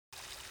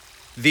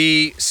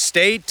The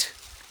state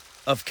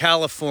of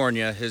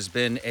California has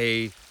been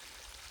a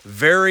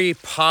very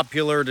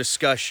popular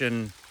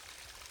discussion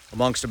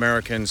amongst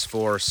Americans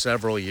for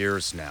several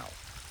years now.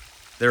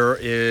 There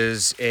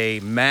is a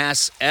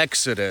mass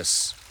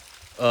exodus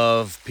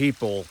of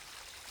people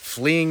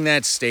fleeing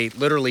that state,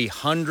 literally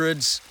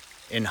hundreds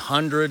and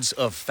hundreds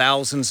of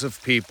thousands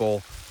of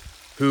people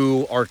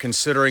who are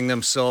considering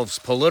themselves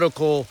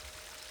political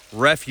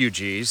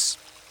refugees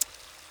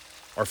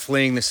are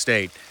fleeing the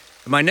state.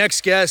 My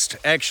next guest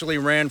actually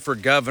ran for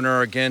governor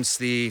against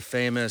the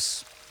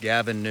famous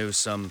Gavin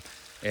Newsom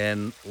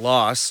and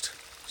lost,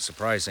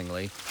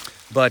 surprisingly.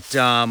 But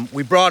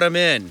we brought him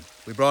in.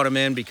 We brought him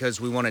in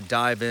because we want to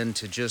dive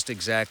into just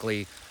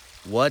exactly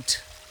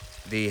what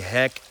the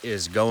heck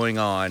is going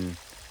on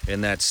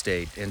in that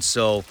state. And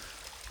so,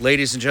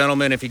 ladies and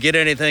gentlemen, if you get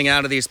anything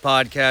out of these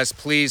podcasts,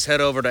 please head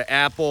over to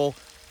Apple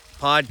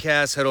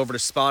Podcasts, head over to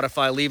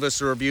Spotify, leave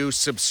us a review,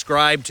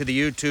 subscribe to the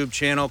YouTube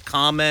channel,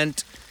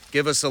 comment,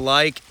 give us a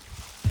like.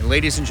 And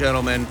ladies and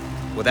gentlemen,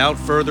 without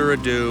further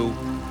ado,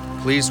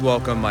 please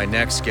welcome my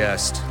next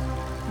guest,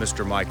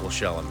 Mr. Michael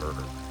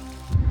Shellenberger.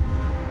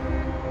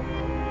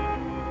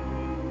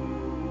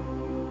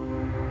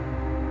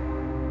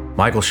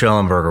 Michael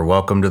Shellenberger,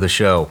 welcome to the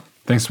show.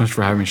 Thanks so much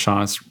for having me,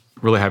 Sean. It's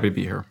really happy to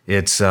be here.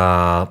 It's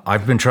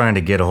I've been trying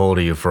to get a hold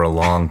of you for a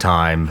long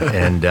time,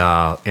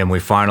 and we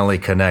finally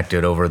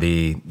connected over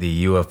the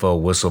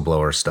UFO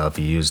whistleblower stuff.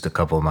 You used a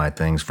couple of my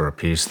things for a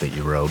piece that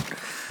you wrote,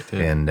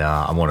 and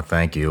I want to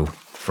thank you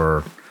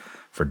for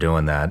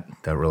doing that.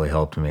 That really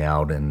helped me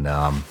out, and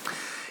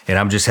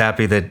I'm just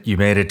happy that you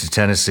made it to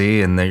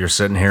Tennessee and that you're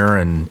sitting here,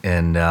 and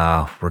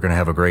we're going to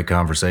have a great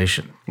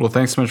conversation. Well,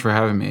 thanks so much for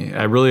having me.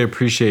 I really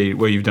appreciate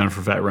what you've done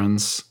for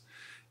veterans.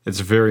 It's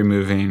very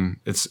moving.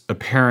 It's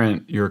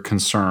apparent your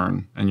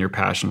concern and your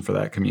passion for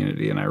that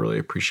community, and I really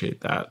appreciate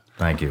that.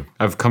 Thank you.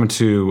 I've come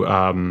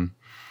to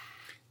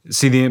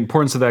see the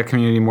importance of that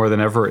community more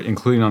than ever,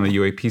 including on the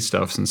UAP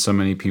stuff, since so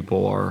many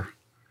people are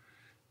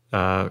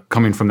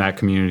coming from that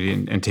community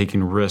and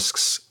taking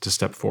risks to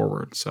step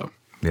forward. So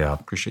yeah,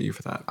 appreciate you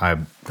for that. I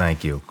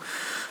thank you.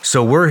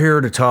 So we're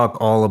here to talk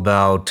all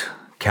about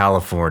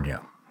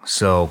California.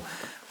 So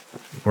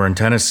we're in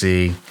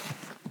Tennessee.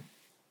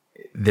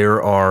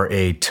 There are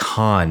a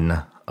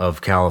ton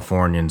of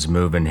Californians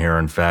moving here.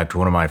 In fact,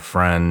 one of my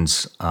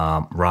friends,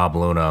 Rob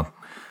Luna,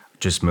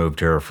 just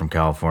moved here from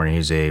California.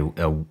 He's a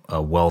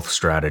wealth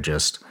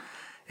strategist,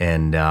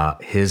 and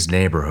his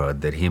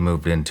neighborhood that he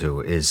moved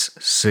into is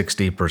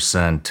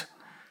 60%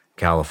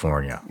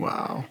 California.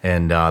 Wow.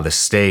 And the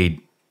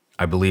state,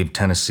 I believe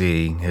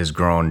Tennessee, has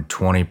grown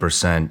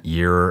 20%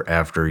 year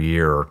after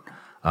year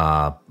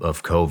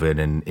of COVID,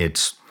 and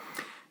it's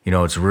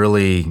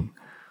really...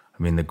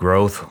 I mean, the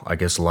growth, I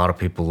guess a lot of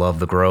people love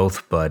the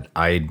growth, but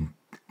I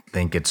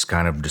think it's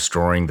kind of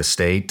destroying the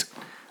state.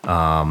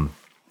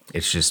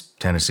 It's just,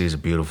 Tennessee is a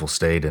beautiful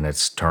state, and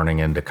it's turning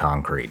into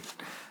concrete.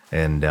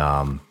 And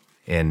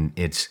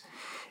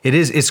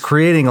it's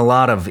creating a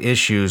lot of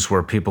issues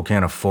where people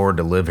can't afford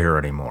to live here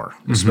anymore,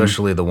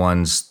 especially the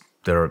ones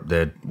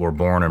that were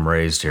born and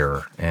raised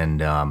here.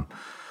 And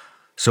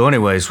so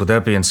anyways, with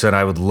that being said,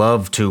 I would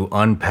love to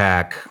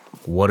unpack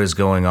what is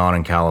going on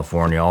in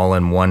California all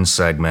in one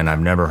segment. I've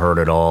never heard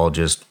it all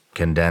just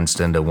condensed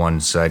into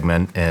one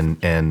segment,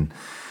 and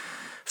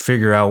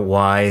figure out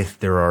why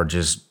there are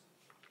just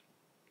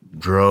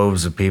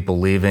droves of people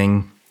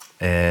leaving,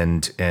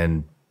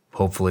 and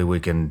hopefully we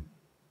can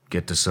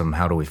get to some,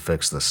 how do we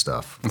fix this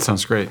stuff? That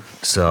sounds great.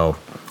 So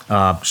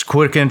just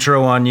quick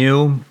intro on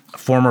you.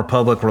 Former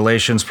public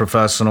relations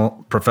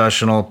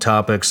professional,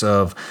 topics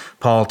of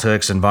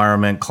politics,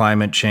 environment,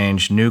 climate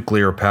change,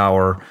 nuclear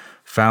power,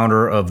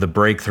 founder of the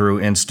Breakthrough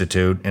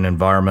Institute, an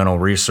environmental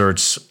research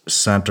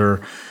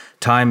center,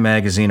 Time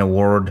Magazine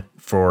Award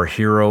for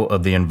Hero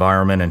of the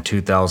Environment in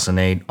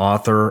 2008,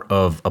 author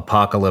of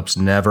Apocalypse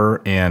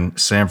Never and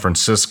San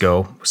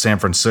Francisco,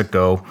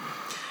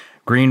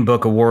 Green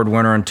Book Award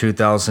winner in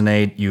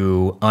 2008.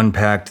 You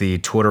unpacked the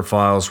Twitter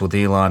files with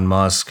Elon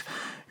Musk.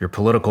 Your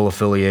political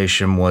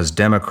affiliation was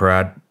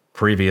Democrat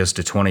previous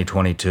to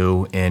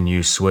 2022, and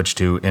you switched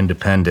to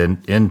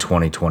independent in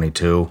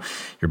 2022.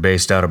 You're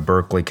based out of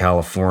Berkeley,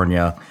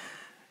 California.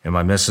 Am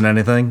I missing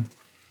anything?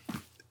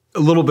 A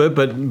little bit,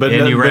 but and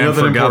you ran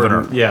for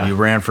governor. Yeah, you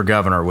ran for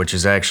governor, which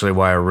is actually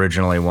why I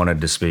originally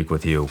wanted to speak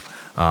with you.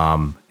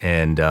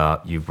 And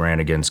you ran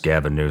against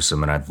Gavin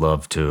Newsom, and I'd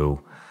love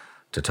to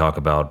talk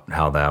about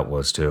how that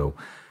was too.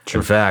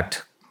 Sure. In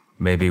fact,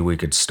 maybe we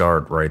could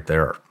start right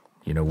there.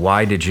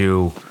 Why did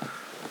you,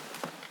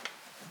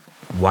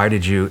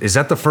 is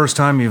that the first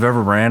time you've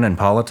ever ran in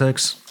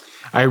politics?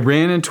 I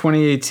ran in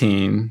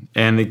 2018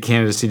 and the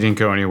candidacy didn't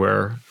go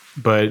anywhere,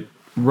 but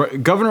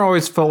governor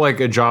always felt like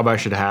a job I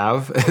should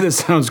have. This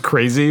sounds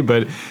crazy,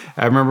 but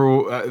I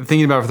remember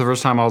thinking about it for the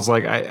first time. I was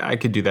like, I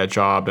could do that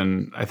job,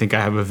 and I think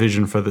I have a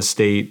vision for the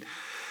state.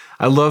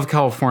 I love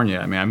California.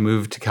 I mean, I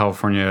moved to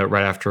California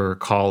right after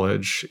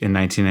college in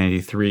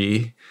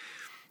 1993.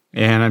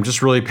 And I'm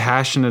just really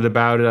passionate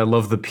about it. I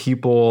love the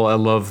people. I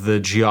love the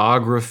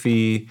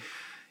geography.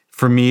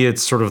 For me,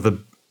 it's sort of the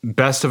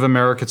best of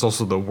America. It's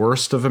also the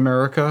worst of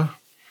America.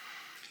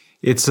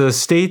 It's a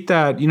state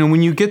that,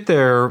 when you get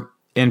there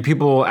and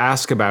people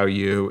ask about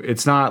you,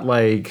 it's not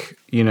like,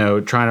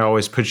 trying to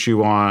always put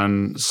you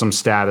on some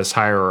status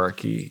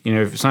hierarchy.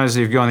 Sometimes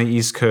if you go on the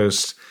East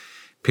Coast,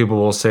 people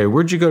will say,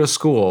 "Where'd you go to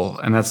school?"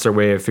 And that's their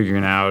way of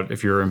figuring out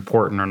if you're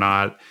important or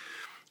not.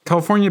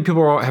 California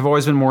people have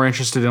always been more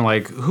interested in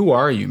like, who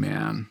are you,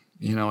 man?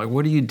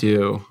 What do you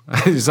do?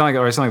 I sound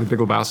like the Big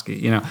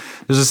Lebowski.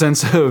 There's a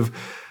sense of,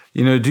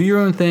 do your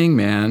own thing,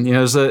 man.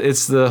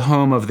 It's the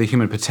home of the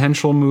human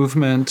potential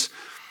movement,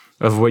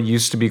 of what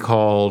used to be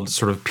called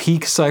sort of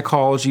peak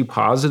psychology,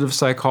 positive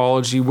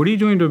psychology. What are you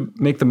doing to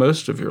make the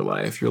most of your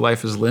life? Your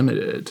life is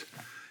limited.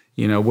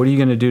 What are you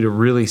going to do to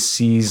really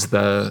seize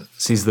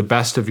the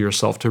best of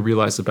yourself, to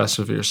realize the best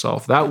of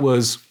yourself? That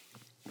was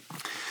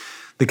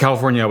the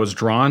California I was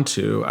drawn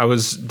to. I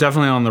was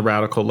definitely on the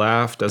radical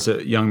left as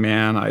a young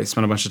man. I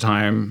spent a bunch of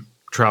time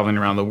traveling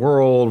around the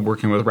world,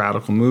 working with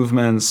radical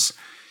movements,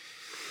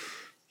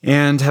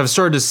 and have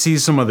started to see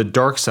some of the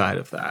dark side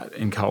of that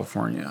in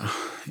California.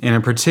 And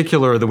in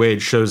particular, the way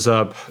it shows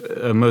up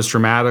most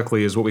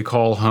dramatically is what we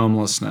call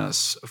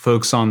homelessness.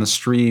 Folks on the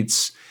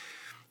streets.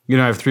 I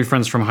have 3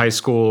 friends from high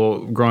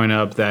school growing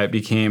up that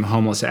became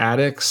homeless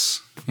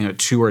addicts.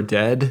 2 are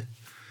dead.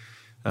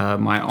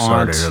 My aunt.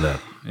 Sorry to hear that.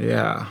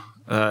 Yeah.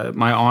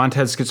 My aunt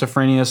had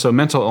schizophrenia, so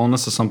mental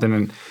illness is something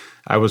that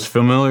I was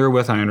familiar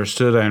with. I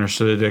understood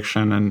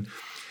addiction. And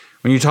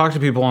when you talk to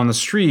people on the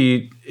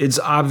street, it's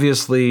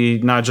obviously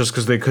not just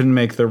because they couldn't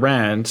make the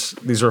rent.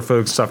 These are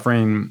folks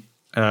suffering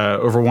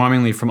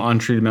overwhelmingly from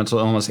untreated mental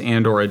illness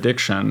and or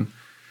addiction.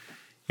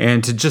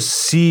 And to just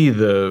see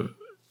the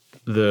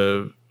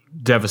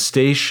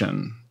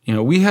devastation.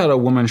 We had a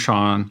woman,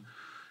 Sean,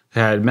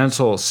 had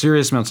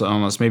serious mental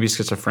illness, maybe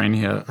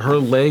schizophrenia. Her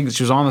legs,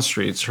 she was on the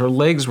streets. Her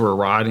legs were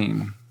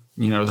rotting.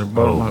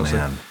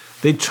 Man.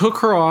 They took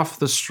her off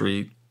the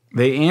street.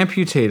 They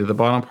amputated the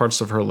bottom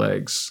parts of her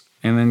legs.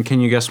 And then can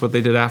you guess what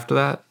they did after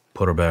that?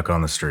 Put her back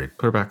on the street.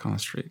 Put her back on the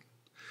street.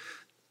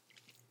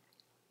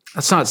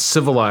 That's not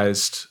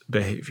civilized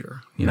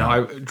behavior. When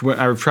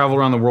I've traveled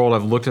around the world.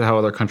 I've looked at how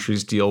other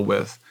countries deal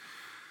with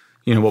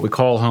what we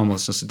call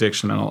homelessness,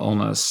 addiction, mental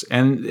illness.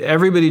 And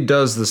everybody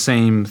does the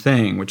same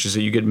thing, which is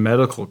that you get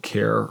medical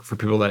care for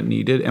people that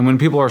need it. And when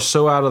people are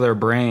so out of their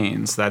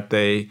brains that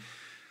they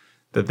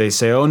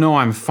say, "Oh, no,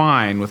 I'm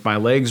fine with my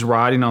legs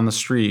rotting on the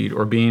street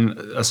or being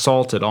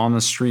assaulted on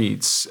the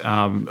streets,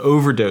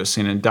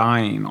 overdosing and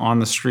dying on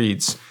the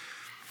streets,"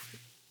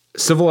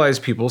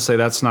 civilized people say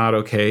that's not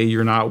okay.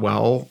 You're not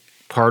well.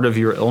 Part of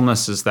your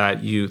illness is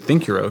that you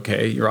think you're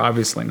okay. You're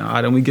obviously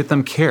not. And we get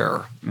them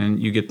care.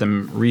 And you get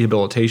them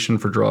rehabilitation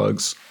for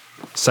drugs,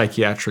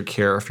 psychiatric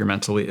care if you're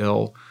mentally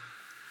ill.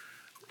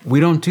 We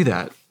don't do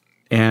that.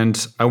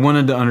 And I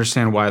wanted to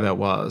understand why that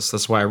was.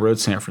 That's why I wrote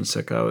San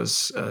Francisco.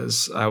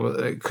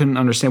 I couldn't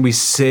understand. We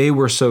say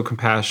we're so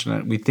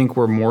compassionate. We think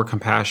we're more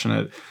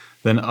compassionate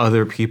than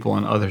other people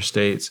in other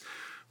states.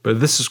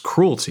 But this is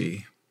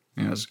cruelty.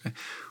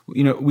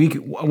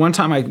 One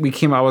time I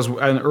was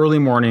an early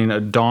morning, a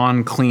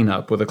dawn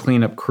cleanup with a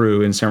cleanup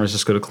crew in San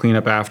Francisco to clean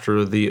up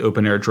after the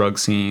open air drug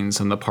scenes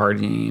and the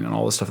partying and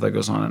all the stuff that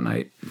goes on at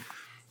night.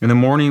 In the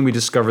morning, we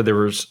discovered there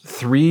was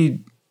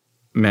 3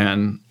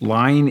 men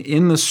lying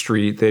in the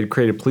street. They had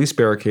created police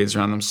barricades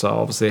around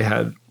themselves. They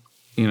had,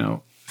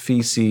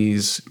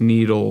 feces,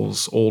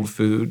 needles, old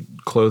food,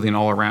 clothing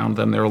all around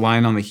them. They were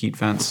lying on the heat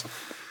vents.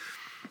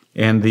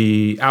 And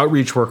the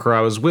outreach worker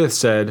I was with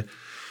said,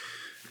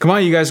 "Come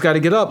on, you guys got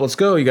to get up. Let's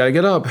go. You got to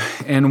get up."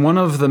 And one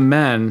of the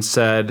men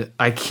said,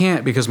 "I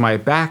can't because my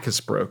back is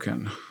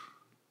broken."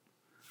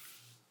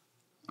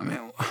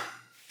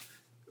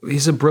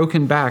 He's a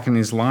broken back and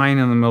he's lying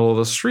in the middle of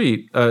the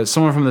street.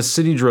 Someone from the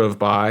city drove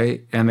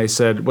by and they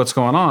said, "What's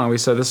going on?" We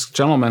said, "This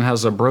gentleman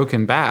has a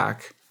broken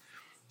back."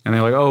 And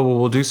they're like, "Oh, well,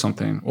 we'll do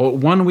something." Well,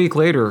 1 week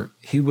later,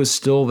 he was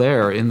still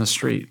there in the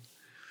street.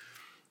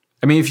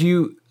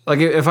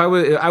 If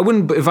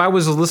I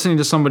was listening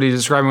to somebody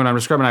describing what I'm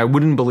describing, I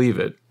wouldn't believe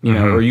it,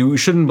 or you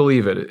shouldn't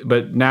believe it.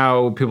 But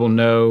now people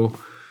know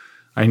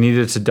I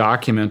needed to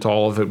document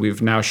all of it.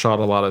 We've now shot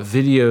a lot of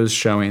videos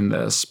showing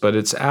this, but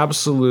it's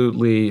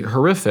absolutely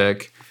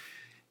horrific.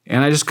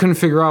 And I just couldn't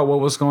figure out what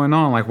was going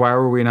on. Like, why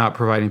were we not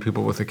providing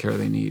people with the care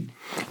they need?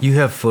 You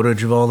have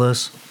footage of all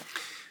this?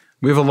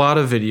 We have a lot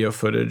of video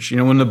footage.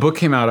 When the book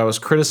came out, I was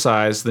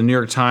criticized. The New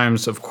York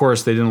Times, of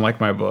course, they didn't like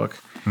my book.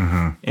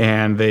 Mm-hmm.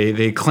 And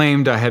they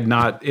claimed I had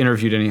not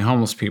interviewed any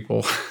homeless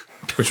people,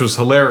 which was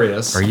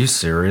hilarious. Are you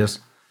serious?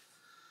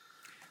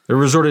 They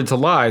resorted to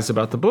lies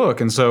about the book.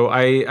 And so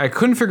I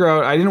couldn't figure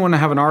out, I didn't want to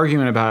have an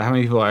argument about how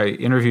many people I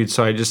interviewed.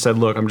 So I just said,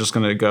 look, I'm just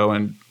going to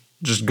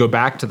go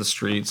back to the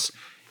streets,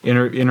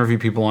 interview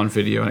people on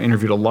video. And I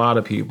interviewed a lot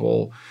of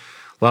people.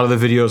 A lot of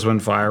the videos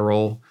went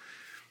viral.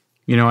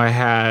 I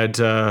had,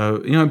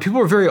 people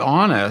were very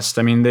honest.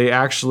 I mean, and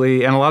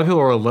a lot of people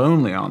are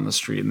lonely on the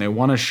street and they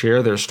want to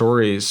share their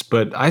stories.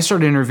 But I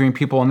started interviewing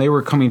people and they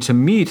were coming to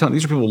me,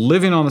 these are people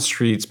living on the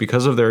streets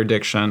because of their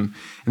addiction.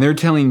 And they were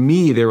telling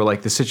me, they were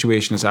like, the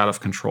situation is out of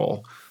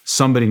control.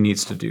 Somebody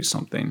needs to do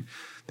something.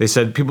 They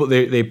said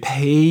they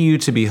pay you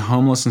to be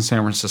homeless in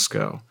San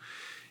Francisco.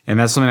 And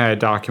that's something I had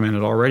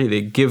documented already.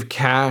 They give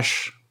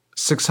cash,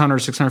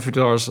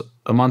 $650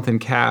 a month in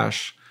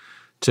cash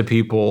to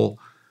people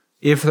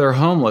if they're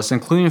homeless,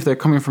 including if they're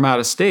coming from out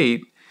of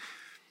state.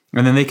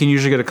 And then they can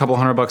usually get a couple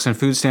 $100 in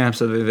food stamps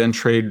that they then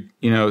trade,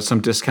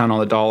 some discount on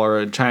the dollar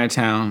in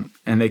Chinatown,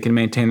 and they can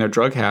maintain their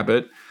drug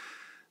habit.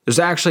 There's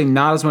actually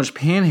not as much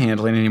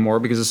panhandling anymore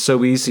because it's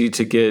so easy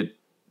to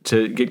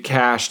get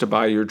cash to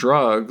buy your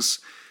drugs,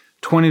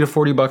 $20 to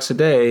 $40 a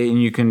day,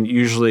 and you can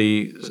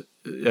usually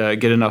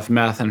get enough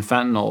meth and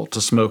fentanyl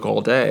to smoke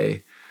all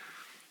day.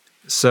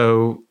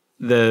 So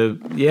this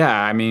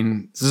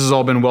has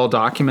all been well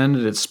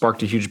documented. It's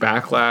sparked a huge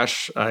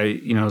backlash.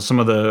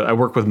 I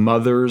work with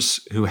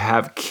mothers who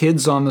have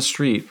kids on the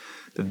street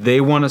that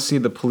they want to see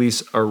the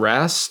police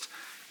arrest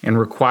and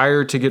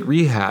required to get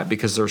rehab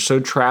because they're so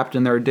trapped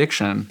in their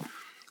addiction,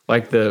 or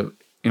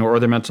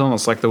their mental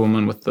illness, like the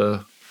woman with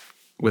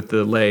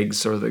the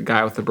legs or the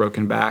guy with the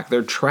broken back.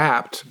 They're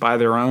trapped by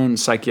their own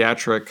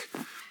psychiatric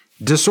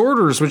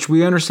disorders, which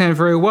we understand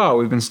very well.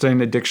 We've been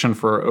studying addiction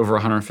for over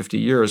 150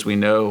 years. We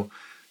know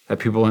that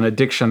people in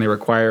addiction, they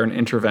require an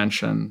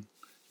intervention,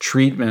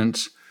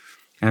 treatment,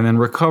 and then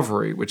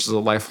recovery, which is a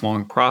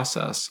lifelong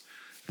process.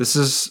 This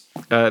is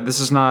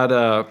not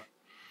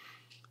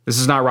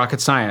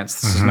rocket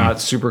science. This is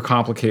not super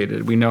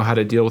complicated. We know how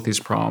to deal with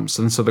these problems.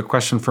 And so the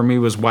question for me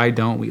was, why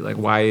don't we? Like,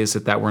 why is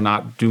it that we're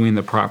not doing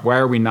why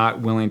are we not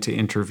willing to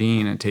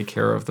intervene and take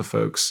care of the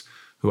folks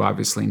who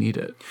obviously need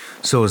it?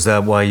 So is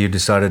that why you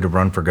decided to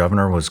run for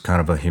governor, was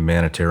kind of a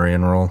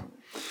humanitarian role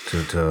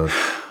to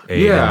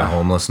aid in the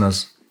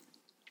homelessness?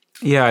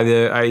 Yeah,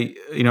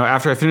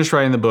 after I finished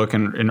writing the book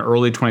in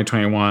early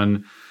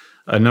 2021,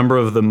 a number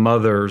of the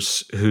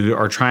mothers who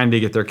are trying to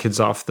get their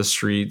kids off the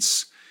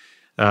streets,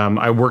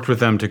 I worked with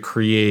them to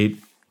create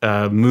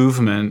a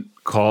movement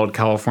called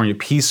California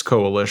Peace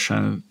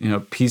Coalition.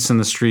 Peace in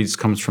the streets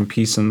comes from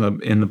peace in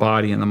the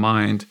body and the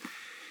mind,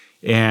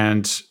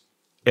 and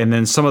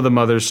then some of the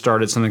mothers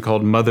started something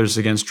called Mothers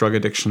Against Drug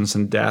Addictions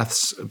and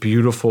Deaths. A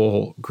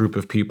beautiful group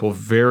of people,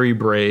 very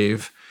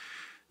brave.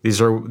 These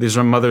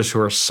are mothers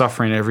who are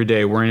suffering every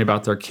day, worrying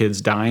about their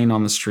kids dying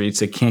on the streets.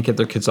 They can't get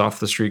their kids off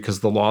the street because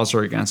the laws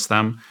are against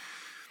them.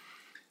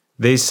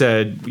 They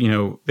said,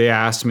 they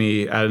asked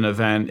me at an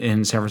event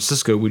in San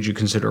Francisco, would you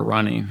consider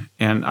running?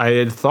 And I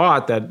had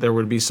thought that there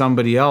would be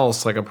somebody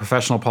else, like a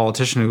professional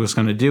politician, who was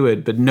going to do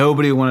it, but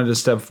nobody wanted to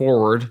step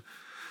forward.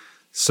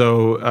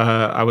 So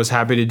I was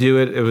happy to do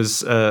it. It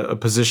was a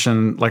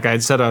position, like I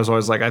had said, I was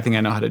always like, I think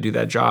I know how to do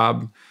that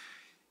job.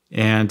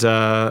 And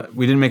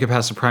we didn't make it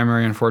past the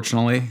primary,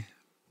 unfortunately.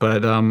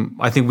 But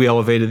I think we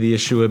elevated the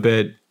issue a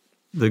bit.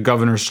 The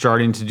governor's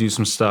starting to do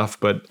some stuff,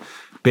 but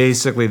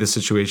basically the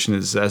situation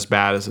is as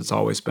bad as it's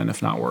always been,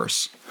 if not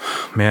worse.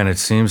 Man, it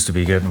seems to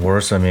be getting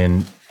worse. I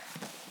mean,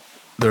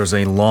 there's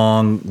a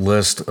long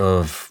list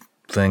of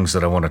things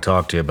that I want to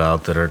talk to you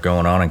about that are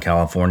going on in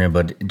California,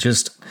 but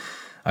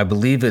I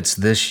believe it's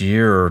this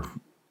year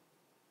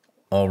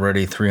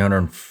already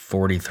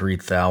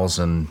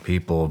 343,000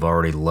 people have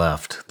already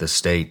left the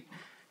state.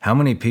 How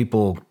many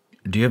people,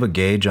 do you have a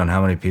gauge on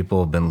how many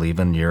people have been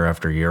leaving year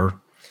after year?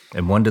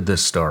 And when did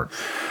this start?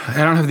 I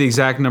don't have the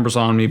exact numbers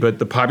on me, but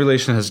the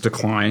population has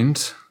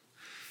declined.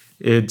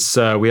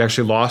 We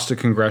actually lost a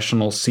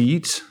congressional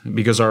seat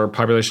because our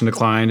population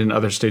declined and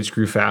other states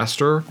grew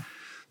faster.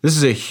 This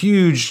is a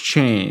huge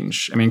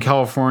change. I mean,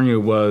 California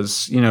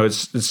was,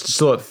 it's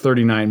still at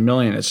 39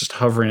 million. It's just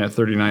hovering at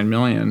 39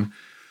 million.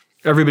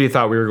 Everybody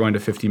thought we were going to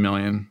 50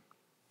 million.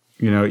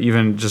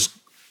 Even just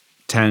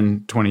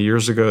 10, 20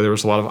 years ago, there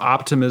was a lot of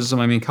optimism.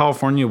 I mean,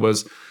 California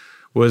was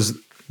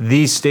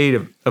the state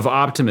of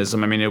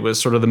optimism. I mean, it was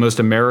sort of the most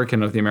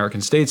American of the American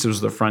states. It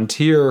was the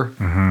frontier.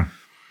 Mm-hmm.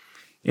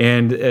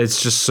 And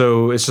it's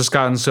just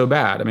gotten so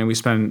bad. I mean, we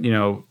spend,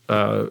 a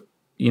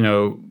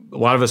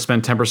lot of us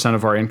spend 10%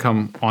 of our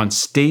income on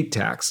state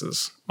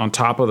taxes on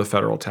top of the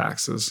federal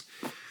taxes.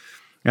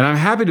 And I'm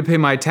happy to pay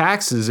my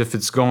taxes if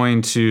it's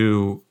going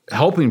to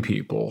helping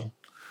people,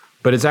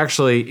 but it's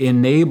actually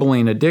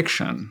enabling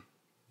addiction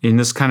in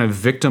this kind of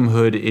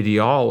victimhood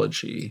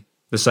ideology,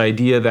 this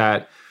idea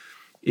that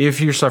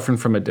if you're suffering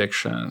from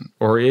addiction,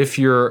 or if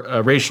you're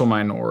a racial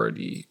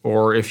minority,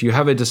 or if you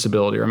have a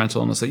disability or a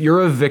mental illness, that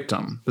you're a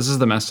victim. This is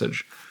the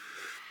message.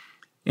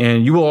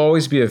 And you will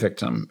always be a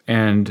victim.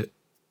 And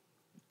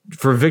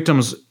for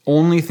victims,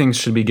 only things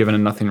should be given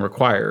and nothing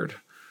required.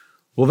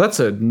 Well, that's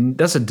a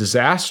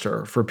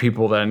disaster for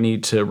people that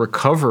need to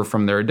recover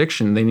from their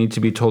addiction. They need to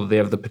be told that they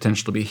have the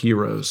potential to be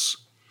heroes,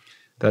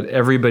 that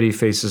everybody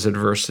faces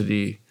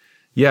adversity.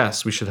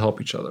 Yes, we should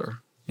help each other.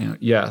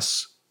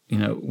 Yes,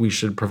 we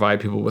should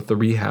provide people with the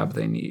rehab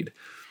they need.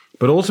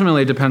 But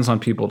ultimately, it depends on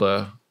people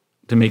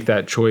to to make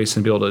that choice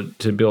and be able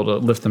to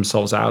lift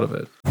themselves out of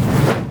it.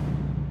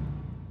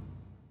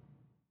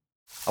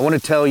 I want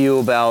to tell you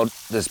about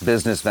this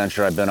business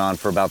venture I've been on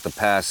for about the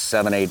past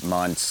 7-8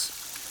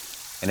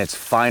 months, and it's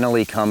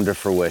finally come to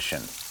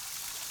fruition.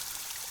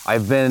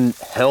 I've been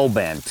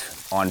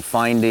hell-bent on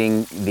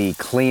finding the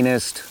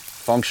cleanest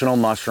functional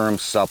mushroom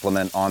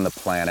supplement on the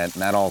planet,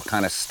 and that all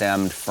kind of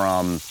stemmed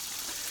from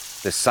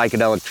this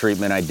psychedelic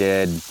treatment I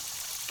did.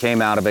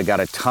 Came out of it, got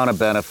a ton of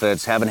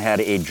benefits, haven't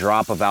had a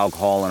drop of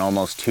alcohol in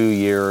almost 2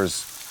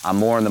 years. I'm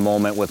more in the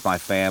moment with my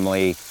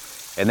family.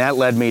 And that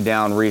led me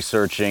down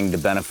researching the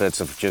benefits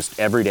of just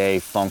everyday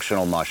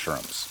functional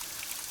mushrooms.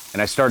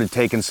 And I started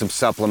taking some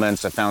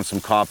supplements. I found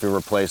some coffee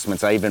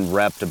replacements. I even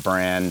repped a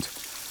brand.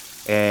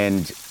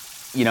 And,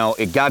 you know,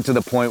 it got to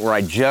the point where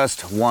I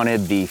just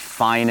wanted the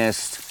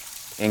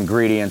finest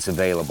ingredients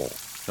available,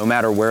 no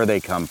matter where they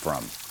come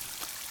from.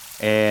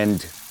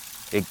 And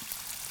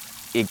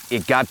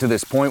it got to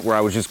this point where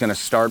I was just going to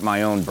start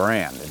my own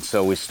brand. And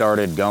so we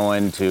started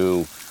going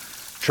to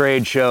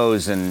trade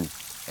shows and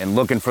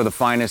looking for the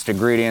finest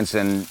ingredients.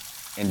 And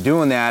in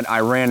doing that, I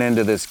ran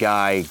into this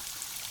guy,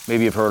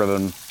 maybe you've heard of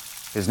him.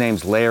 His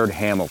name's Laird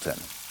Hamilton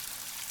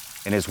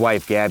and his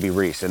wife, Gabby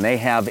Reese. And they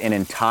have an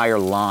entire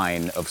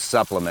line of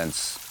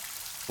supplements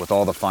with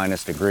all the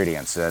finest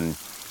ingredients. And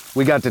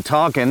we got to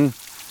talking.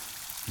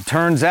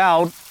 Turns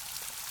out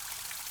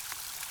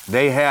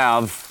they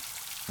have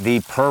the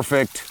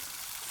perfect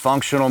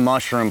functional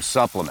mushroom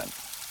supplement.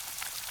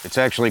 It's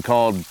actually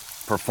called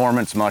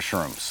Performance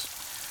Mushrooms.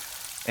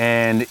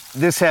 And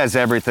this has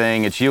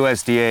everything. It's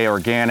USDA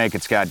organic.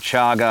 It's got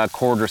chaga,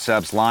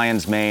 cordyceps,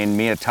 lion's mane,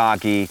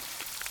 maitake.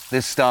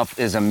 This stuff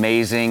is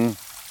amazing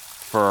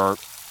for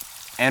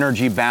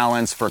energy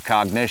balance, for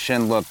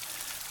cognition. Look,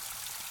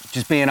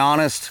 just being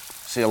honest,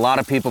 see a lot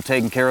of people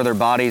taking care of their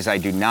bodies. I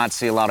do not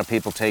see a lot of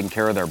people taking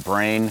care of their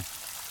brain.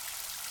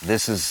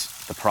 This is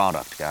the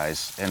product,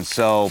 guys. And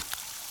so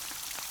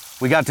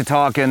we got to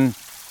talking,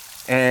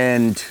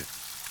 and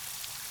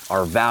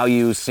our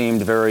values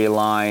seemed very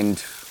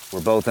aligned.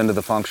 We're both into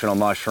the functional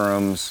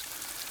mushrooms,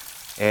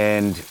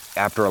 and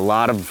after a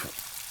lot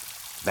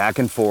of back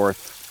and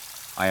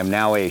forth, I am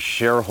now a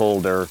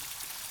shareholder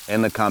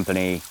in the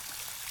company.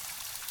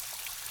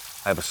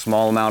 I have a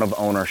small amount of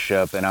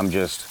ownership, and I'm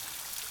just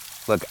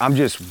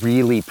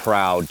really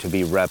proud to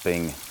be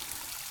repping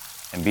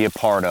and be a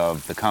part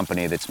of the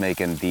company that's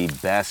making the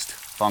best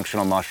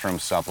functional mushroom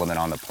supplement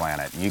on the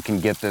planet. You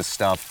can get this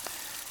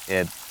stuff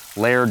at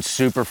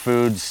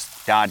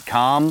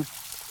lairdsuperfoods.com.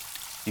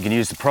 You can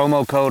use the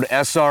promo code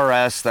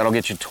SRS. That'll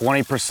get you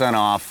 20%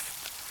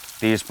 off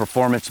these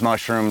performance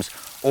mushrooms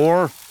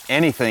or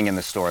anything in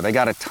the store. They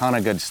got a ton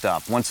of good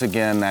stuff. Once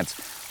again, that's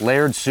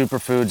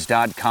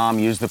lairdsuperfoods.com.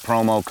 Use the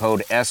promo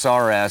code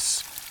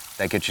SRS.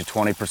 That gets you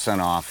 20%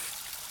 off.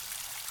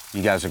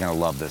 You guys are going to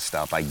love this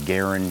stuff. I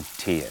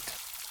guarantee it.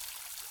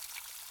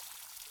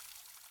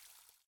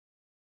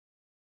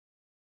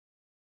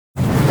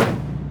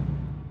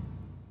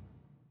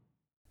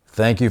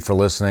 Thank you for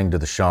listening to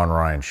The Sean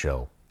Ryan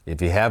Show. If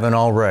you haven't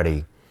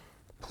already,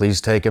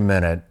 please take a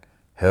minute,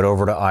 head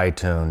over to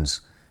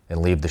iTunes,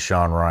 and leave The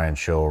Sean Ryan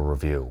Show a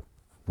review.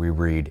 We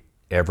read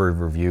every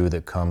review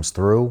that comes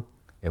through,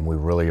 and we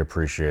really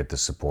appreciate the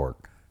support.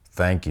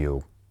 Thank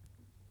you.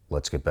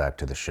 Let's get back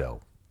to the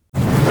show.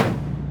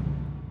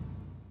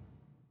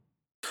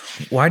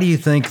 Why do you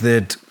think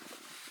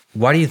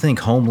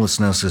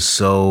homelessness is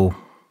so...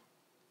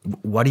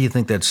 Why do you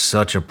think that's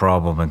such a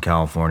problem in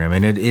California? I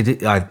mean,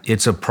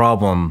 it's a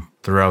problem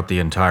throughout the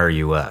entire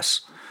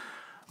U.S.,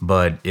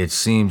 but it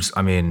seems,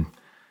 I mean,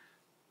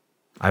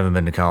 I haven't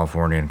been to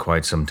California in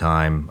quite some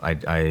time.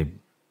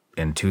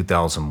 In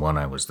 2001,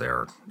 I was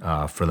there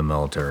for the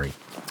military,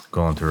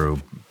 going through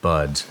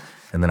buds,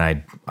 and then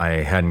I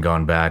hadn't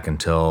gone back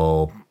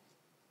until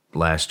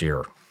last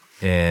year,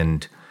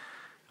 and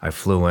I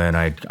flew in.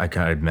 I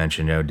kind of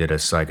mentioned, did a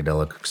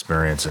psychedelic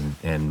experience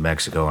in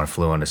Mexico, and I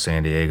flew into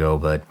San Diego.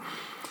 But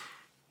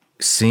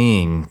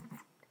seeing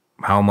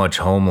how much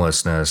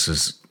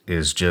homelessness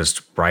is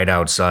just right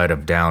outside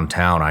of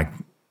downtown,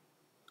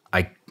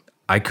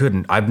 I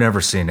couldn't. I've never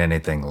seen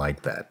anything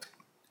like that,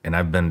 and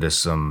I've been to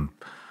some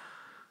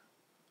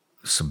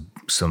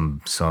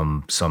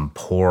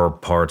poor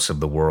parts of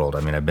the world. I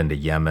mean, I've been to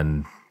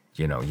Yemen.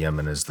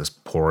 Yemen is the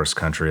poorest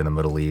country in the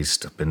Middle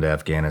East. I've been to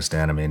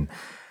Afghanistan. I mean,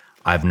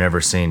 I've never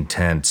seen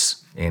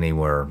tents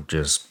anywhere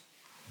just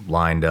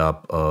lined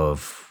up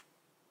of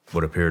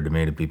what appeared to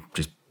me to be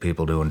just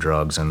people doing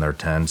drugs in their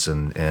tents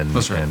and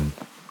That's right. And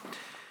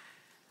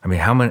I mean,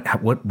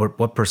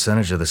 what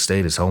percentage of the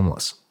state is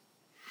homeless?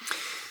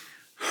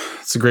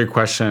 It's a great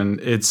question.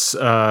 It's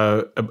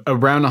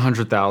around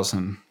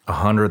 100,000.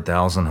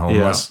 100,000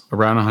 homeless? Yeah,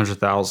 around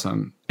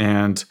 100,000.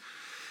 And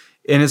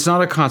it's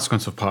not a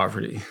consequence of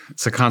poverty.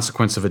 It's a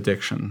consequence of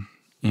addiction,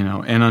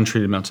 and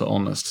untreated mental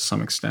illness to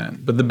some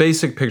extent. But the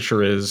basic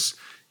picture is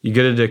you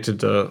get addicted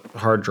to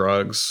hard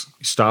drugs,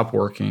 you stop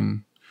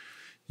working,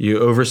 you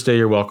overstay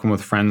your welcome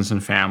with friends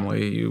and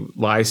family, you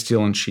lie,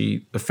 steal, and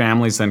cheat. The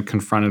family's then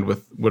confronted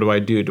with, what do I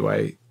do? Do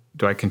I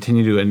Do I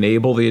continue to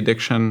enable the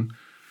addiction,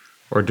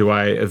 or do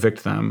I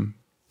evict them?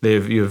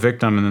 You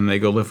evict them and then they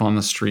go live on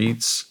the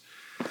streets.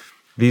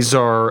 These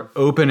are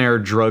open-air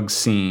drug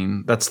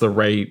scene. That's the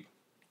right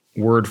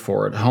word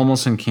for it.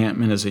 Homeless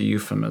encampment is a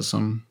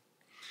euphemism.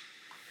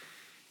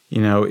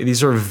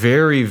 These are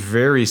very,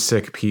 very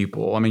sick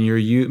people. I mean,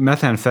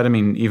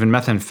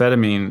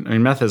 methamphetamine, I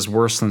mean, meth is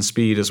worse than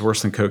speed, is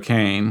worse than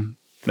cocaine.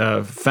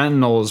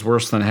 Fentanyl is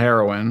worse than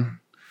heroin,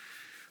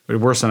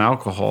 worse than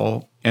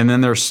alcohol. And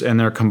then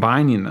they're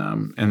combining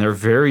them, and they're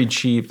very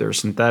cheap. They're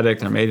synthetic.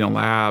 They're made in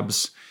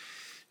labs.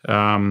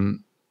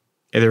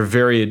 They're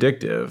very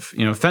addictive.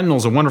 Fentanyl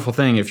is a wonderful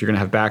thing if you're going to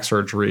have back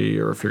surgery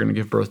or if you're going to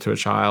give birth to a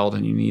child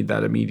and you need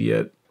that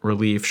immediate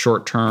relief,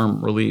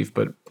 short-term relief.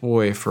 But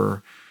boy,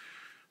 for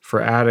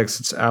addicts,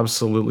 it's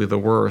absolutely the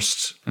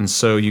worst. And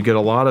so you get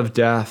a lot of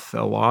death,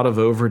 a lot of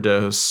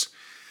overdose.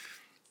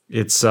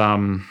 It's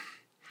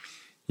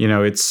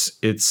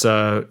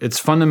it's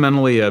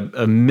fundamentally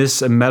a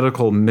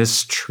medical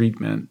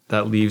mistreatment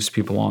that leaves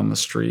people on the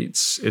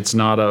streets. It's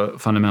not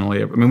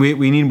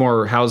we need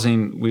more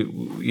housing.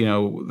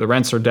 The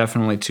rents are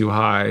definitely too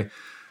high,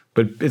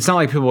 but it's not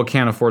like people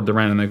can't afford the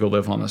rent and they go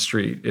live on the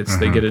street. It's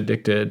They get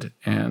addicted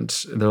and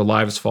their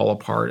lives fall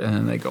apart and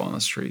then they go on the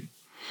street.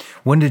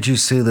 When did you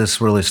see this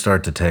really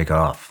start to take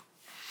off?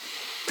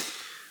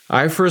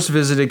 I first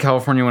visited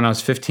California when I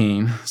was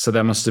 15, so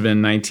that must have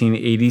been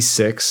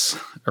 1986,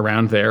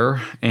 around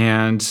there.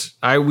 And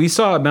we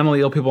saw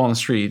mentally ill people on the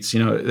streets.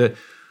 The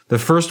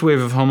first wave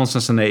of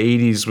homelessness in the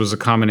 80s was a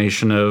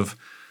combination of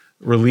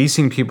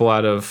releasing people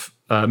out of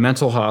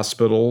mental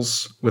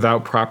hospitals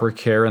without proper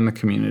care in the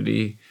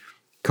community,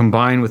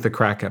 combined with the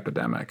crack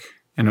epidemic.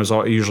 And it was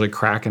usually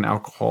crack and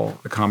alcohol,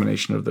 a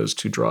combination of those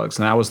two drugs.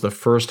 And that was the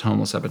first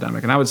homeless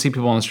epidemic. And I would see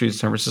people on the streets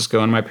of San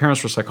Francisco, and my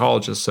parents were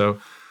psychologists, so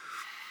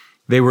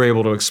they were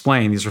able to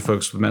explain these are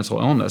folks with mental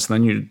illness.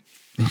 And then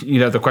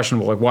you have the question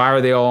of, like, why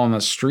are they all on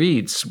the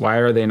streets? Why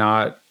are they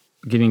not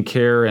getting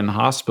care in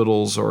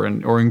hospitals or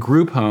in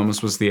group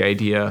homes was the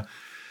idea.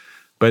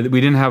 But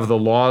we didn't have the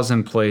laws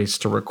in place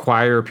to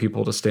require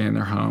people to stay in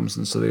their homes.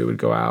 And so they would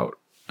go out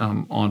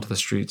onto the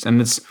streets.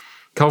 And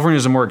California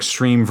is a more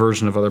extreme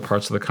version of other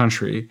parts of the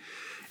country.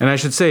 And I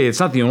should say, it's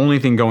not the only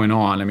thing going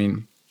on. I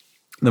mean,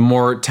 the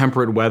more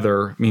temperate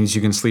weather means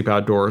you can sleep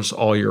outdoors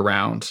all year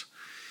round.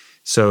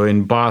 So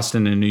in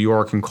Boston and New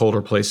York and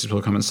colder places,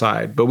 people come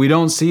inside. But we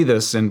don't see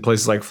this in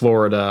places like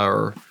Florida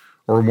or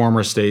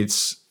warmer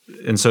states.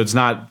 And so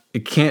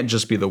it can't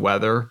just be the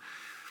weather.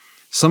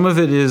 Some of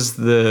it is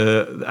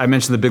I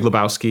mentioned the Big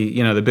Lebowski,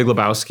 the Big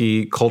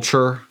Lebowski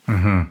culture.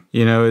 Mm-hmm.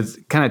 It's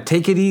kind of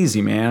take it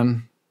easy,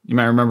 man. You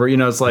might remember,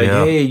 it's like,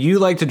 Hey, you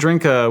like to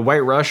drink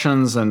White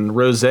Russians and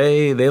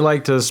rosé. They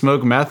like to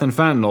smoke meth and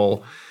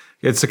fentanyl.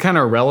 It's a kind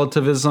of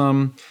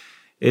relativism.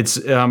 It's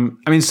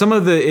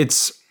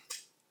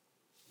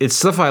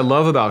stuff I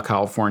love about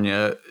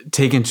California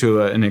taken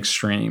to an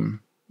extreme.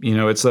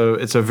 It's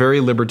a very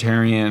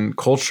libertarian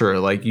culture.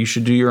 Like, you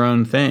should do your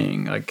own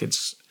thing.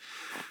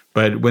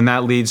 But when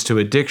that leads to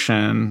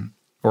addiction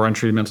or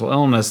untreated mental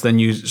illness, then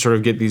you sort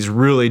of get these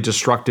really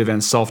destructive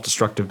and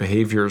self-destructive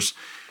behaviors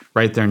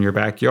right there in your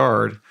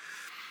backyard.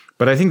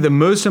 But I think the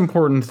most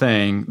important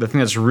thing, the thing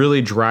that's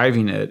really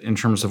driving it in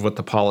terms of what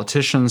the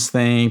politicians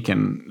think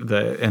and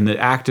the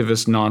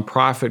activist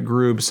nonprofit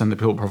groups and the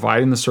people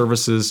providing the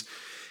services,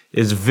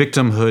 is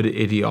victimhood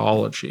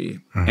ideology.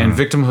 Mm-hmm. And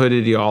victimhood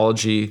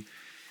ideology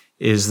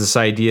is this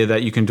idea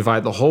that you can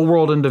divide the whole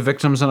world into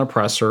victims and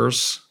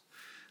oppressors,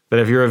 that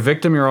if you're a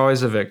victim, you're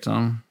always a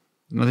victim.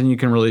 Nothing you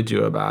can really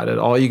do about it.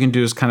 All you can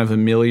do is kind of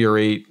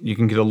ameliorate. You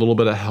can get a little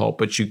bit of help,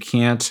 but you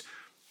can't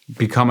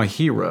become a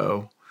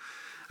hero.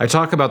 I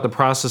talk about the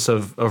process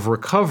of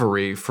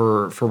recovery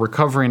for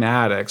recovering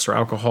addicts or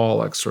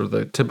alcoholics or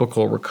the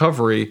typical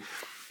recovery.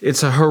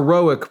 It's a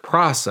heroic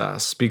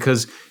process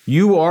because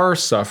you are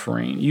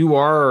suffering. You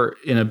are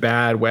in a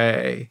bad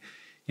way,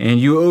 and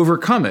you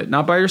overcome it,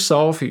 not by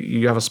yourself.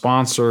 You have a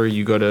sponsor.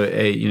 You go to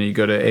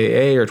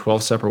AA or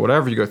 12-step or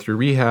whatever. You go through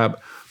rehab.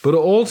 But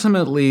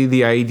ultimately,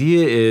 the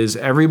idea is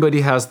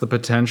everybody has the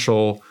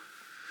potential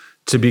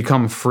to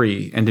become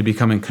free and to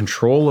become in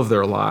control of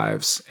their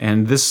lives.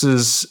 And this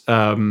is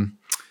a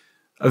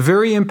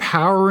very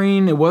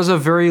empowering, it was a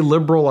very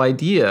liberal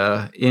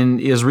idea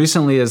in as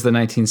recently as the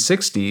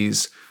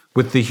 1960s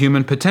with the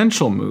human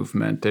potential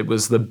movement. It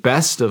was the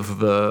best of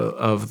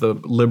the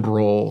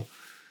liberal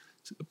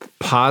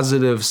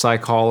positive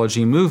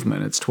psychology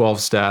movement. It's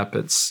 12-step,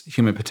 it's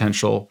human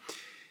potential.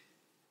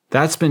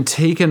 That's been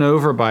taken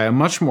over by a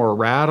much more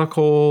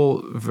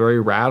radical, very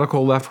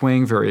radical left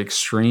wing, very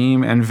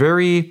extreme, and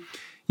very,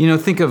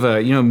 think of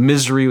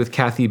Misery with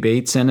Kathy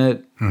Bates in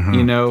it,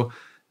 mm-hmm.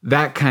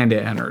 That kind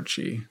of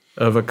energy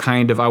of a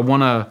kind of, I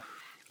want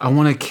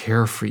to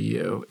care for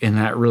you in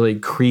that really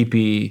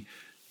creepy,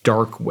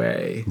 dark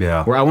way.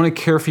 Yeah. Where I want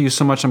to care for you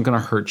so much I'm going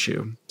to hurt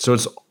you. So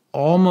it's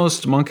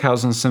almost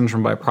Munchausen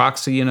syndrome by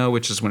proxy,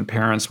 which is when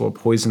parents will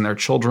poison their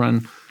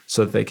children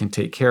so that they can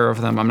take care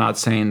of them. I'm not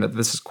saying that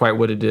this is quite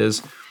what it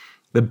is.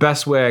 The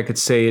best way I could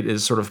say it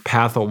is sort of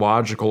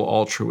pathological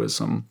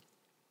altruism.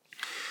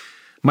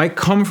 might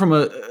coming from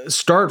a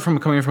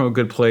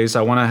good place.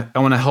 I want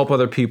to help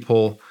other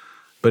people,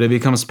 but it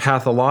becomes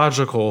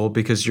pathological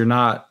because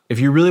if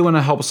you really want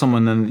to help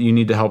someone, then you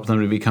need to help them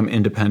to become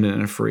independent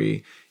and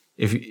free.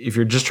 If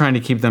you're just trying to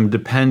keep them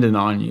dependent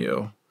on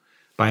you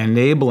by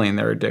enabling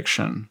their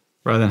addiction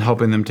rather than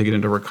helping them to get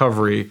into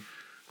recovery,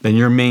 then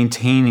you're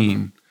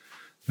maintaining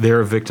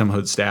their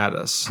victimhood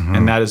status. Mm-hmm.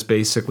 And that is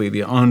basically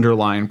the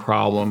underlying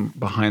problem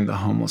behind the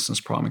homelessness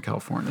problem in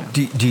California.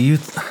 Do you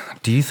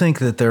think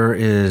that there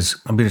is,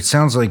 I mean, it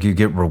sounds like you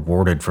get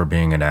rewarded for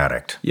being an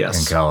addict in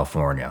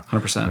California.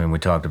 100%. I mean, we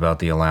talked about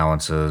the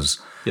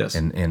allowances. Yes.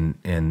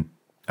 And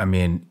I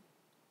mean,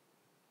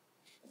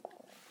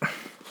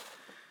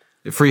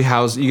 free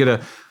house,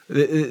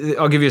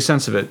 I'll give you a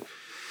sense of it.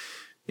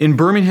 In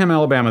Birmingham,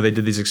 Alabama, they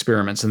did these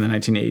experiments in the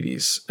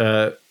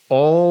 1980s.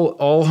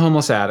 All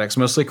homeless addicts,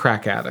 mostly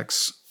crack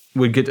addicts,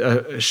 would get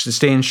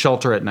stay in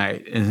shelter at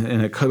night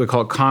in we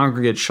call it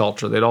congregate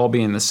shelter. They'd all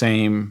be in the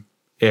same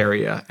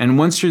area. And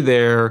once you're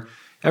there,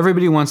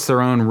 everybody wants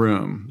their own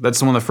room.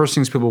 That's one of the first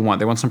things people want.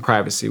 They want some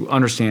privacy,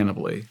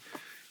 understandably.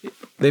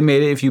 They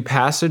made it, if you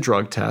pass a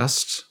drug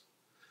test,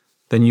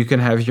 then you can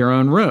have your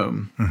own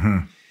room.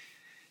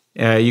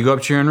 Mm-hmm. You go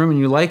up to your own room and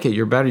you like it.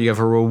 You're better. You have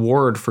a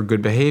reward for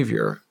good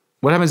behavior.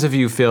 What happens if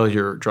you fail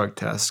your drug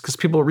test? Because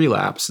people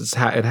relapse. It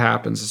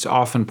happens. It's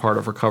often part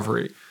of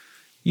recovery.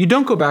 You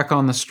don't go back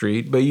on the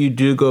street, but you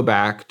do go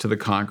back to the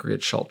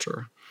congregate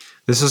shelter.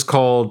 This is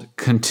called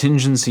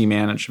contingency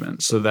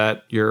management, so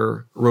that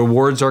your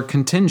rewards are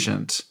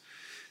contingent.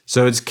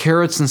 So it's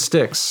carrots and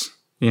sticks.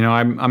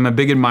 I'm a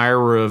big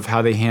admirer of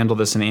how they handle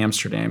this in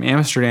Amsterdam.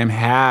 Amsterdam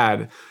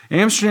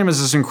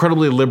is this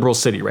incredibly liberal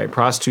city, right?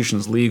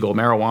 Prostitution's legal.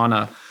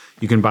 Marijuana,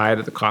 you can buy it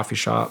at the coffee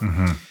shop.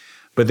 Mm-hmm.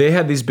 But they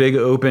had these big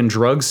open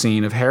drug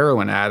scene of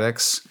heroin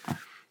addicts.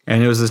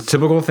 And it was this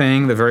typical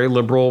thing. The very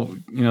liberal,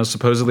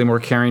 supposedly more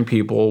caring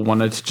people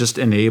wanted to just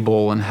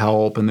enable and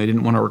help, and they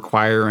didn't want to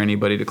require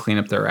anybody to clean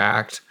up their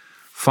act.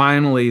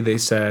 Finally, they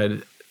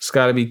said, it's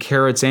got to be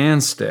carrots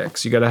and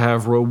sticks. You got to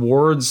have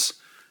rewards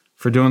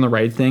for doing the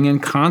right thing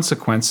and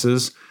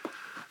consequences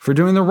for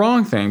doing the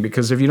wrong thing.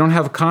 Because if you don't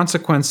have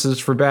consequences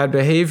for bad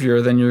behavior,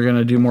 then you're going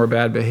to do more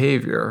bad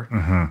behavior.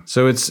 Mm-hmm.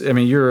 So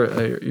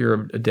you're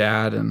a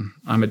dad and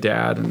I'm a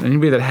dad. And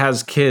anybody that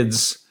has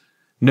kids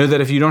know that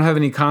if you don't have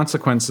any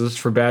consequences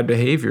for bad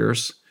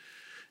behaviors,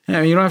 you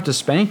don't have to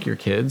spank your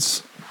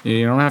kids.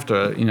 You don't have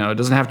to, it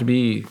doesn't have to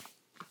be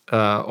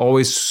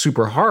always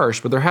super harsh,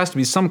 but there has to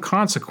be some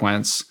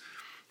consequence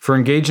for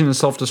engaging in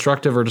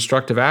self-destructive or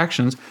destructive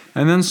actions,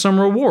 and then some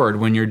reward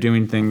when you're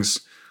doing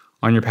things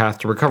on your path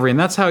to recovery. And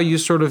that's how you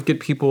sort of get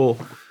people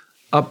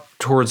up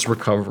towards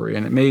recovery.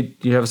 And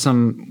you have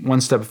some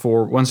one step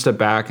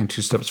back and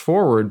 2 steps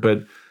forward,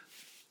 but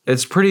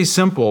it's pretty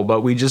simple. But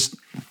we just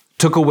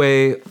took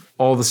away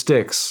all the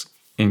sticks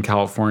in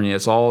California.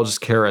 It's all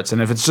just carrots.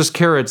 And if it's just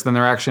carrots, then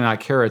they're actually not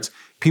carrots.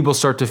 People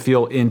start to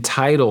feel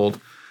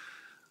entitled.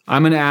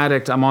 I'm an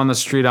addict. I'm on the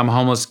street. I'm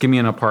homeless. Give me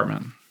an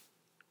apartment.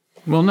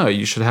 Well, no,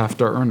 you should have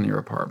to earn your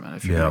apartment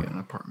if you're going to get an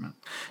apartment.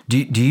 Do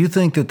you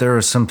think that there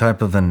is some type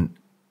of an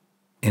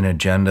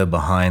agenda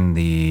behind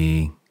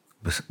they're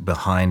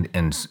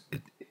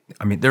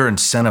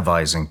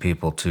incentivizing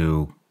people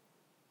to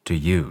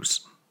use?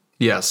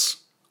 Yes.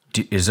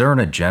 Is there an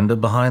agenda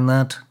behind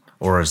that?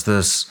 Or is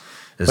this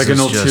like an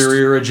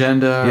ulterior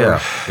agenda?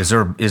 Yeah.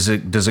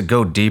 Does it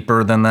go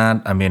deeper than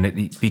that? I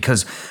mean,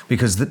 because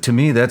to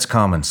me, that's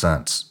common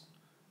sense.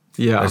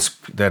 Yeah.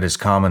 That is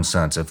common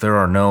sense. If there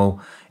are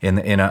no,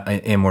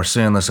 and we're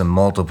seeing this in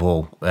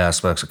multiple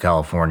aspects of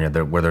California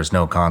where there's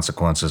no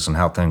consequences and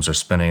how things are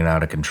spinning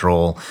out of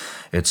control,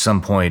 at some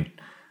point,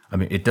 I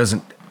mean, it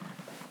doesn't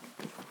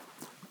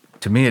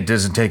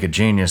take a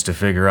genius to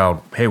figure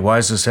out, hey, why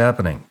is this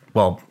happening?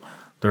 Well,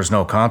 there's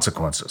no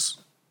consequences.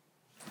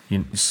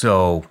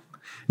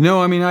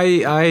 No, I mean,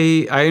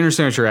 I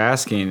understand what you're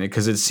asking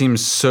because it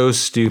seems so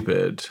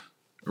stupid,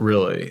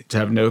 really, to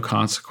have no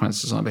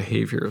consequences on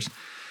behaviors.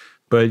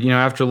 But,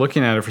 after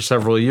looking at it for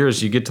several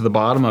years, you get to the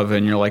bottom of it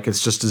and you're like,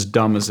 it's just as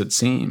dumb as it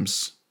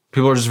seems.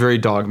 People are just very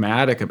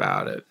dogmatic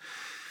about it.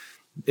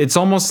 It's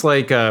almost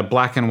like a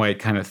black and white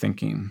kind of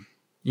thinking.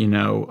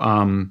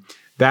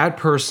 That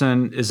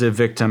person is a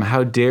victim.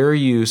 How dare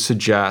you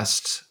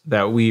suggest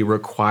that we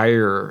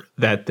require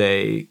that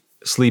they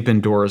sleep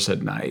indoors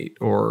at night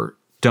or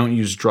don't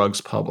use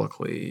drugs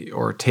publicly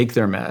or take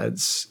their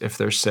meds if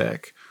they're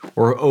sick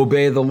or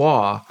obey the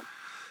law?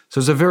 So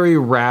it's a very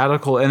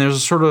radical, and there's a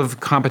sort of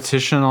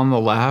competition on the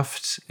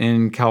left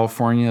in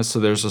California.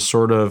 So there's a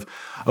sort of,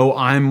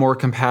 I'm more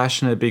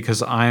compassionate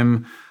because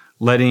I'm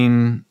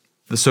letting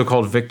the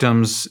so-called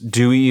victims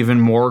do even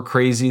more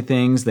crazy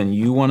things than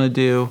you want to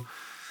do.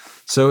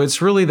 So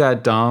it's really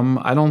that dumb.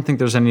 I don't think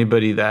there's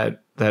anybody that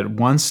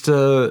wants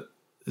to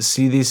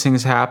see these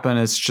things happen.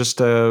 It's just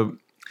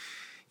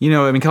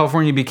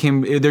California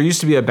there used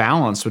to be a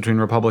balance between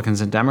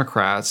Republicans and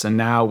Democrats. And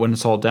now when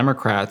it's all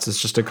Democrats,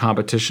 it's just a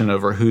competition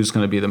over who's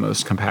going to be the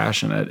most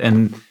compassionate.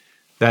 And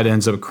that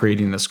ends up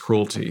creating this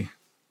cruelty.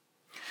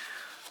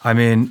 I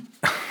mean,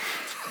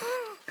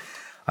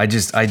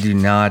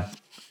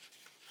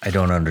 I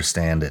don't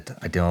understand it.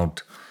 I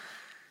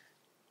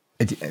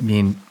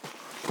mean,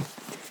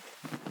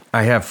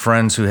 I have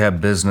friends who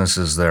have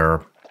businesses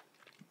there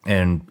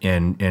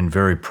in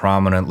very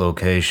prominent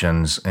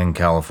locations in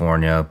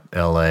California,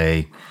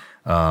 LA,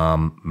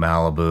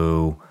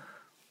 Malibu,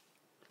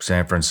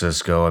 San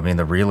Francisco. I mean,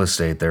 the real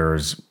estate there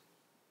is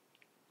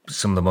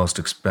some of the most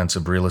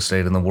expensive real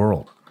estate in the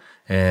world.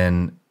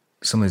 And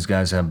some of these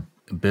guys have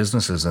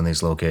businesses in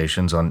these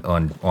locations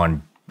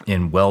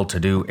in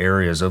well-to-do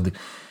areas and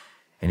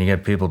you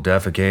get people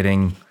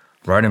defecating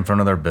right in front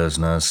of their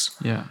business.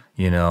 Yeah.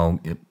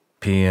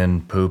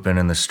 Peeing, pooping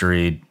in the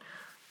street,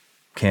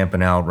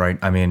 camping out, right?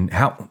 I mean,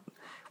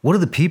 what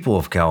does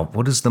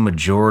the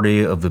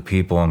majority of the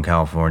people in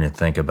California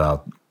think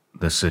about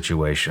this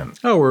situation?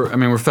 Oh,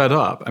 we're fed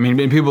up. I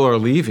mean, people are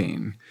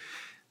leaving.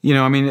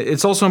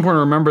 It's also important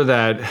to remember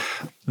that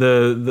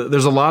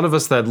there's a lot of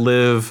us that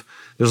live.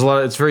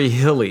 It's very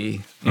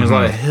hilly. There's a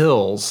lot of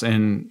hills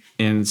in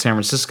San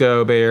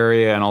Francisco Bay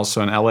Area and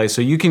also in LA,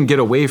 so you can get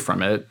away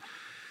from it.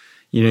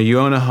 You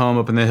own a home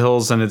up in the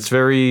hills, and it's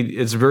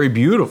very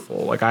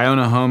beautiful. Like I own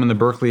a home in the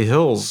Berkeley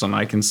Hills, and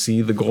I can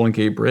see the Golden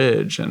Gate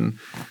Bridge, and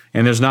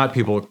there's not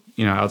people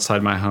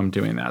outside my home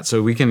doing that,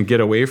 so we can get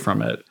away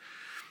from it.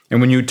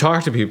 And when you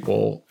talk to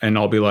people, and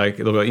I'll be like,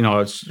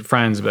 it's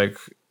friends, like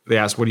they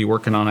ask, "What are you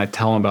working on?" I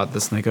tell them about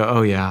this, and they go,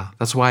 "Oh yeah,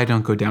 that's why I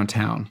don't go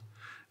downtown."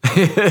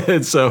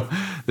 So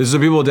there's the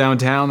people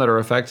downtown that are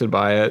affected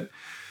by it.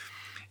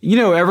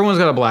 Everyone's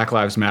got a Black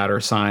Lives Matter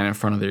sign in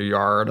front of their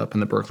yard up in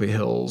the Berkeley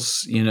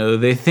Hills.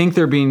 They think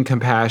they're being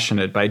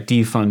compassionate by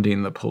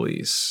defunding the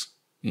police,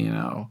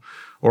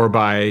 or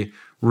by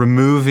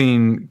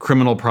removing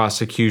criminal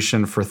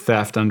prosecution for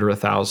theft under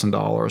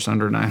 $1,000,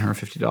 under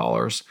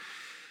 $950.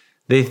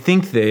 They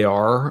think they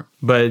are,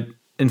 but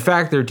in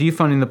fact, they're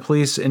defunding the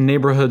police in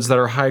neighborhoods that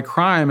are high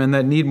crime and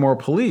that need more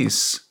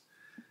police.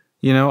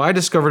 I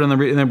discovered in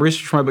the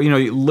research, but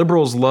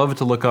liberals love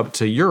to look up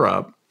to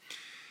Europe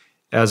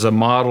as a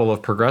model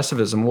of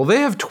progressivism. Well, they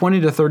have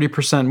 20 to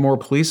 30% more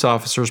police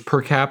officers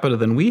per capita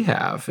than we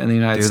have in the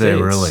United States. Do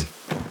they really?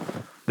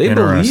 They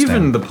believe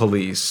in the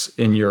police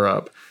in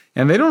Europe,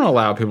 and they don't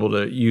allow people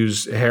to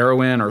use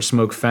heroin or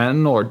smoke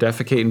fentanyl or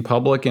defecate in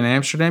public in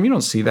Amsterdam. You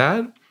don't see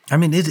that. I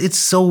mean, it's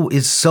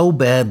so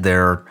bad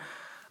there.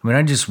 I mean,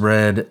 I just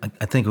read,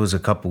 I think it was a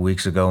couple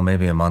weeks ago,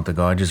 maybe a month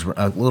ago,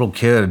 a little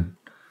kid,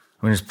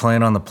 he's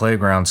playing on the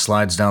playground,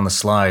 slides down the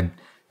slide,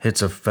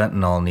 hits a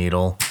fentanyl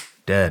needle,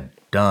 dead,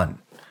 done.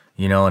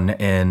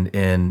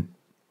 And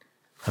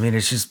I mean,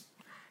 it's just,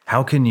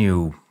 how can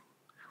you,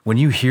 when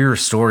you hear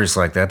stories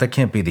like that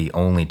can't be the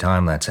only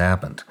time that's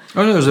happened.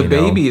 Oh no, there's a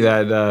baby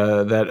that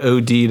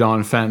OD'd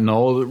on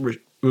fentanyl.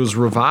 It was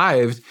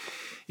revived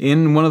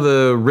in one of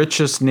the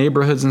richest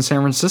neighborhoods in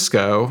San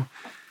Francisco.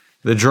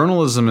 The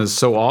journalism is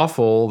so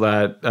awful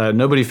that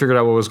nobody figured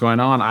out what was going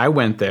on. I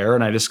went there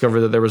and I discovered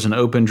that there was an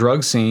open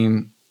drug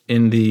scene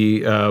in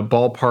the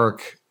ballpark,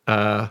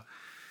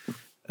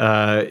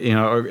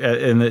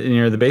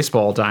 near the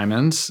baseball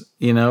diamonds,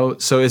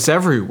 so it's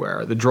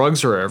everywhere. The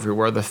drugs are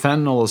everywhere. The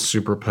fentanyl is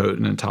super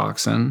potent and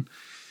toxin.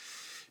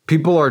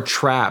 People are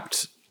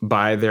trapped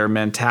by their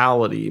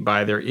mentality,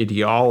 by their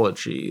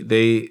ideology.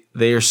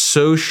 They are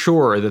so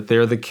sure that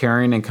they're the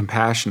caring and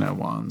compassionate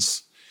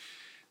ones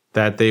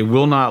that they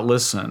will not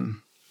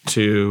listen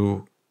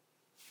to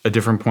a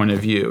different point of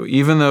view.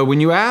 Even though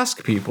when you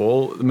ask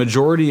people, the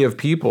majority of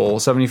people,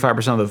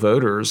 75% of the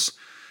voters,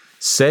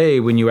 say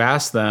when you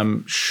ask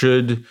them,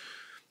 if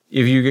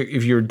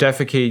you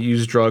defecate,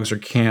 use drugs, or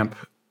camp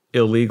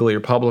illegally or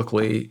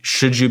publicly,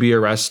 should you be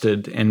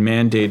arrested and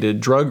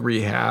mandated drug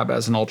rehab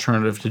as an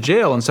alternative to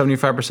jail? And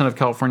 75% of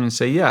Californians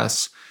say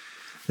yes.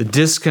 The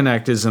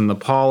disconnect is in the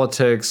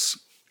politics.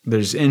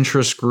 There's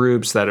interest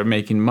groups that are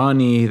making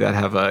money, that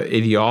have an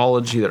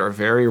ideology, that are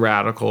very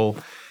radical,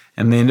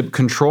 and they end up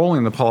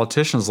controlling the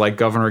politicians like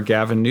Governor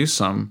Gavin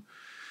Newsom,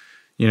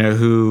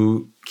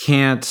 who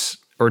can't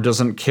or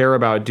doesn't care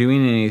about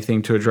doing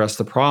anything to address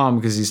the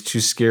problem because he's too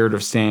scared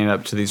of standing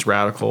up to these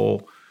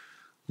radical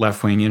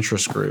left-wing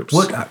interest groups.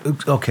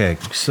 Okay,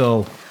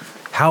 so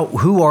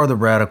who are the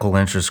radical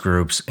interest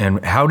groups,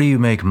 and how do you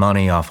make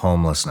money off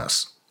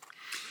homelessness?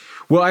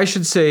 Well, I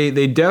should say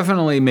they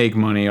definitely make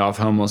money off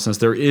homelessness.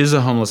 There is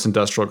a homeless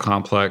industrial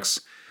complex.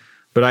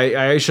 But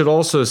I should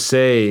also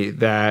say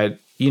that,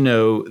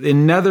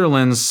 in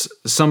Netherlands,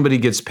 somebody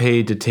gets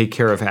paid to take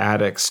care of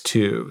addicts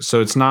too. So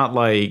it's not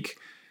like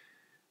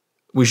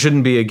we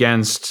shouldn't be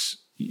against,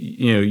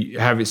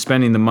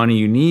 spending the money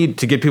you need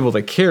to get people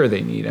the care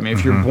they need. I mean,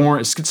 if you're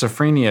born,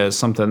 schizophrenia is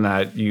something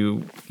that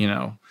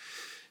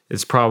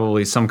it's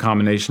probably some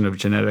combination of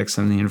genetics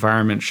and the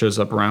environment shows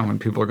up around when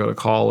people go to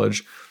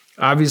college.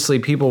 Obviously,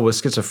 people with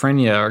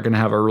schizophrenia are going to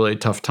have a really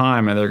tough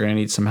time and they're going to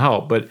need some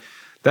help. But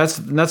that's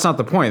not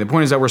the point. The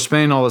point is that we're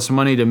spending all this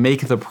money to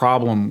make the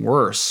problem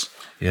worse.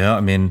 Yeah,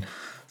 I mean,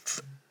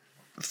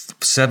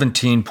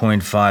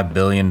 $17.5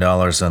 billion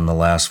in the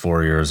last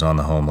 4 years on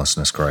the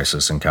homelessness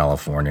crisis in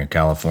California.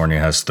 California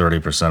has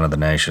 30% of the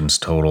nation's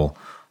total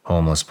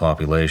homeless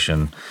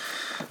population.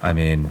 I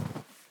mean,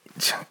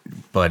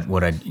 But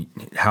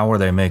how are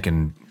they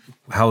making?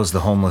 How is the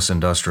homeless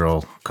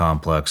industrial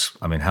complex?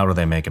 I mean, how are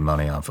they making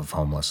money off of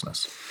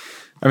homelessness?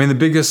 I mean, the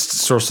biggest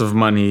source of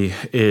money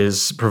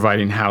is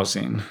providing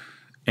housing.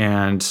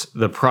 And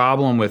the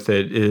problem with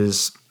it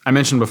is, I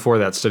mentioned before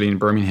that study in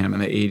Birmingham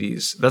in the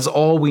 80s.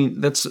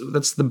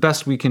 That's the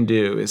best we can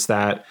do, is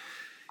that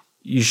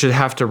you should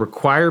have to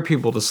require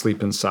people to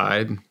sleep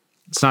inside.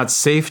 It's not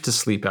safe to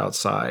sleep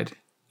outside.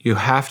 You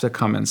have to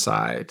come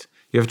inside.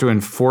 You have to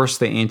enforce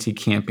the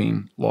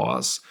anti-camping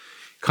laws.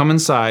 Come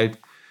inside,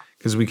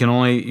 because you can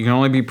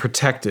only be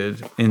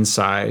protected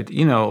inside.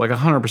 Like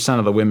 100%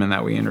 of the women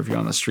that we interview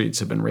on the streets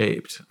have been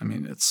raped. I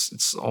mean,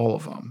 it's all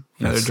of them.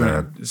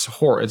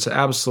 It's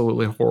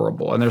absolutely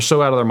horrible, and they're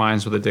so out of their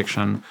minds with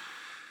addiction,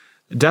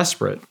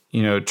 desperate.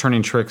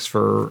 Turning tricks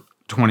for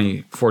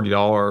 $20,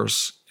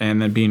 $40,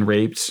 and then being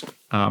raped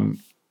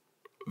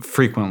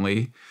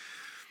frequently.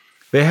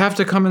 They have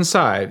to come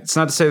inside. It's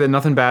not to say that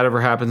nothing bad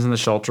ever happens in the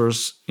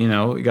shelters.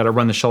 You got to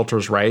run the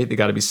shelters right. They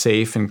got to be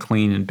safe and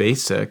clean and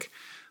basic.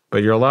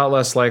 But you're a lot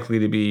less likely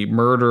to be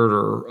murdered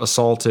or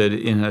assaulted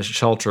in a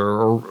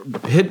shelter, or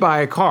hit by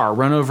a car,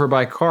 run over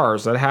by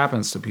cars. That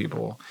happens to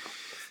people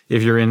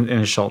if you're in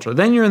a shelter.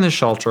 Then you're in the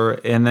shelter,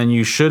 and then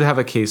you should have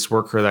a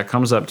caseworker that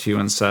comes up to you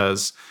and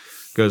goes,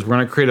 we're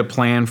going to create a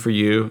plan for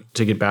you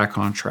to get back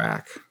on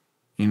track.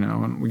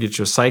 And we get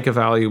you a psych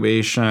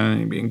evaluation,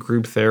 you be in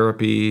group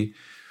therapy,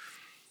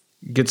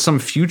 get some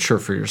future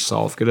for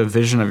yourself, get a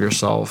vision of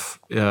yourself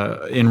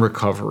in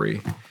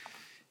recovery,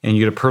 and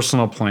you get a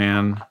personal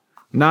plan.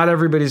 Not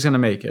everybody's going to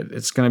make it.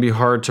 It's going to be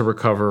hard to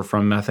recover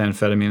from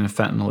methamphetamine and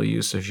fentanyl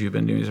use if you've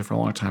been doing it for a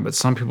long time, but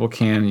some people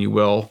can, and you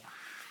will.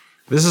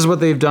 This is what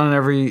they've done in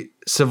every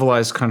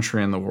civilized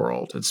country in the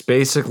world. It's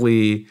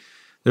basically,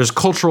 there's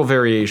cultural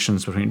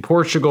variations between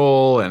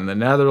Portugal and the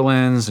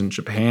Netherlands and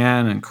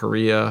Japan and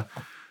Korea,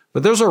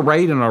 but there's a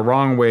right and a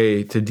wrong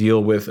way to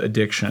deal with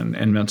addiction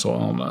and mental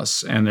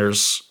illness, and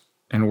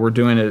we're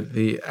doing it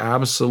the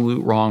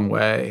absolute wrong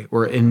way.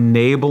 We're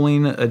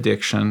enabling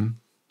addiction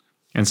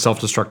and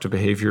self-destructive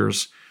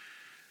behaviors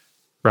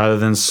rather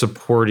than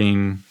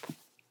supporting,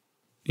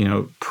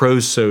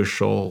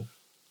 pro-social,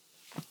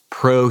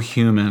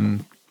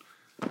 pro-human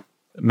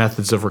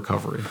methods of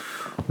recovery.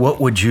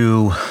 What would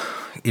you,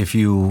 if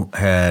you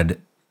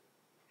had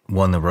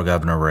won the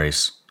governor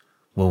race,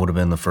 what would have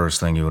been the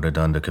first thing you would have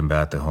done to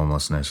combat the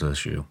homelessness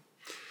issue?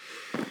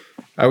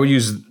 I would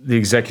use the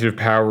executive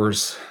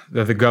powers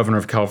that the governor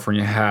of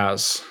California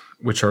has,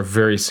 which are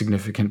very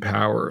significant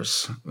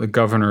powers. The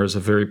governor is a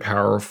very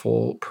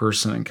powerful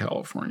person in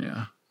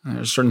California. And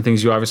there's certain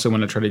things you obviously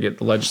want to try to get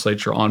the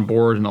legislature on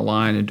board and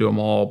align and do them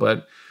all.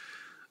 But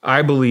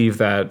I believe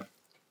that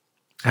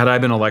had I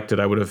been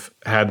elected, I would have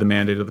had the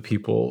mandate of the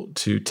people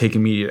to take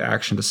immediate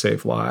action to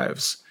save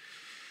lives.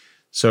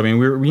 So, I mean,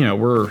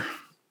 we're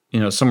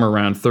somewhere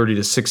around 30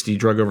 to 60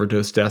 drug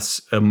overdose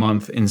deaths a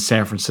month in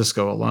San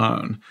Francisco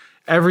alone.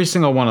 Every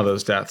single one of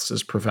those deaths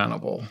is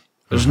preventable.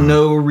 There's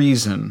no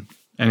reason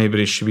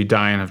anybody should be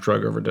dying of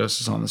drug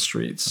overdoses on the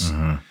streets.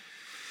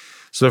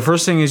 So the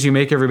first thing is you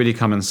make everybody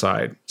come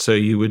inside. So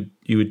you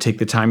would take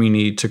the time you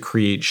need to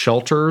create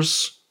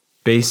shelters,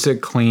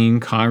 basic, clean,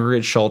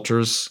 congregate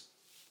shelters,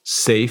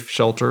 safe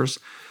shelters.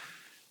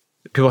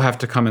 People have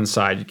to come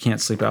inside. You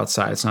can't sleep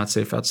outside. It's not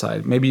safe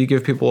outside. Maybe you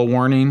give people a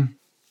warning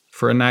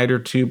for a night or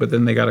two, but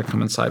then they got to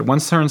come inside.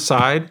 Once they're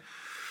inside,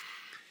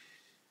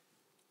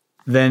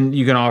 then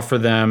you can offer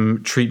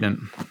them treatment.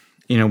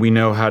 We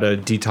know how to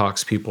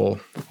detox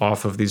people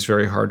off of these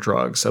very hard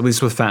drugs. At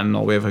least with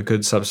fentanyl, we have a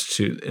good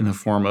substitute in the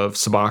form of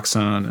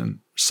Suboxone, and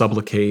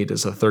Sublocade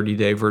is a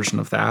 30-day version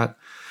of that.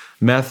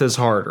 Meth is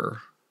harder,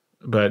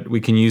 but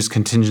we can use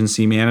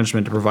contingency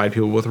management to provide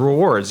people with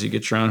rewards. You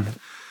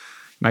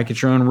might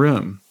get your own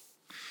room.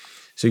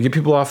 So you get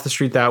people off the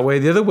street that way.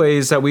 The other way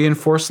is that we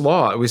enforce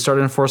law. We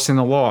started enforcing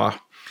the law.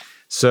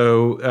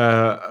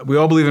 So we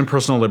all believe in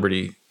personal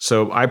liberty.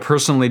 So I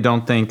personally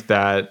don't think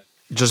that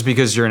just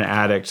because you're an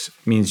addict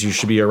means you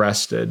should be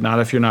arrested, not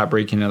if you're not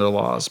breaking other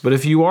laws. But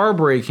if you are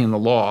breaking the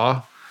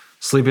law,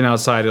 sleeping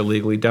outside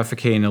illegally,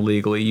 defecating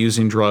illegally,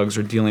 using drugs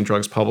or dealing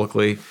drugs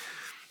publicly,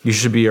 you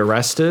should be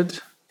arrested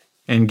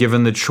and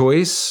given the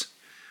choice.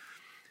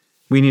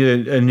 We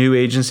need a new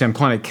agency. I'm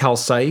calling it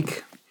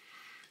CalPsych.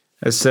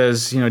 It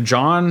says,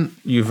 John,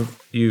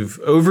 you've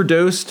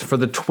overdosed for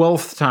the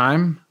 12th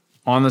time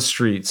on the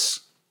streets.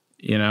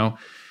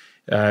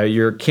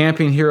 You're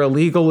camping here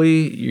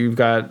illegally. You've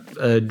got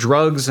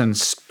drugs and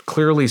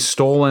clearly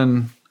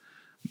stolen,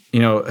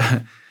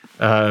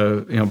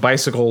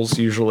 bicycles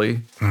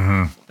usually.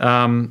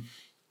 I'm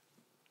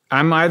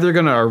either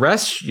going to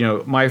arrest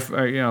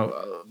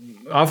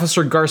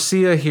Officer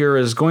Garcia here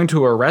is going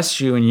to arrest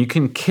you, and you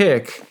can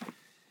kick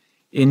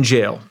in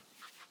jail,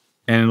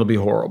 and it'll be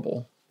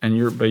horrible.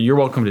 But you're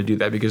welcome to do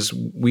that because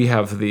we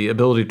have the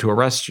ability to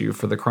arrest you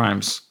for the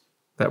crimes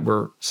that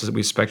we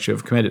suspect you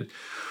have committed.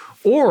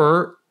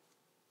 Or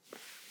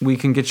we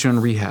can get you in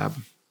rehab.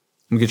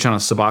 We get you on a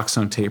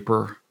Suboxone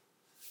taper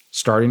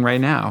starting right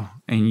now,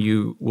 and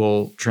you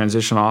will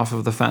transition off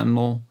of the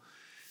fentanyl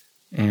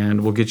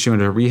and we'll get you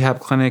into a rehab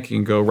clinic. You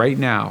can go right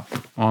now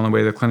on the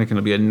way to the clinic, and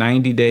it'll be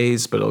 90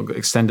 days, but it'll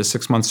extend to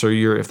 6 months or a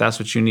year if that's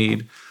what you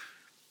need.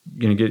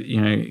 You'll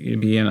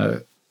be in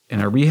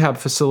a rehab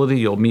facility.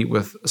 You'll meet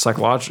with a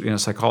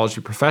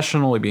psychology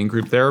professional. You'll be in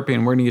group therapy,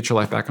 and we're going to get your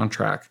life back on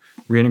track,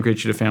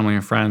 reintegrate you to family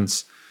and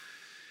friends,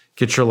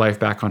 get your life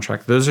back on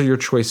track. Those are your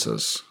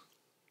choices.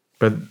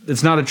 But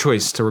it's not a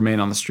choice to remain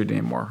on the street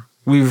anymore.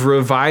 We've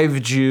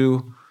revived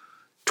you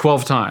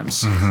 12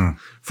 times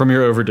from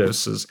your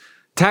overdoses.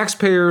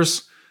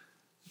 Taxpayers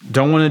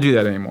don't want to do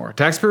that anymore.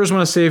 Taxpayers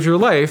want to save your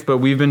life, but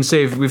we've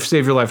saved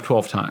your life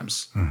 12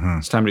 times.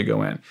 It's time to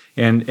go in.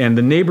 And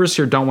the neighbors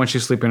here don't want you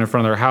sleeping in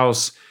front of their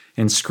house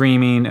and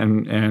screaming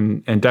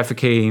and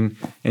defecating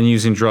and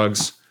using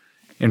drugs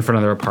in front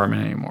of their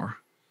apartment anymore.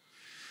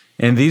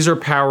 And these are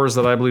powers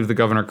that I believe the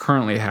governor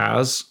currently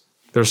has.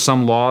 There's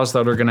some laws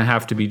that are going to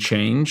have to be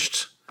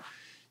changed.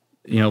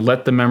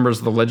 Let the members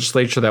of the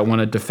legislature that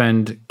want to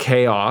defend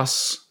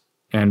chaos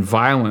and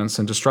violence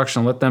and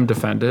destruction, let them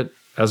defend it.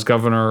 As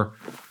governor,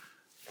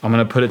 I'm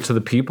going to put it to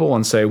the people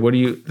and say,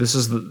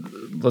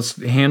 let's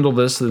handle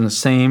this in the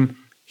same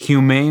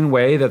humane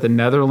way that the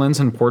Netherlands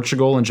and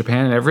Portugal and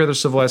Japan and every other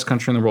civilized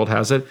country in the world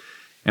has it.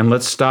 And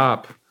let's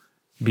stop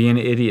being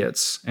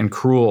idiots and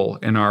cruel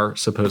in our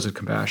supposed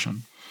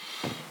compassion.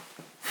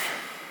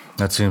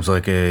 That seems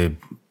like a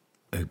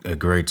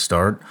great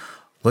start.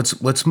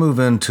 Let's move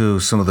into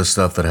some of the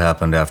stuff that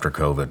happened after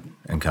COVID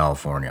in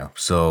California.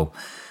 So,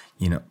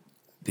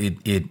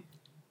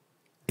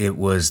 it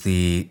was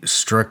the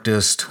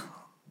strictest.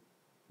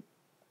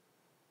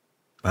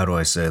 How do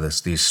I say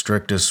this? The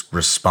strictest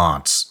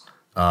response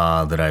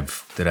that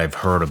I've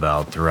heard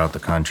about throughout the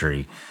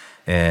country,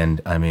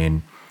 and I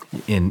mean,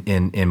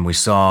 in we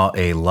saw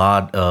a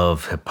lot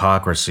of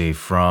hypocrisy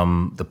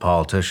from the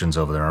politicians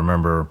over there. I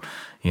remember,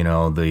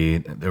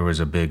 there was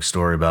a big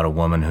story about a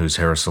woman whose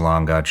hair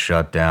salon got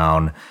shut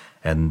down,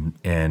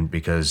 and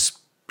because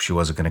she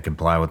wasn't going to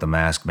comply with the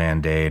mask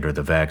mandate or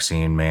the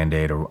vaccine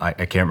mandate, or I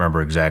can't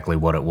remember exactly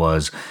what it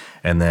was.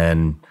 And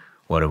then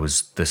it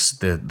was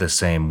the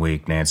same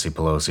week, Nancy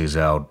Pelosi's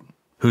out,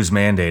 who's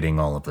mandating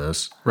all of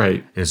this,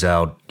 right, is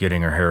out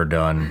getting her hair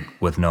done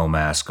with no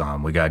mask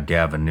on. We got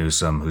Gavin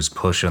Newsom, who's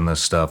pushing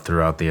this stuff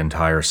throughout the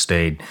entire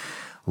state,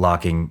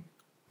 locking,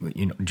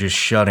 just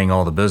shutting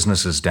all the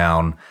businesses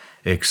down,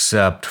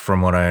 except,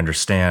 from what I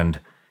understand,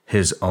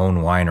 his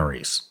own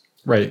wineries.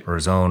 Right. Or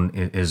his own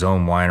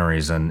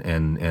wineries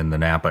in the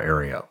Napa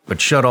area,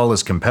 but shut all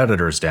his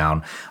competitors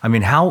down. I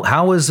mean,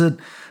 how is it?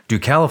 Do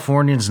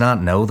Californians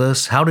not know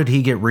this? How did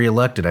he get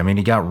reelected? I mean,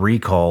 he got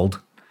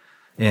recalled,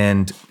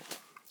 and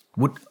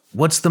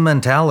what's the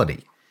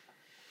mentality?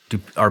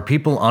 Are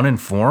people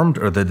uninformed,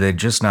 or do they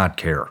just not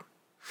care?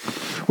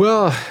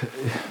 Well,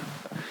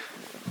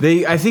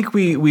 I think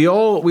we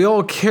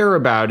all care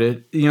about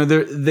it.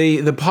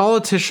 The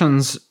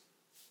politicians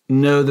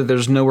know that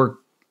there's nowhere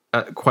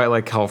quite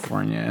like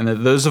California, and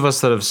that those of us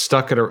that have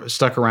stuck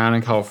around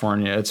in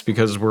California, it's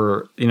because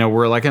we're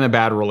like in a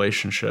bad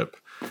relationship.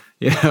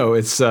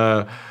 It's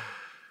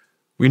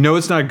we know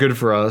it's not good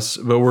for us,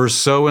 but we're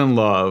so in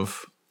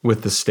love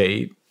with the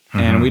state,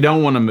 and we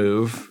don't want to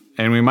move,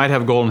 and we might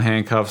have golden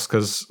handcuffs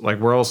because, like,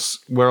 where else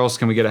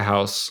can we get a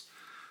house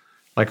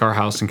like our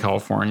house in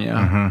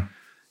California?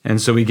 And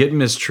so we get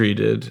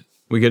mistreated,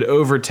 we get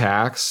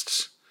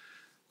overtaxed,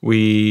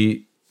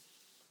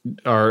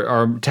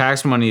 Our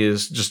tax money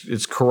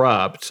it's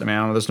corrupt. I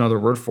mean, there's no other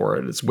word for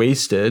it. It's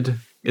wasted.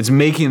 It's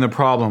making the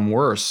problem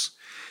worse.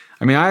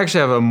 I mean, I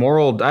actually had a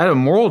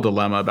moral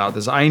dilemma about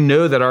this. I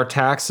know that our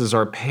taxes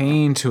are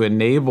paying to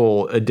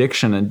enable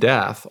addiction and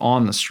death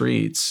on the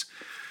streets.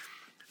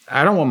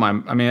 I don't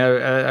want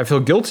I feel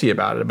guilty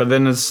about it, but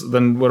then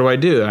what do I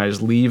do? I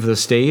just leave the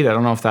state? I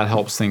don't know if that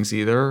helps things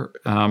either.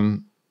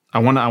 I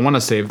want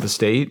to save the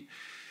state.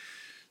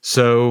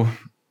 So,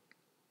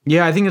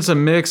 yeah, I think it's a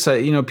mix.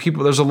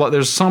 People.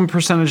 There's some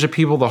percentage of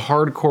people, the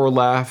hardcore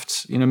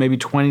left. Maybe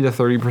 20 to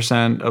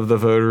 30% of the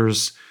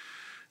voters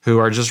who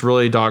are just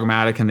really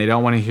dogmatic and they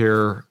don't want to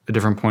hear a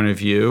different point of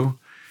view.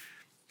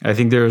 I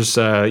think there's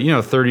 30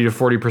 to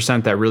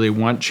 40% that really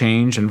want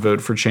change and vote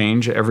for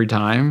change every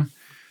time,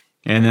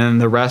 and then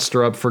the rest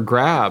are up for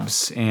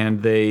grabs.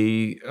 And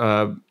they,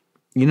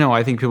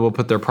 I think people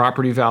put their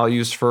property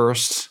values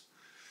first,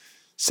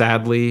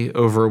 sadly,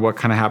 over what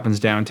kind of happens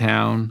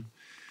downtown.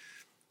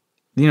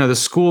 The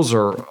schools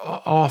are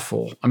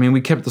awful. I mean,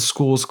 we kept the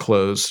schools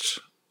closed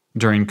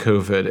during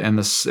COVID,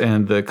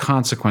 and the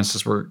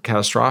consequences were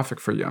catastrophic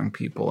for young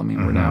people. I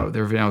mean,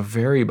 they're now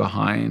very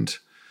behind.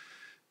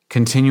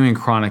 Continuing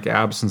chronic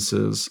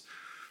absences.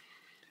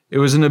 It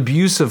was an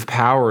abuse of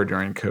power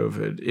during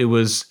COVID.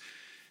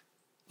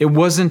 It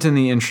wasn't in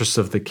the interests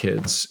of the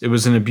kids. It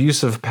was an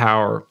abuse of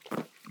power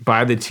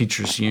by the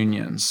teachers'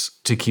 unions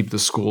to keep the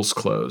schools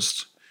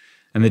closed.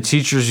 And the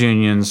teachers'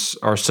 unions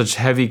are such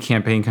heavy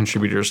campaign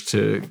contributors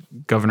to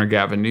Governor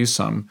Gavin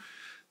Newsom.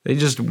 They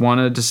just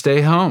wanted to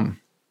stay home.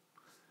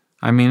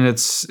 I mean,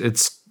 it's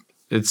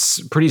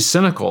pretty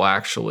cynical,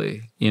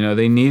 actually.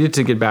 They needed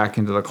to get back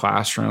into the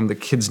classroom. The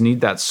kids need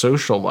that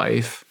social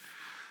life.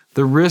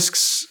 the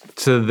risks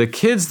to the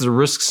kids, the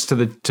risks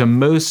to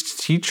most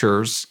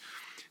teachers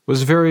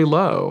was very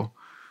low.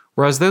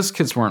 Whereas those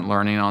kids weren't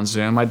learning on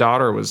Zoom. My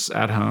daughter was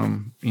at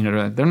home.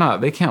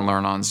 They can't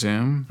learn on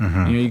Zoom.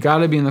 You got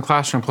to be in the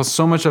classroom. Plus,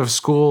 so much of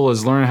school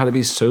is learning how to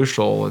be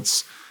social.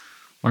 It's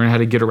learning how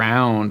to get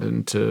around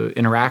and to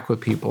interact with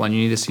people. And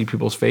you need to see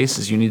people's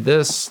faces. You need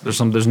this.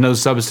 There's no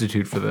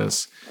substitute for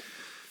this.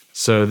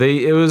 So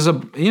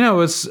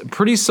it's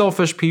pretty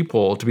selfish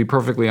people, to be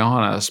perfectly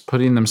honest,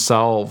 putting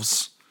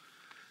themselves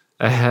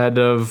ahead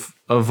of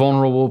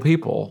vulnerable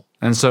people.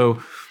 And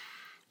so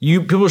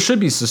people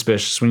should be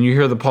suspicious when you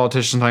hear the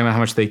politicians talking about how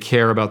much they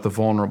care about the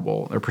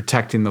vulnerable. They're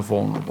protecting the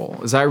vulnerable.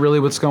 Is that really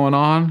what's going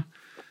on?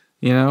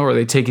 Or are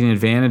they taking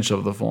advantage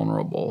of the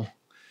vulnerable?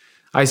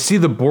 I see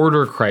the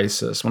border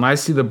crisis. When I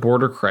see the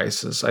border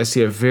crisis, I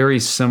see a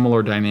very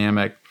similar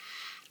dynamic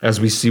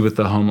as we see with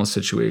the homeless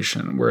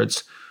situation, where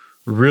it's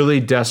really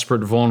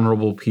desperate,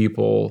 vulnerable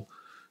people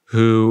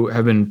who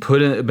have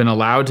been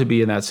allowed to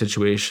be in that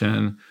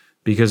situation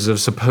because of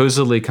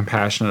supposedly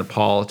compassionate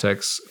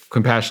policies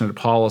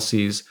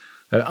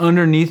that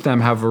underneath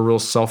them have a real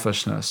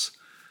selfishness.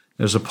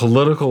 There's a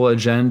political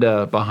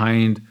agenda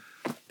behind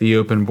the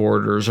open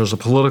borders. There's a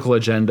political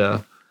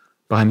agenda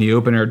behind the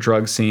open air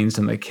drug scenes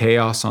and the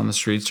chaos on the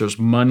streets. There's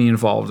money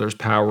involved. There's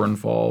power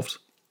involved.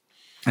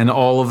 And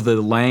all of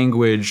the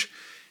language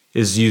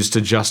is used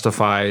to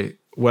justify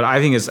what I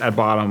think is at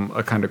bottom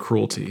a kind of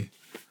cruelty.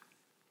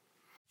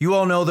 You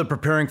all know that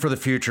preparing for the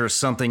future is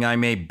something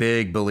I'm a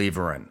big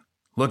believer in.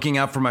 Looking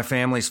out for my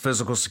family's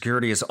physical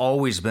security has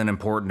always been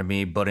important to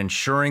me, but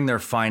ensuring their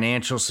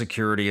financial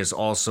security is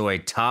also a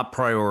top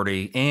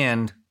priority,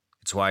 and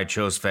it's why I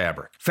chose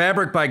Fabric.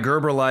 Fabric by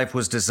Gerber Life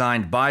was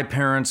designed by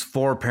parents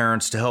for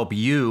parents to help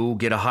you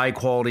get a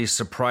high-quality,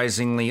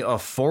 surprisingly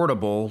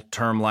affordable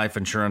term life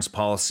insurance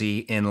policy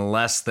in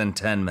less than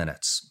 10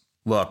 minutes.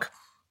 Look,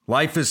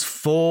 life is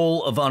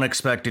full of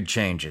unexpected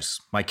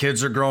changes. My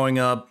kids are growing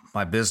up,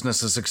 my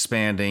business is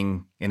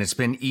expanding, and it's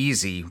been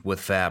easy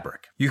with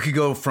Fabric. You could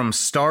go from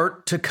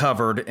start to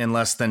covered in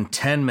less than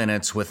 10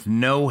 minutes with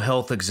no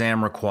health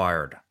exam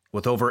required.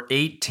 With over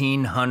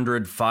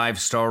 1,800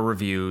 five-star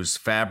reviews,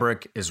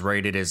 Fabric is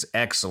rated as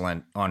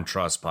excellent on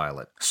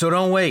Trustpilot. So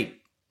don't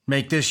wait.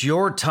 Make this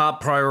your top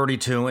priority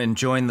too, and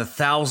join the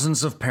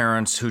thousands of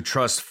parents who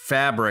trust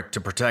Fabric to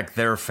protect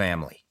their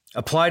family.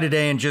 Apply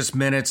today in just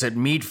minutes at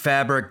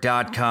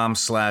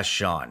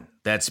meetfabric.com/Sean.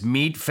 That's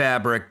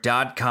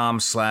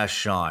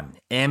meetfabric.com/Sean.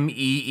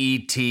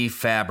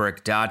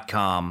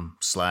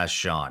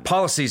 meetfabric.com/Sean.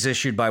 Policies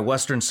issued by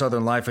Western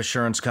Southern Life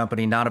Assurance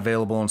Company, not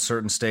available in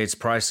certain states.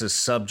 Prices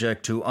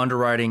subject to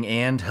underwriting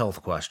and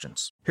health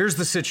questions. Here's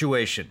the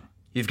situation.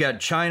 You've got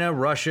China,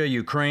 Russia,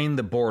 Ukraine,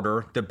 the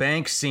border. The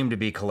banks seem to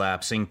be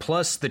collapsing.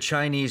 Plus, the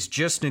Chinese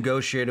just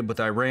negotiated with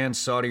Iran,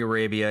 Saudi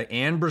Arabia,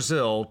 and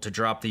Brazil to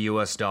drop the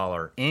US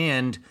dollar.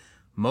 And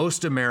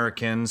most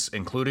Americans,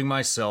 including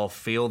myself,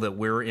 feel that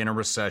we're in a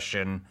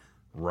recession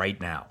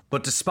right now.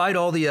 But despite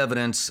all the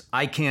evidence,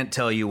 I can't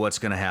tell you what's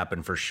going to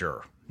happen for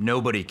sure.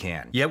 Nobody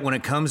can. Yet when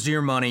it comes to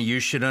your money, you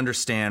should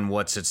understand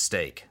what's at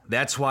stake.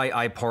 That's why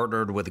I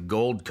partnered with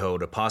Goldco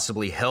to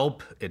possibly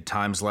help at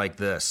times like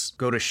this.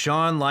 Go to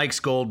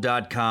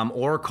SeanLikesGold.com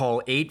or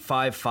call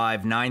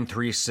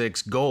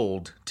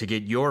 855-936-GOLD to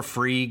get your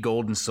free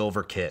gold and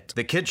silver kit.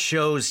 The kit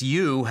shows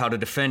you how to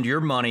defend your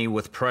money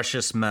with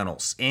precious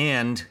metals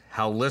and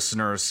how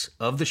listeners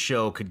of the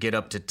show could get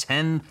up to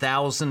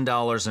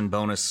 $10,000 in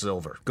bonus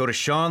silver. Go to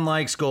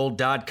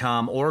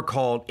SeanLikesGold.com or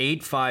call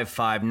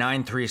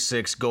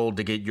 855-936-GOLD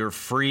to get your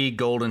free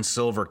gold and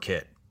silver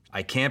kit.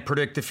 I can't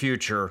predict the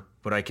future,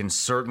 but I can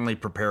certainly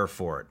prepare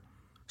for it.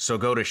 So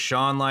go to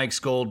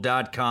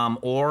SeanLikesGold.com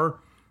or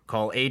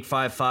call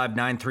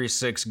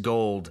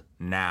 855-936-GOLD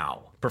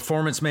now.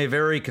 Performance may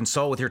vary.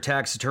 Consult with your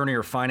tax attorney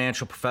or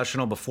financial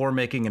professional before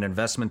making an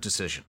investment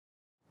decision.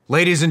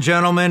 Ladies and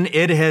gentlemen,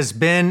 it has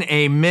been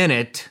a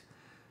minute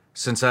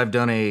since I've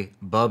done a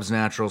Bubs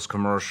Naturals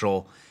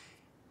commercial,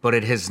 but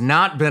it has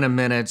not been a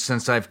minute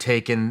since I've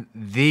taken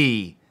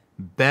the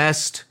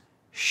best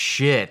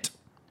shit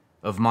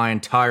of my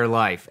entire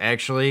life.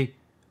 Actually,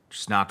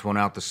 just knocked one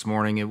out this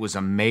morning. It was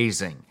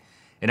amazing.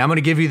 And I'm going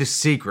to give you the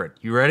secret.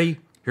 You ready?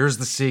 Here's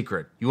the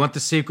secret. You want the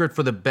secret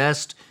for the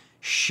best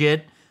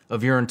shit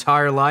of your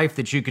entire life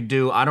that you could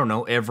do, I don't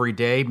know, every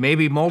day,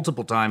 maybe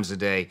multiple times a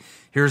day?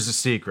 Here's the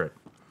secret.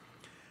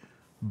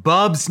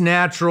 Bubs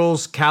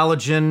Naturals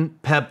Collagen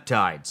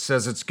Peptide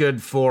says it's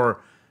good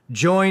for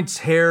joints,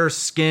 hair,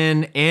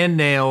 skin, and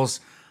nails.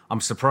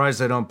 I'm surprised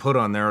they don't put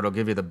on there it'll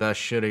give you the best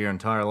shit of your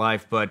entire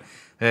life, but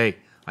hey,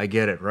 I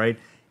get it, right?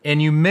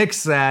 And you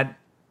mix that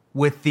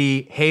with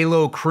the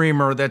Halo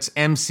Creamer, that's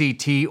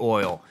MCT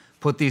oil.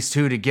 Put these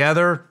two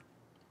together,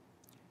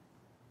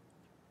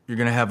 you're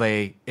going to have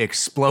a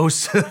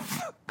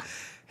explosive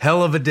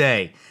hell of a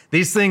day.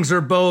 These things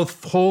are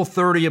both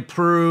Whole30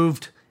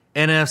 approved,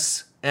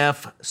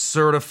 NSF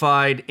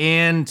certified,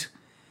 and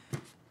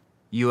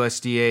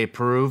USDA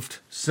approved.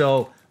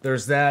 So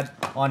there's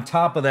that. On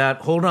top of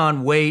that, hold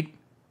on, wait,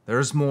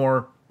 there's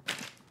more.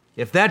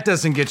 If that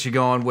doesn't get you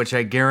going, which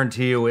I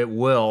guarantee you it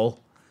will,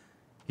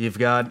 you've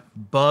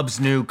got Bub's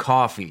new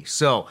coffee.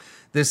 So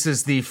this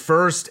is the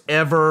first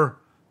ever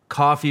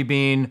coffee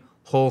bean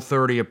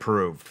Whole30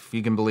 approved, if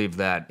you can believe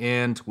that.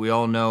 And we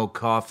all know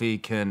coffee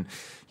can,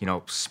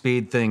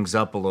 speed things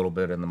up a little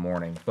bit in the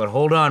morning. But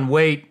hold on,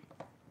 wait.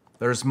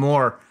 There's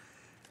more.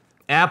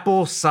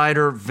 Apple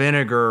cider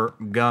vinegar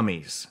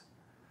gummies.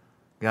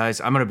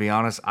 Guys, I'm going to be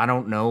honest. I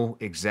don't know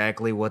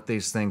exactly what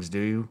these things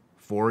do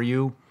for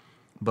you.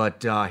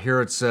 But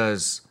here it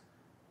says,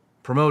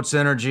 promotes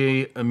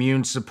energy,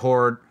 immune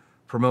support,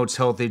 promotes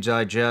healthy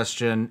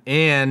digestion,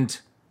 and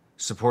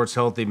supports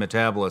healthy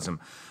metabolism.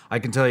 I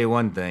can tell you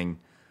one thing.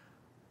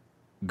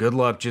 Good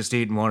luck just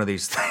eating one of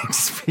these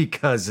things,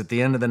 because at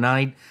the end of the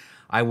night,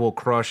 I will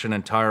crush an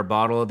entire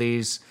bottle of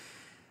these.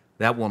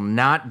 That will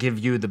not give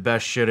you the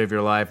best shit of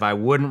your life. I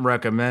wouldn't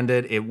recommend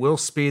it. It will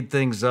speed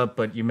things up,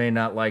 but you may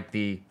not like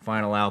the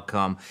final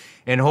outcome.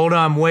 And hold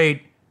on,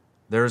 wait.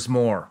 There's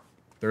more.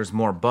 There's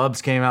more. Bubs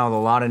came out with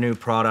a lot of new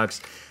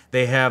products.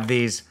 They have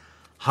these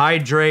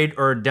hydrate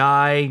or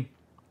die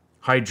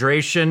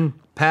hydration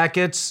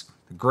packets.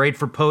 Great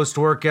for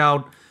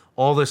post-workout.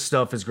 All this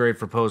stuff is great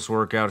for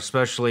post-workout,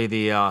 especially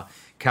the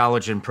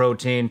collagen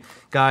protein.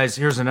 Guys,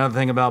 here's another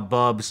thing about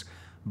Bubs.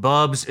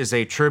 Bubs is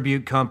a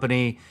tribute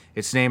company.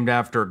 It's named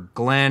after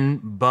Glenn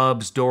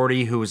Bubs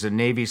Doherty, who was a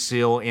Navy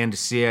SEAL and a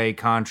CIA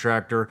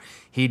contractor.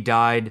 He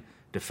died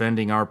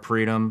defending our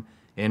freedom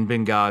in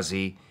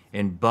Benghazi.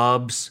 And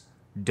Bubs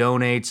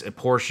donates a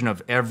portion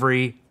of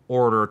every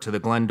order to the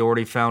Glenn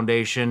Doherty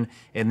Foundation,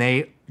 and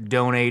they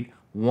donate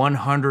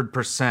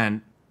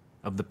 100%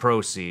 of the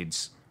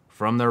proceeds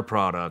from their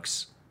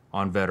products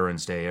on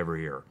Veterans Day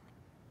every year.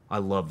 I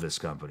love this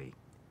company.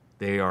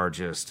 They are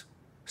just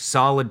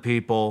solid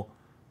people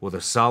with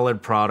a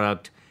solid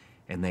product,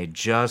 and they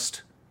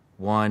just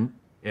want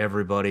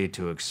everybody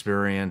to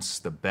experience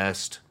the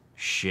best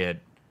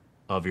shit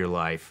of your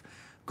life.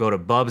 Go to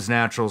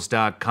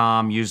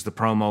bubsnaturals.com, use the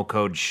promo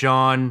code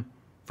Sean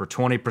for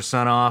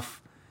 20%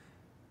 off,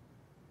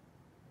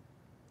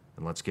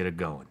 and let's get it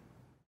going.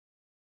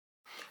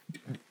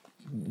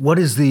 What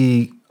is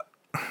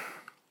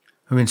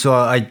so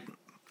I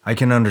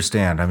can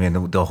understand. I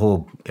mean, the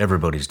whole,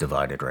 everybody's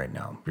divided right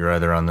now. You're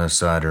either on this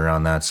side or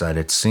on that side.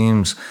 It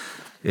seems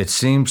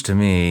to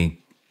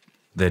me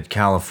that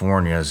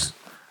California's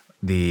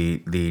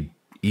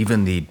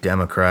even the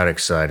Democratic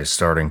side is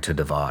starting to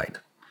divide.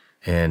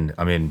 And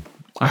I mean,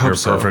 you're a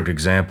perfect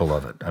example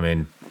of it. I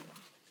mean,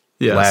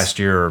 yes. Last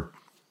year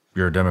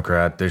you're a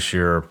Democrat, this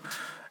year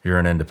you're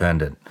an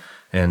independent.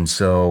 And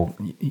so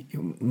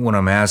what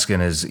I'm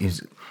asking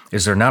is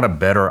there not a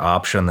better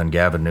option than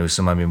Gavin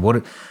Newsom? I mean,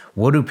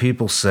 what do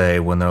people say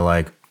when they're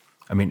like,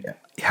 I mean,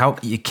 how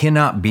you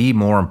cannot be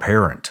more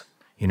apparent?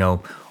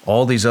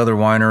 All these other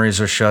wineries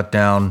are shut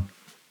down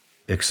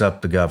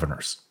except the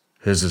governor's.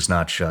 His is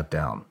not shut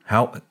down.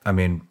 Has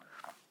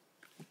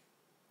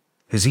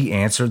he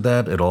answered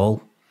that at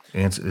all?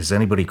 Has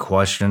anybody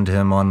questioned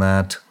him on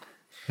that?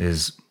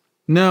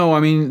 No, I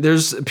mean,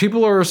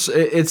 people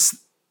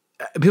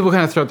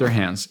kind of throw out their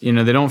hands. They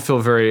don't feel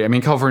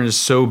very, California is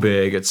so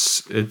big.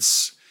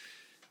 It's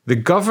the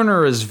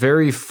governor is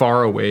very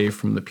far away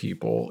from the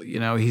people.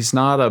 He's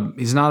not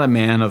a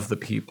man of the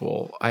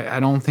people. I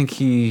don't think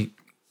he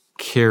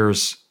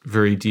cares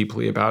very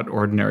deeply about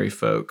ordinary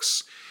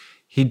folks.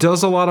 He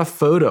does a lot of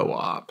photo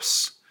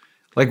ops.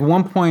 Like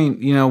one point,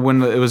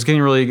 when it was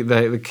getting really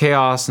the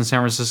chaos in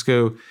San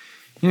Francisco,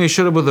 he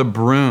showed up with a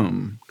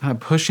broom, kind of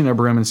pushing a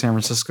broom in San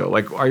Francisco.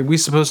 Like, are we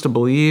supposed to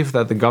believe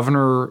that the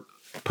governor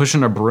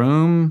pushing a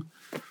broom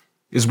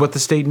is what the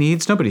state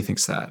needs? Nobody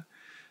thinks that.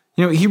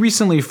 He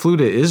recently flew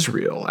to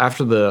Israel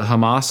after the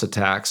Hamas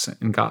attacks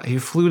he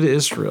flew to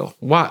Israel.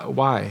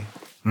 Why?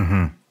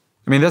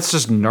 Mm-hmm. That's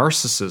just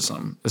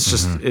narcissism.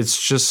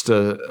 It's just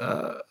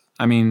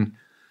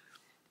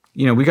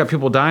we got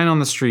people dying on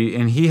the street,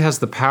 and he has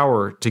the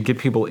power to get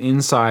people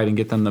inside and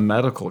get them the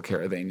medical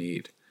care they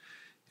need.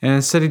 And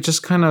instead, he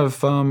just kind of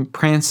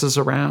prances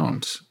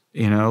around,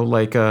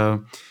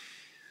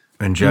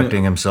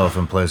 injecting himself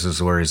in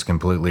places where he's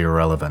completely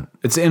irrelevant.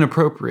 It's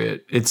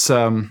inappropriate. It's,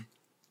 like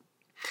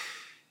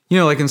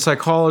in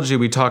psychology,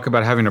 we talk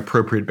about having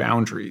appropriate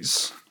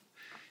boundaries.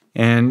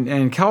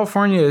 And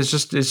California is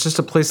just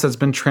a place that's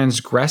been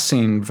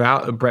transgressing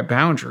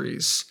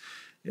boundaries.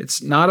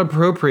 It's not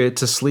appropriate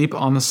to sleep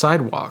on the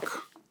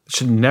sidewalk. It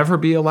should never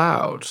be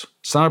allowed.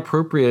 It's not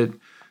appropriate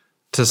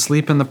to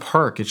sleep in the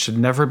park. It should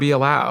never be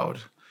allowed.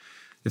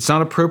 It's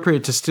not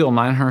appropriate to steal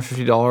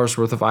 $950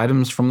 worth of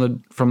items from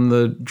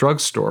the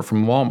drugstore,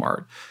 from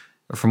Walmart,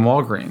 or from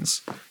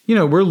Walgreens.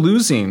 We're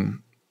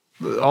losing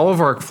all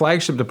of our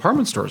flagship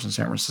department stores in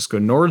San Francisco.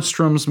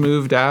 Nordstrom's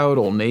moved out.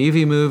 Old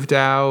Navy moved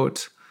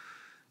out.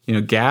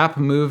 Gap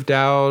moved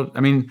out.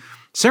 San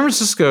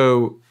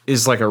Francisco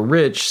is like a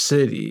rich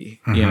city.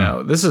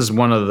 Mm-hmm. This is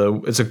one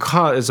of it's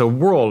a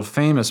world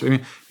famous.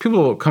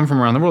 People come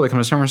from around the world. They come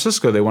to San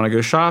Francisco. They want to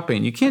go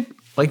shopping. You can't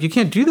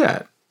do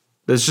that.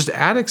 There's just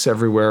addicts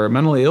everywhere,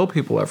 mentally ill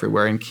people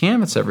everywhere,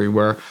 encampments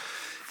everywhere.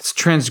 it's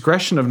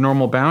transgression of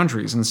normal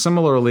boundaries. And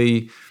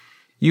similarly,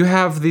 you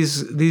have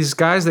these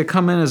guys that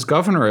come in as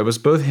governor. It was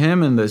both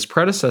him and his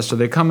predecessor.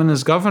 They come in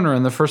as governor,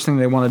 and the first thing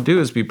they want to do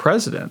is be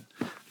president.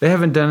 They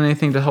haven't done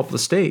anything to help the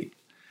state.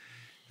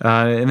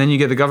 And then you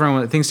get the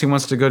governor that thinks he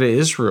wants to go to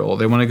Israel.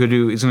 He's going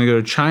to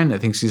go to China,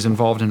 thinks he's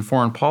involved in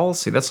foreign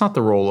policy. That's not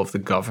the role of the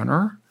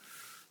governor.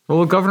 The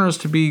role of governor is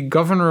to be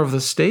governor of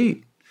the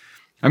state.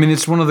 I mean,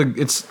 for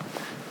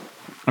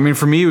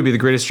me, it would be the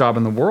greatest job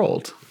in the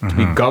world to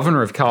be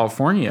governor of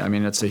California. I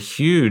mean, it's a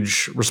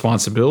huge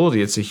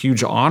responsibility. It's a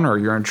huge honor.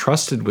 You're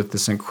entrusted with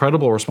this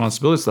incredible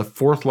responsibility. It's the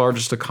fourth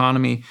largest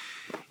economy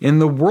in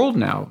the world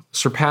now,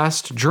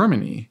 surpassed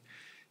Germany.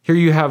 Here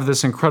you have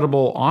this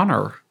incredible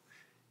honor,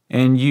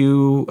 and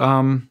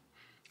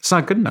it's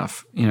not good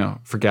enough,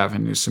 for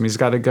Gavin Newsom. He's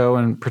got to go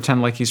and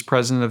pretend like he's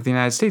president of the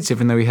United States,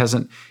 even though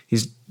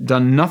he's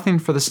done nothing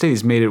for the state.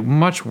 He's made it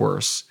much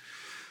worse.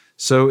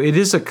 So it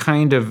is a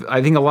kind of,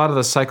 I think a lot of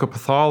the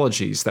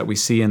psychopathologies that we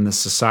see in the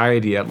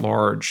society at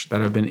large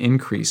that have been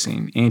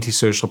increasing,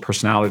 antisocial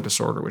personality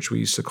disorder, which we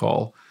used to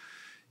call,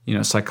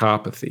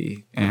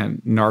 psychopathy,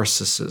 and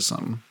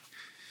narcissism,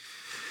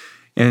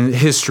 and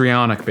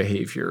histrionic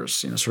behaviors,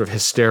 sort of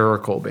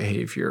hysterical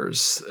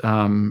behaviors.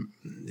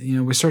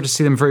 We start to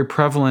see them very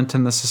prevalent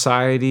in the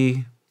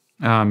society,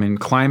 in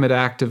climate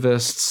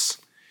activists,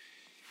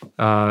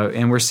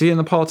 and we're seeing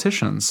the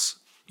politicians,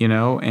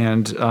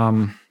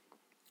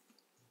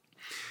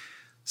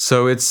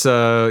 so it's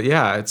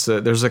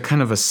there's a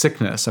kind of a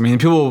sickness. I mean,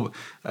 people,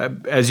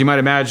 as you might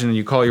imagine,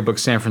 you call your book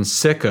San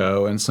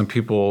Francisco, and some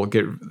people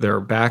get their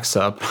backs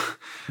up.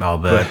 I'll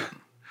bet.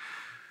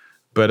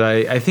 But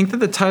I think that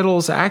the title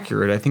is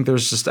accurate. I think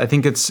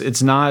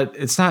it's not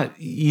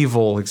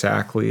evil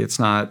exactly. It's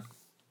not,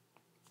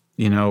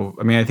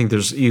 I think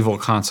there's evil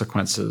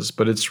consequences,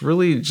 but it's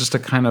really just a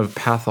kind of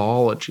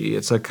pathology.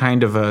 It's a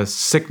kind of a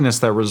sickness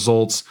that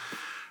results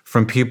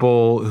from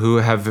people who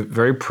have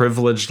very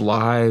privileged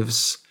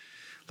lives.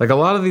 Like a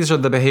lot of these are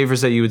the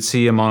behaviors that you would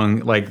see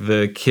among like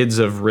the kids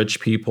of rich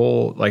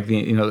people, like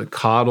the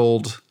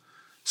coddled,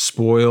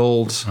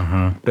 spoiled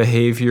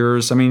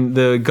behaviors. I mean,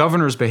 the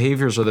governor's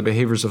behaviors are the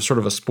behaviors of sort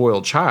of a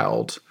spoiled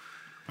child,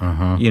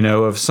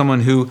 of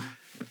someone who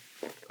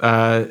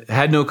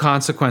had no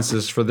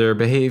consequences for their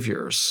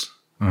behaviors.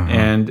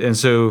 And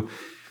so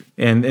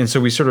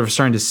we sort of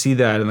starting to see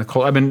that in the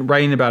I've been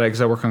writing about it because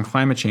I work on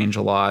climate change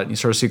a lot. You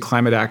sort of see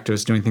climate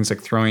activists doing things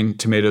like throwing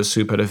tomato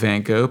soup at a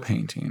Van Gogh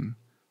painting.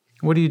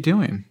 What are you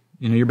doing?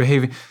 You're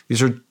behaving.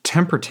 These are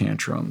temper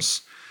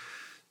tantrums.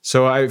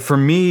 So for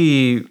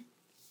me,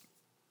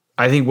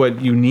 I think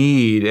what you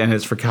need, and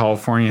it's for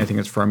California, I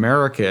think it's for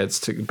America, it's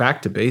to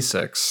back to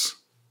basics.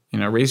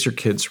 Raise your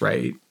kids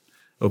right,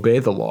 obey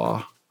the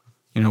law,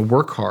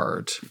 work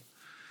hard,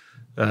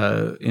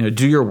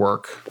 do your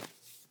work,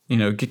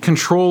 get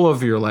control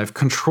of your life,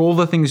 control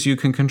the things you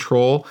can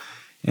control,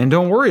 and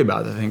don't worry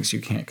about the things you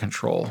can't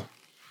control.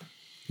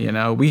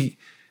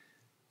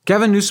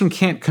 Gavin Newsom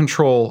can't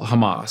control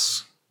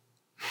Hamas.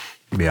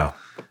 Yeah.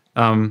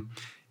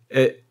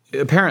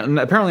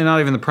 Apparently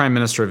not even the prime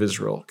minister of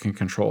Israel can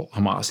control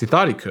Hamas. He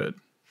thought he could.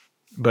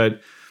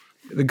 But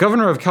the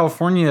governor of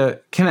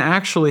California can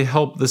actually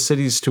help the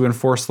cities to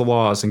enforce the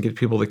laws and get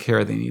people the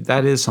care they need.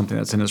 That is something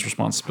that's in his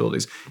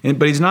responsibilities.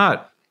 But he's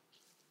not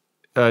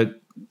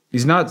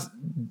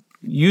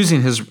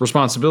using his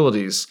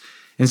responsibilities.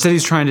 Instead,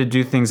 he's trying to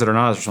do things that are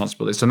not his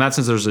responsibilities. So in that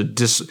sense,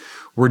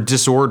 we're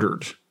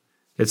disordered.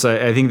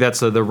 I think that's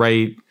the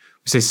right, we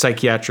say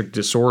psychiatric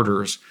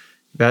disorders.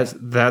 I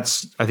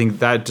think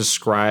that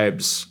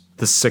describes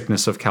the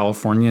sickness of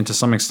California and to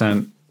some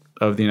extent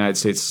of the United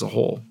States as a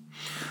whole.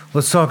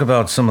 Let's talk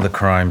about some of the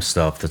crime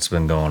stuff that's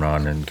been going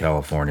on in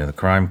California. The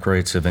crime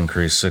rates have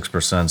increased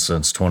 6%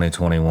 since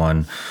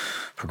 2021.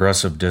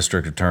 Progressive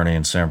district attorney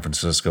in San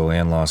Francisco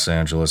and Los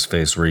Angeles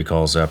face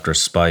recalls after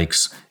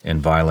spikes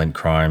in violent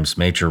crimes.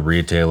 Major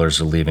retailers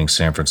are leaving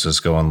San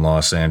Francisco and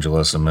Los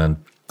Angeles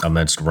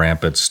amidst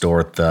rampant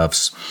store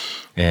thefts.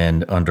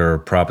 And under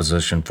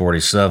Proposition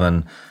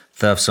 47,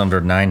 thefts under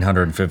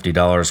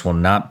 $950 will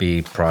not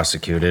be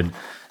prosecuted.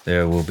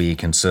 They will be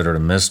considered a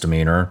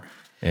misdemeanor,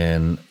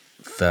 and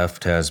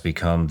theft has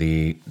become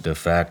the de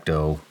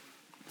facto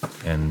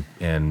and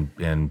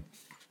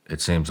it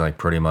seems like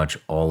pretty much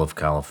all of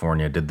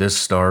California. Did this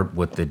start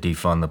with the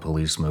defund the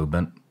police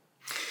movement?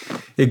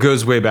 It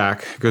goes way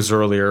back. It goes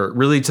earlier,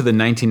 really to the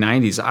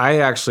 1990s. I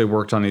actually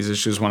worked on these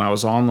issues when I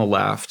was on the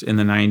left in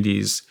the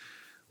 90s.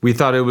 We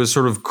thought it was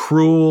sort of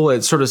cruel.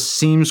 It sort of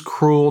seems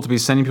cruel to be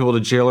sending people to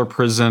jail or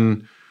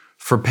prison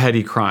for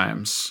petty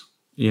crimes,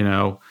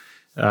 stealing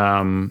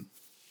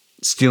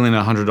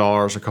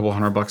 $100, a couple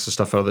 $100 of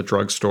stuff out of the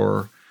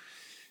drugstore.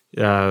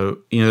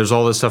 There's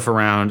all this stuff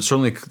around,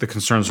 certainly the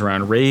concerns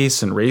around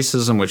race and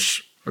racism,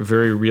 which are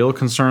very real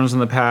concerns in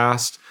the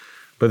past.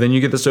 But then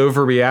you get this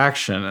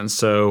overreaction. And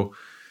so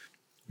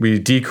we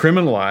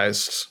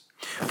decriminalized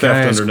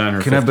theft under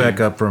 $950. Can I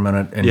back up for a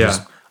minute? And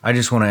I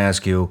just want to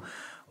ask you,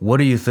 what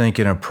in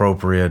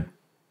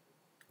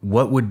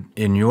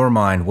your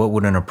mind, what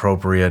would an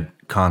appropriate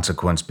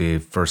consequence be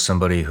for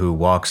somebody who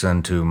walks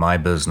into my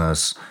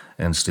business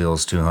and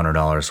steals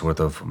 $200 worth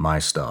of my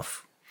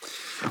stuff?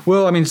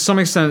 Well, I mean, to some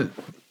extent,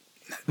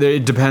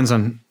 it depends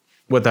on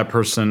what's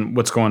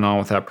going on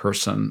with that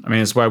person. I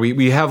mean, it's why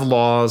we have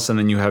laws, and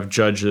then you have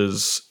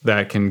judges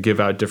that can give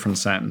out different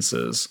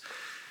sentences.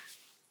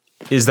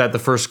 Is that the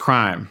first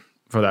crime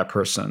for that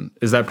person?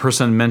 Is that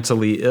person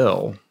mentally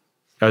ill?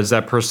 Is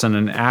that person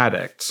an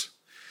addict?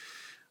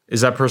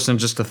 Is that person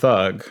just a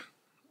thug?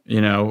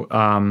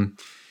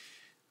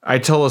 I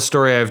tell a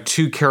story. I have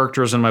two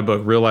characters in my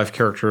book, real life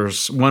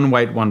characters, one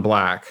white, one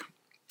black.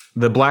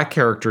 The black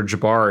character,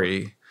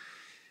 Jabari,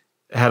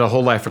 had a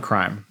whole life of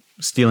crime,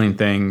 stealing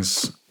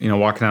things,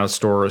 walking out of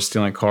stores,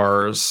 stealing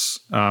cars,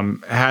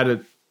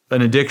 had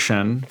an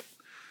addiction.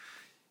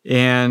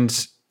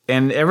 And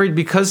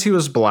because he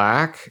was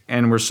black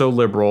and we're so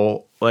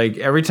liberal, like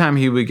every time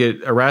he would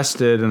get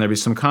arrested and there'd be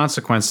some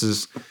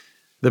consequences,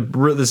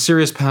 the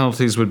serious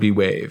penalties would be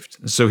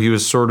waived. So he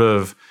was sort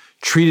of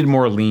treated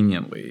more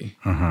leniently.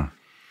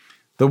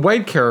 The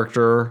white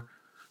character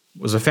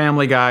was a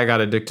family guy,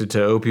 got addicted to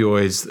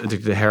opioids,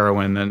 addicted to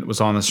heroin, and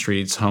was on the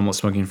streets, homeless,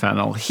 smoking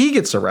fentanyl. He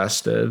gets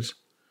arrested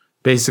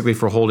basically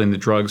for holding the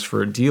drugs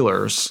for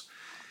dealers,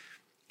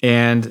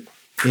 and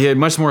he had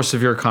much more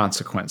severe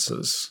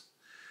consequences.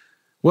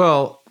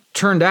 Well,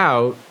 turned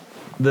out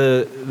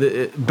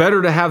the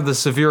better to have the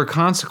severe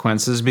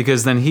consequences,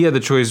 because then he had the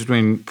choice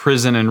between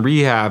prison and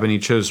rehab, and he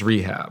chose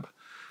rehab.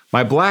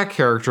 My black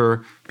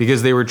character,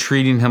 because they were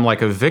treating him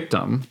like a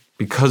victim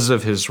because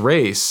of his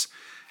race,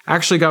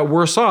 actually got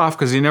worse off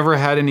because he never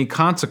had any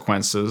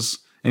consequences,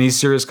 any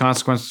serious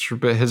consequences for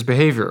his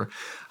behavior.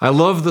 I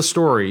love the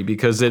story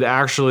because it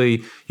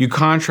actually, you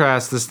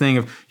contrast this thing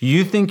of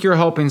you think you're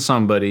helping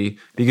somebody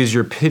because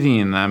you're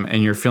pitying them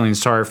and you're feeling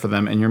sorry for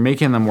them and you're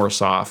making them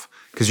worse off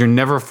because you're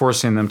never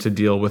forcing them to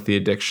deal with the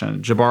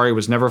addiction. Jabari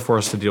was never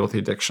forced to deal with the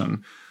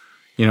addiction.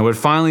 What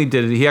finally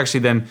did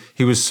it,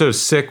 he was so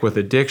sick with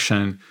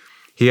addiction,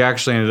 he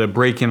actually ended up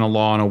breaking a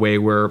law in a way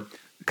where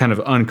kind of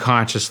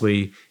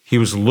unconsciously he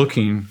was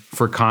looking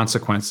for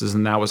consequences,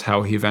 and that was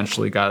how he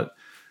eventually got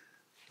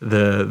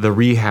the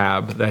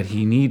rehab that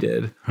he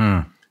needed.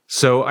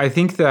 So I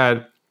think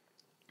that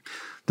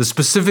the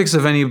specifics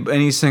of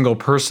any single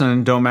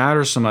person don't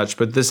matter so much,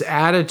 but this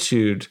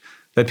attitude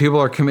that people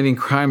are committing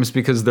crimes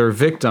because they're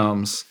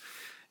victims,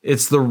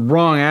 it's the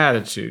wrong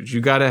attitude. You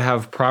got to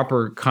have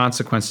proper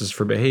consequences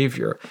for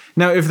behavior.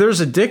 Now, if there's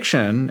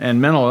addiction and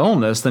mental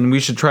illness, then we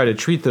should try to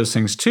treat those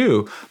things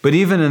too. But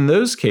even in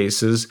those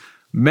cases,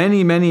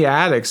 many, many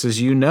addicts, as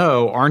you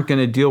know, aren't going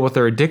to deal with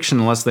their addiction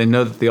unless they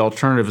know that the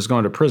alternative is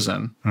going to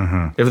prison.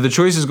 If the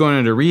choice is going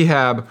into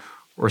rehab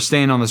or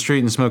staying on the street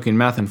and smoking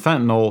meth and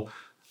fentanyl,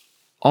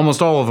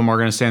 almost all of them are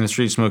going to stay on the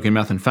street smoking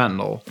meth and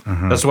fentanyl.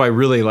 That's why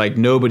really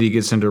nobody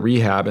gets into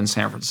rehab in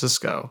San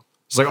Francisco.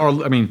 It's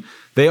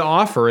they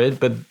offer it,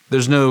 but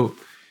there's no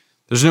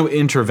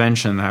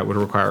intervention that would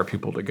require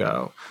people to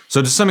go.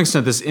 So to some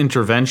extent, this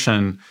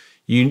intervention,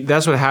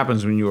 that's what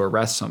happens when you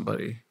arrest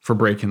somebody for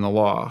breaking the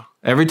law.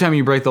 Every time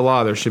you break the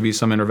law, there should be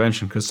some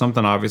intervention because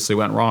something obviously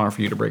went wrong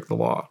for you to break the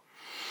law.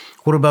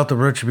 What about the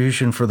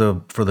retribution for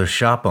the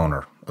shop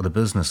owner or the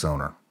business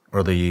owner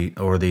or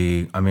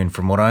the? I mean,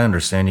 from what I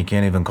understand, you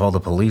can't even call the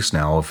police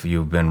now if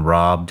you've been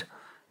robbed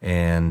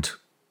and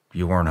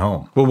you weren't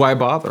home. Well, why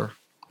bother?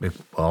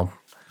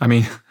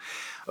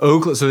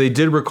 Oakland. So they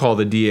did recall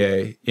the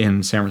DA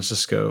in San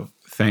Francisco,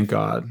 thank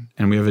God,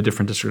 and we have a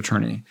different district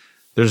attorney.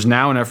 There's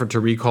now an effort to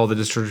recall the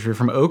district attorney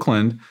from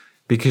Oakland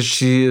because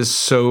she is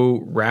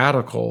so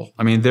radical.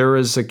 There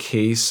is a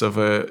case of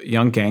a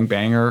young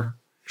gangbanger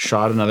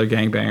shot another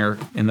gangbanger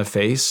in the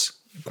face,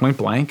 point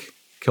blank,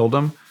 killed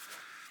him.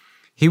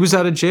 He was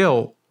out of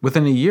jail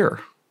within a year.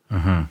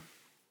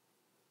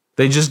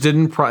 They just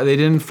didn't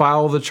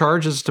file the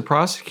charges to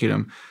prosecute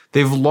him.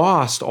 They've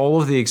lost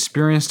all of the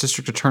experienced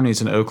district attorneys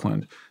in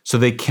Oakland, so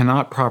they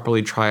cannot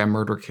properly try a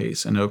murder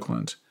case in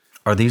Oakland.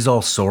 Are these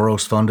all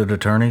Soros-funded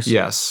attorneys?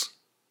 Yes.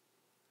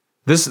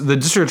 The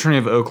district attorney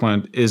of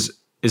Oakland is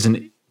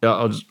an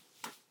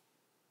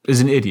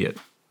idiot.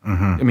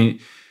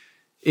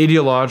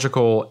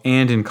 Ideological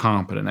and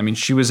incompetent.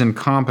 She was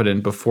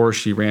incompetent before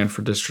she ran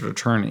for district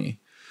attorney.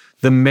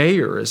 The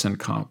mayor is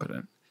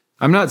incompetent.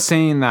 I'm not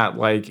saying that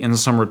in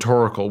some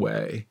rhetorical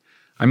way.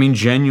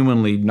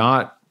 Genuinely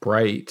not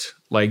bright,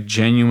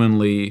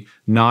 genuinely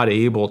not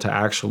able to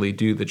actually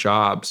do the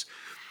jobs.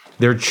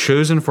 They're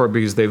chosen for it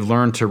because they've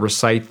learned to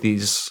recite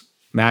these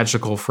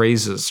magical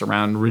phrases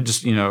around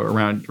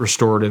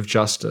restorative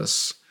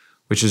justice,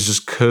 which is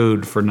just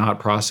code for not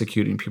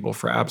prosecuting people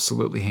for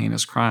absolutely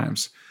heinous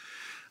crimes.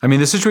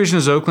 The situation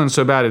in Oakland is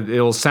so bad,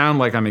 it'll sound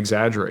like I'm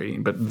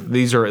exaggerating, but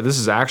this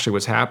is actually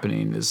what's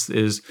happening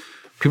is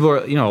people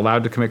are,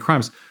 allowed to commit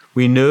crimes.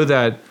 We know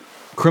that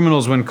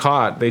criminals, when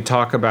caught, they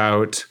talk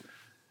about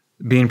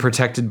being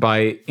protected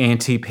by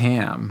Auntie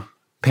Pam.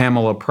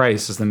 Pamela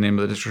Price is the name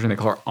of the district attorney.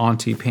 They call her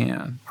Auntie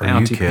Pam.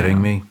 Are you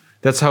kidding me?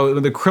 That's how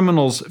the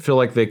criminals feel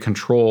like they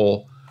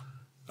control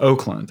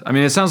Oakland.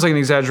 It sounds like an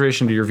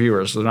exaggeration to your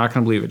viewers, so they're not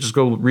going to believe it. Just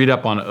go read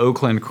up on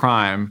Oakland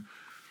crime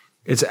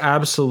It's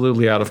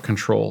absolutely out of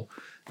control.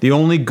 The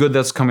only good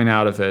that's coming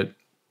out of it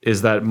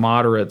is that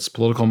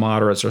political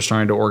moderates, are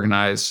starting to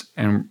organize,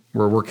 and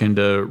we're working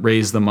to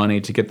raise the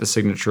money to get the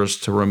signatures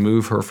to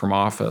remove her from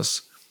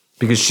office.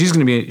 Because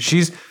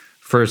she's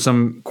for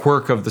some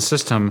quirk of the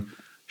system,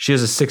 she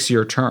has a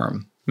 6-year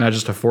term, not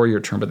just a 4-year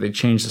term, but they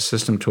changed the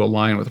system to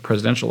align with the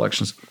presidential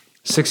elections.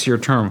 6-year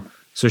term.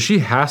 So she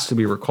has to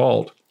be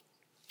recalled.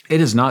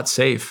 It is not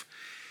safe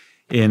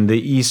in the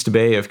East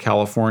Bay of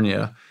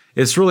California.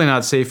 It's really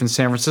not safe in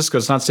San Francisco.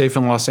 It's not safe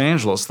in Los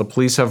Angeles. The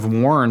police have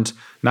warned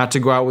not to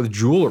go out with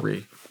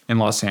jewelry in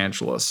Los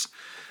Angeles.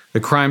 The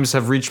crimes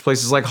have reached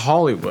places like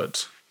Hollywood.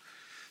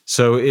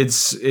 So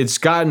it's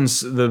gotten,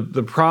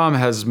 the problem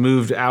has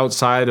moved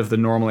outside of the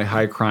normally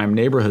high crime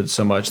neighborhood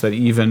so much that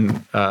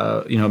even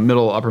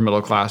upper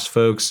middle class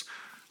folks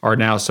are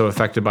now so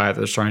affected by it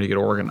that they're starting to get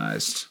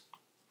organized.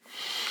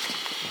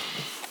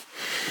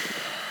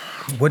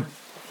 What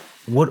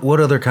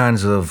other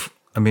kinds of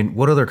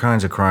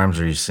crimes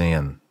are you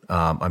seeing?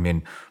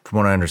 From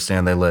what I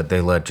understand, they let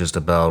a lot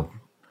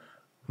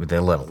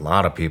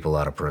of people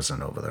out of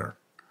prison over there.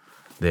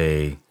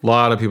 A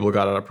lot of people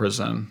got out of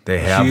prison. They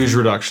have huge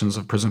reductions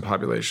of prison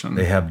population.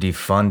 They have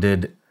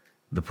defunded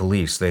the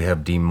police. They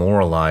have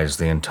demoralized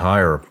the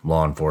entire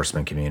law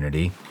enforcement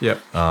community.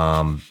 Yep.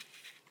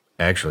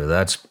 Actually,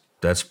 that's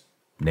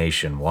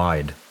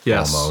nationwide.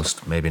 Yes.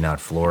 Almost. Maybe not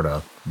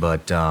Florida,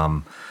 but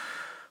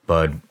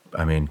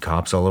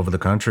cops all over the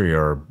country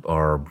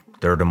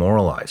they're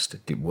demoralized.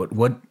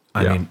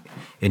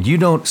 And you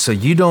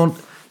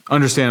don't.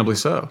 Understandably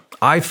so.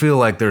 I feel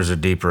like there's a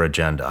deeper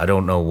agenda. I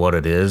don't know what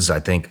it is.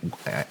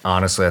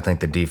 Honestly, I think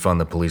the defund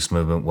the police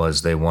movement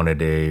was they wanted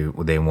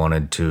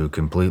to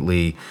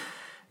completely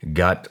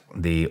gut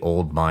the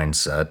old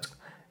mindset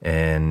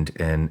and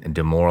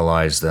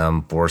demoralize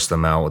them, force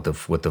them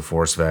out with the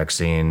forced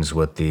vaccines,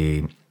 with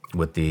the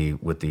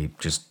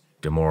just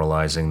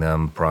demoralizing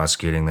them,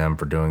 prosecuting them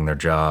for doing their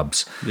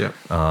jobs,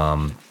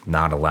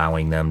 not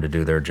allowing them to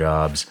do their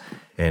jobs,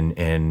 and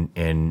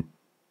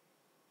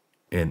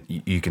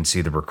you can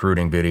see the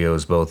recruiting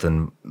videos both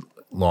in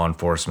law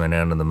enforcement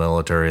and in the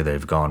military.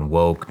 They've gone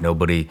woke.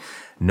 Nobody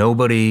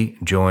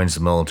joins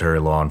the military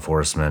law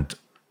enforcement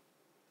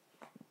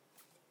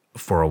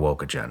for a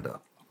woke agenda.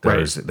 There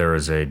is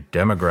a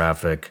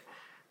demographic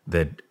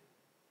that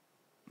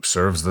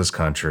serves this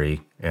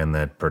country and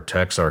that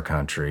protects our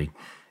country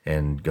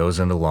and goes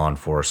into law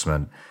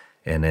enforcement,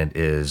 and it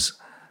is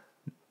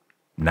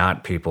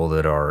not people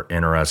that are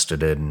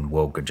interested in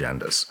woke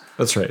agendas.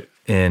 That's right.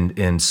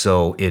 And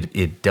so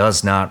it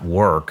does not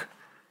work.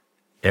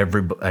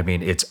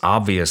 It's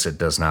obvious it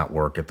does not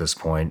work at this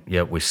point,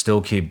 yet we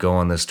still keep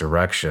going this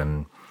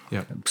direction.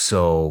 Yeah.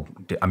 So,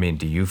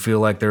 do you feel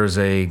like there's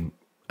a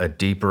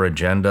deeper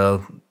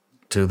agenda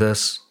to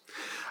this?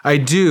 I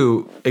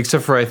do,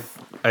 except for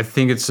I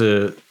think it's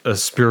a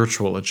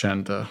spiritual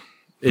agenda,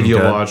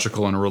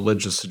 ideological and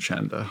religious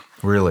agenda.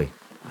 Really?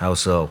 How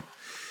so?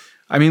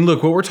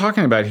 Look, what we're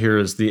talking about here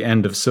is the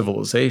end of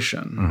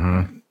civilization.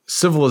 Mm-hmm.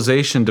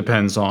 Civilization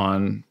depends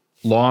on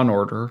law and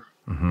order,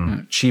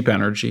 cheap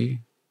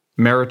energy,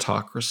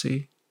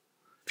 meritocracy.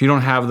 If you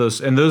don't have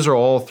those, and those are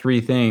all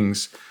three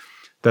things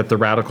that the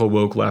radical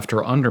woke left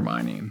are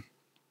undermining.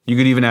 You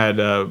could even add,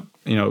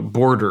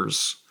 border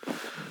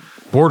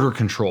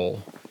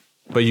control,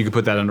 but you could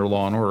put that under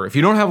law and order. If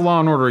you don't have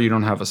law and order, you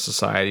don't have a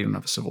society, you don't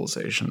have a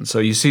civilization. So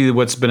you see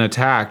what's been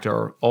attacked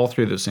are all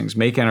three of those things.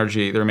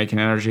 They're making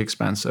energy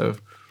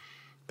expensive.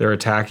 They're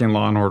attacking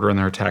law and order, and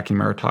they're attacking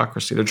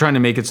meritocracy. They're trying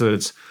to make it so that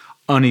it's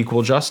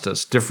unequal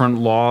justice, different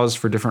laws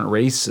for different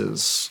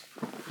races.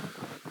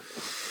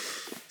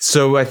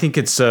 So I think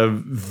it's I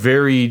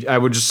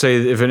would just say,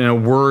 if in a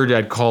word,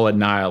 I'd call it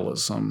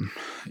nihilism.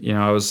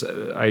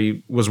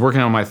 I was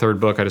working on my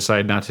third book. I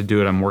decided not to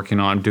do it. I'm working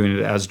on doing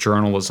it as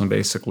journalism,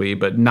 basically.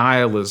 But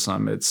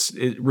nihilism,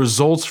 it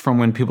results from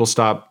when people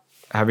stop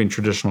having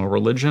traditional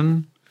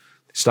religion,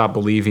 they stop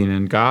believing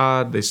in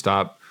God, they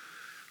stop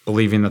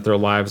believing that their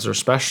lives are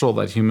special,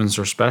 that humans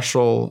are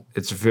special.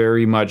 It's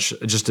very much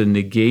just a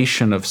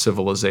negation of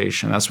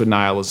civilization. That's what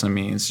nihilism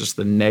means, just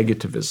the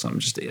negativism,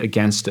 just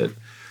against it.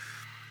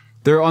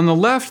 On the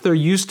left, there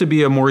used to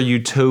be a more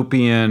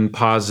utopian,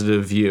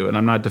 positive view, and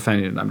I'm not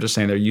defending it. I'm just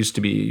saying it used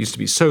to be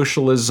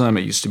socialism.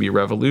 It used to be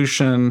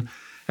revolution.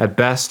 At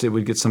best, it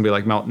would get somebody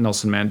like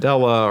Nelson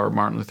Mandela or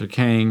Martin Luther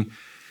King.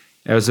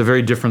 It was a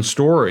very different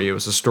story. It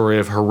was a story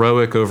of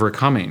heroic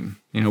overcoming.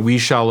 "We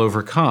shall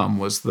overcome"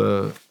 was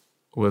the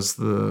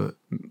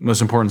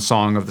most important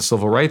song of the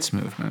civil rights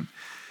movement.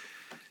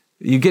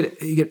 You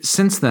get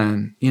since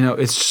then,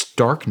 it's just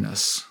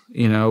darkness.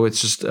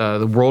 It's just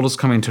the world is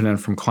coming to an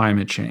end from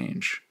climate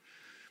change.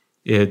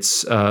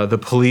 It's the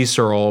police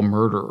are all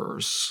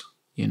murderers,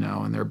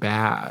 and they're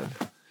bad.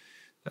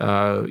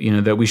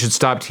 That we should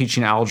stop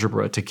teaching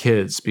algebra to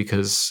kids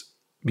because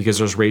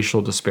there's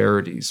racial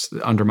disparities,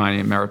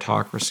 undermining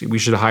meritocracy. We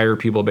should hire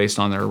people based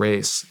on their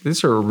race.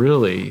 These are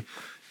really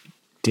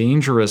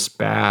dangerous,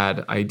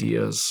 bad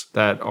ideas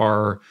that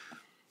are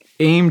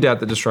aimed at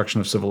the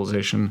destruction of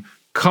civilization,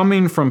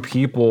 coming from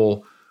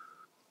people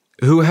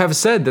who have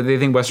said that they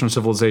think Western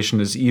civilization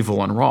is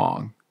evil and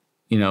wrong,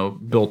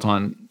 built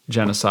on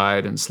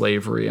genocide and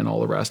slavery and all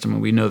the rest. I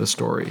mean, we know the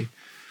story.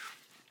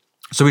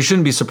 So we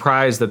shouldn't be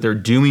surprised that they're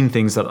doing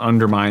things that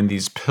undermine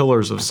these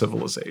pillars of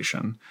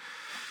civilization.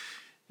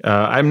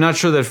 I'm not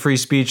sure that free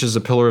speech is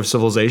a pillar of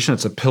civilization.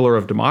 It's a pillar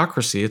of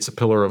democracy. It's a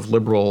pillar of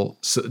liberal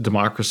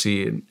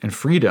democracy and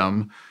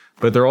freedom,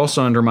 but they're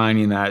also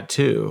undermining that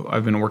too.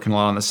 I've been working a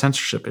lot on the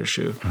censorship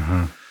issue.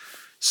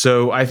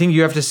 So I think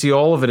you have to see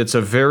all of it. It's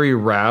a very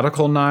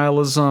radical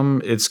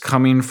nihilism. It's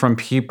coming from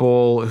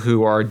people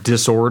who are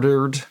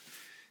disordered.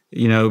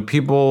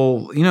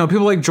 People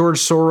like George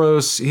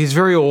Soros. He's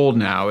very old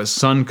now. His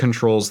son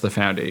controls the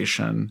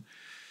foundation.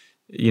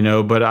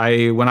 But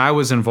when I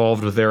was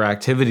involved with their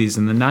activities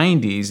in the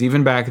 90s,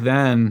 even back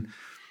then,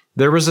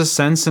 there was a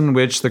sense in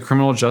which the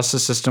criminal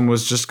justice system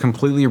was just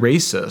completely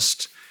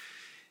racist.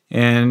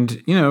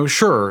 And,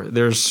 sure,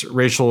 there's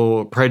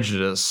racial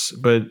prejudice,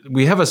 but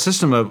we have a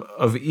system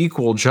of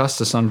equal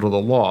justice under the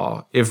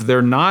law. If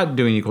they're not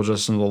doing equal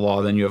justice under the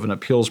law, then you have an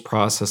appeals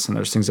process, and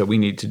there's things that we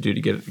need to do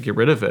to get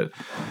rid of it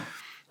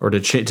or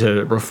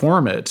to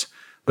reform it.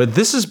 But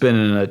this has been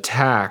an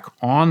attack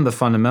on the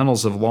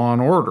fundamentals of law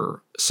and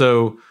order.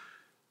 So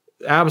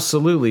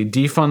absolutely,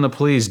 defund the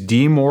police,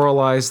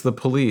 demoralize the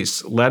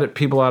police, let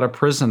people out of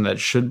prison that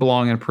should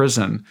belong in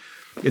prison.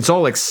 It's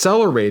all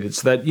accelerated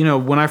so that,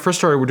 when I first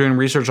started doing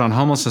research on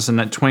homelessness in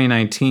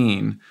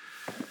 2019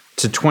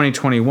 to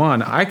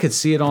 2021, I could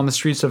see it on the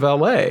streets of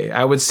LA.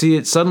 I would see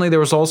it. Suddenly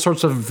there was all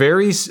sorts of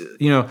very,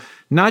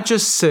 not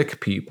just sick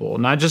people,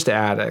 not just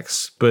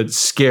addicts, but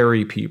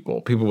scary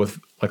people with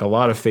like a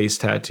lot of face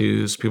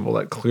tattoos, people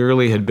that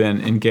clearly had been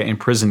in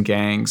prison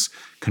gangs,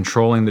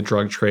 controlling the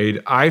drug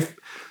trade. I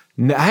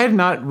had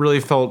not really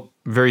felt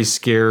very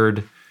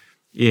scared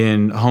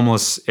in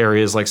homeless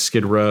areas like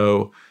Skid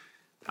Row.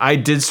 I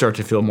did start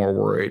to feel more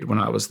worried when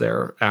I was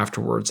there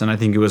afterwards. And I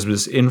think it was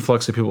this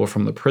influx of people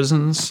from the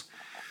prisons.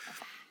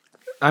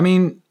 I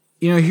mean,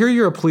 here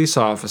you're a police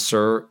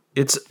officer.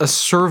 It's a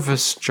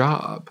service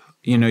job.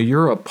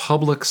 You're a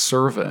public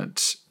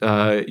servant.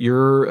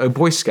 You're a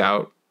Boy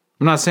Scout.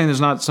 I'm not saying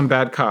there's not some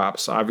bad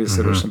cops.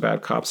 Obviously, there's some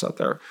bad cops out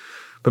there.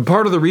 But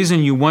part of the reason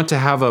you want to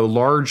have a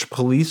large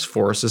police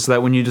force is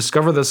that when you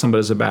discover that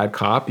somebody's a bad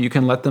cop, you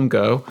can let them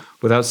go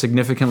without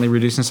significantly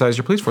reducing the size of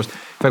your police force. In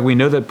fact, we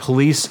know that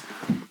police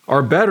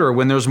are better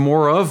when there's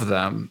more of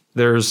them.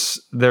 They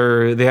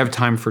have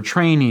time for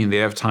training. They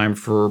have time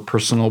for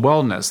personal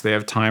wellness. They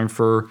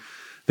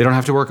don't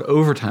have to work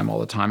overtime all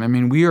the time. I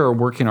mean, we are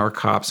working our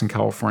cops in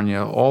California,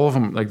 all of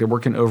them, like they're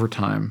working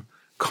overtime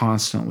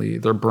constantly.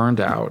 They're burned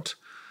out.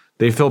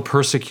 They feel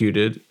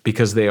persecuted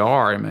because they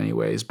are, in many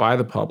ways, by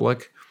the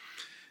public,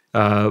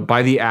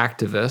 by the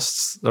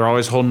activists. They're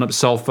always holding up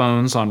cell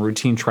phones on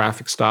routine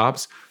traffic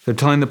stops. They're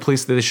telling the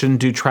police that they shouldn't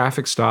do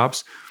traffic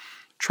stops.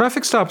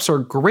 Traffic stops are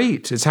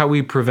great. It's how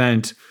we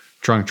prevent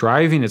drunk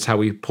driving. It's how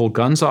we pull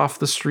guns off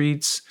the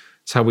streets.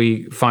 It's how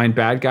we find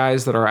bad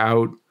guys that are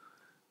out.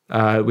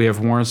 We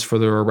have warrants for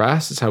their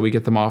arrest. It's how we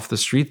get them off the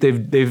street.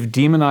 They've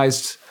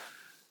demonized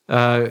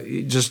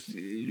just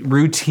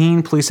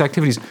routine police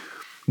activities.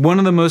 One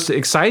of the most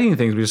exciting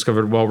things we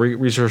discovered while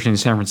researching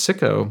San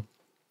Francisco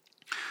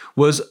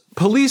was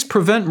police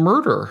prevent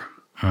murder.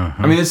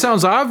 I mean, it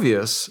sounds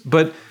obvious,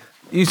 but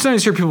you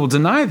sometimes hear people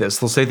deny this.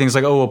 They'll say things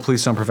like, oh, well,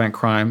 police don't prevent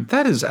crime.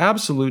 That is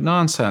absolute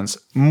nonsense.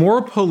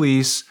 More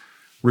police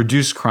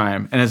reduce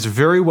crime, and it's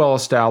very well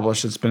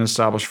established. It's been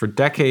established for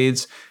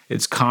decades.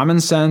 It's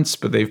common sense,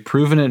 but they've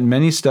proven it in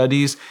many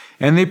studies,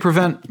 and they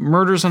prevent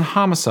murders and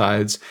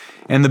homicides.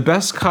 And the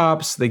best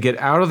cops, they get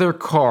out of their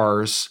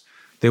cars.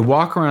 They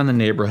walk around the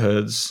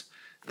neighborhoods.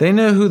 They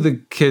know who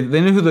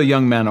the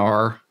young men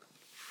are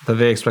that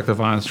they expect the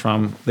violence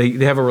from. They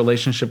have a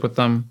relationship with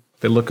them.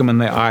 They look them in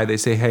the eye. They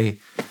say, "Hey,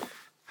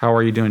 how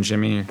are you doing,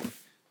 Jimmy?"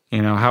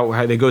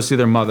 How they go see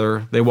their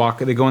mother. They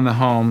go in the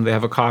home. They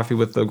have a coffee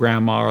with the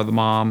grandma or the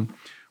mom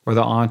or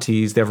the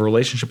aunties. They have a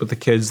relationship with the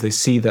kids. They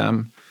see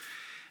them,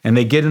 and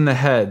they get in the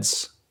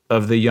heads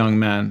of the young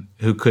men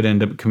who could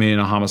end up committing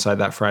a homicide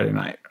that Friday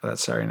night or that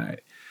Saturday night.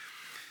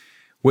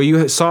 What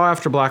you saw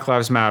after Black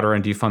Lives Matter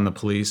and defund the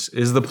police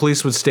is the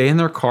police would stay in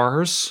their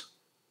cars.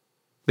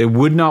 They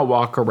would not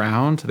walk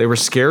around. They were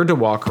scared to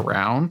walk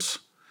around.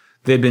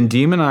 They'd been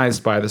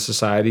demonized by the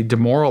society,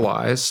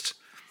 demoralized.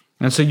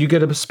 And so you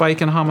get a spike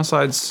in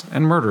homicides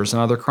and murders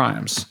and other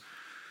crimes.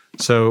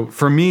 So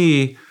for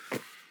me,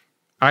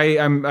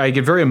 I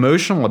get very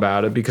emotional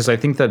about it because I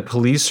think that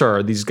police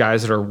are these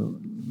guys that are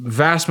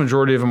vast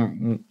majority of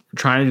them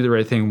trying to do the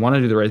right thing, want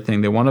to do the right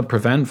thing. They want to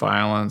prevent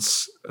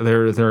violence.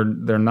 They're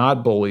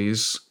not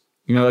bullies.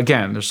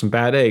 Again, there's some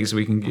bad eggs.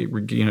 We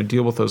can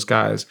deal with those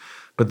guys.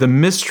 But the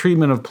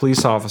mistreatment of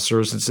police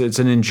officers, it's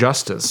an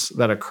injustice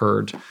that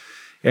occurred,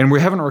 and we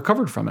haven't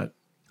recovered from it.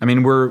 I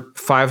mean, we're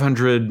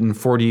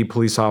 540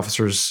 police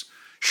officers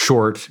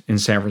short in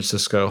San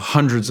Francisco,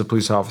 hundreds of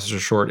police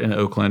officers short in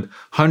Oakland,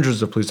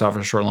 hundreds of police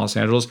officers short in Los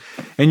Angeles.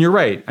 And you're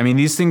right. I mean,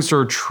 these things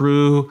are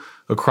true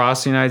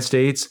across the United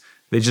States.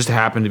 They just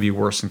happen to be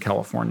worse in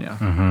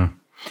California.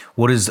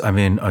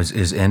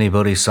 Is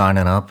anybody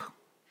signing up?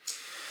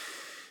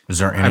 Is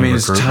there any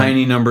It's recruitment?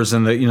 tiny numbers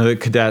in the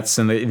cadets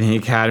and in the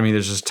academy.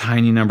 There's just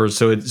tiny numbers.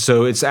 So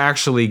it's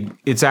actually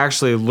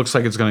it looks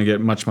like it's going to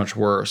get much, much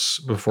worse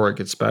before it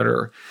gets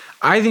better.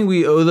 I think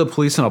we owe the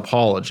police an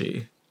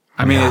apology.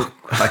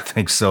 I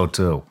think so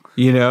too.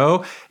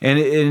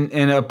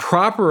 And a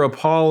proper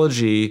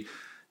apology,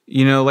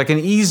 like an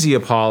easy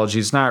apology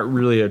is not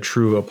really a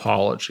true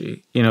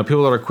apology.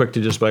 People that are quick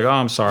to just be like, oh,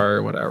 I'm sorry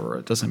or whatever.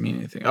 It doesn't mean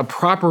anything.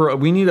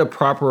 We need a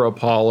proper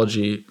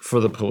apology for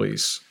the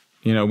police.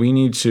 We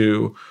need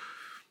to,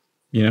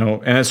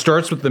 and it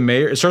starts with the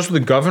mayor. It starts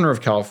with the governor of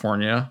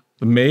California,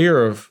 the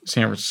mayor of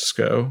San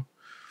Francisco.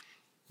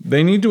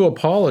 They need to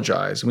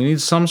apologize. We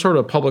need some sort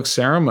of public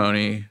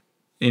ceremony.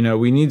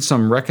 We need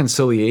some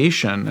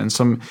reconciliation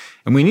and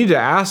we need to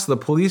ask the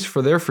police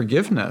for their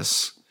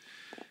forgiveness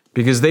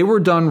because they were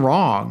done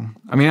wrong.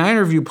 I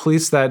interviewed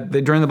police that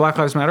during the Black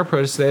Lives Matter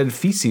protests, they had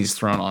feces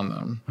thrown on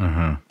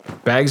them,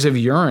 bags of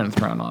urine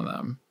thrown on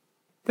them.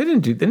 They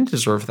didn't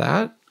deserve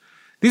that.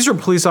 These are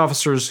police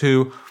officers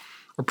who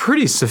are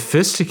pretty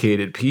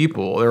sophisticated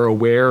people. They're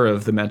aware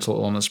of the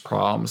mental illness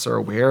problems. They're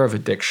aware of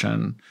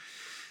addiction.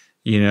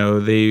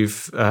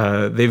 They've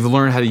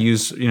learned how to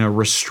use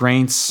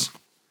restraints,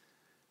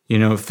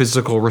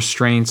 physical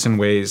restraints in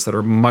ways that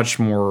are much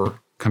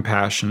more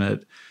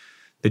compassionate.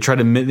 They try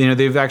to,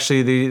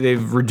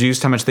 they've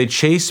reduced how much they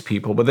chase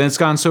people, but then it's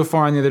gone so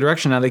far in the other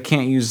direction now they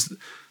can't use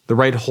the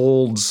right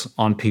holds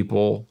on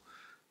people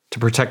to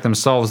protect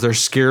themselves. They're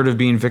scared of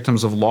being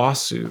victims of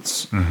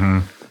lawsuits.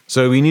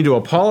 So we need to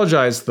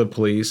apologize to the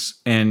police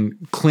and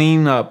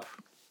clean up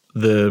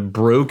the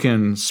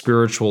broken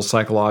spiritual,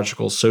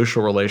 psychological,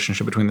 social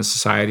relationship between the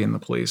society and the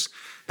police.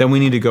 Then we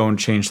need to go and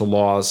change the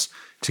laws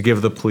to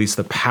give the police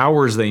the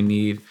powers they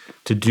need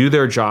to do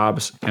their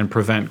jobs and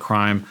prevent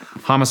crime,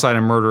 homicide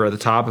and murder at the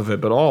top of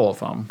it, but all of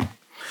them.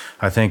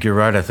 I think you're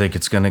right. I think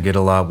it's going to get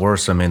a lot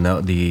worse.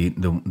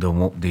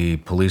 The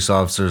police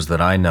officers that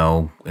I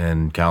know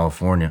in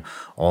California,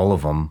 all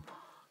of them,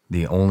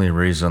 the only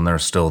reason they're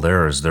still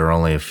there is they're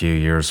only a few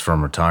years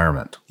from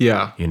retirement.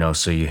 Yeah.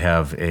 So you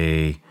have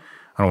I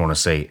don't want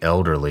to say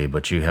elderly,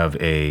 but you have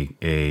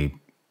a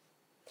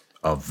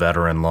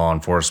veteran law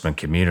enforcement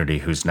community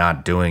who's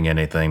not doing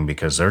anything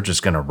because they're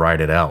just going to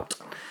ride it out.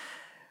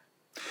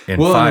 In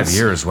 5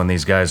 years, when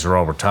these guys are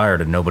all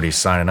retired and nobody's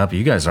signing up,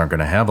 you guys aren't going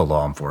to have a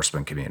law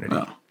enforcement community.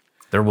 No.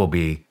 There will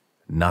be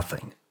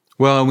nothing.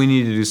 Well, we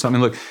need to do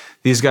something. Look,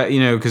 these guys,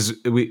 because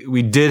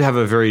we did have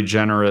a very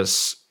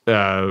generous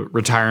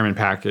retirement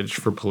package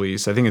for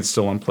police. I think it's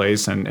still in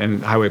place,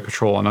 and Highway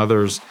Patrol and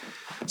others.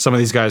 Some of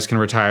these guys can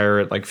retire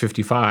at like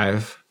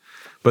 55.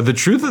 But the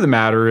truth of the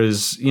matter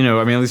is,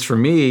 at least for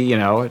me,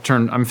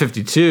 I'm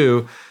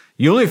 52.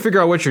 You only figure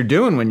out what you're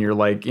doing when you're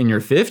like in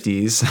your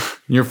 50s,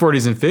 your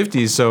 40s and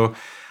 50s. So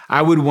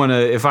I would want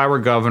to, if I were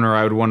governor,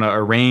 I would want to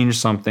arrange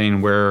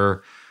something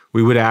where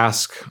we would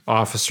ask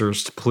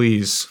officers to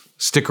please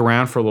stick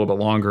around for a little bit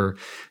longer.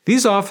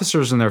 These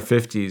officers in their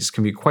 50s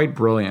can be quite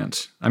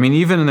brilliant.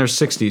 Even in their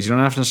 60s, you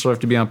don't necessarily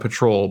have to be on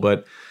patrol,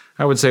 but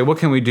I would say, what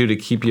can we do to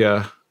keep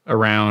you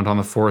around on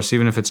the force,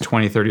 even if it's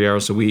 20, 30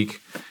 hours a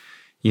week?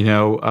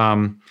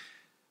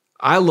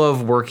 I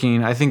love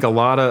working. I think a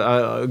lot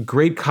of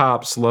great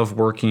cops love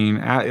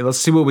working. Let's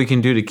see what we can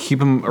do to keep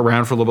them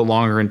around for a little bit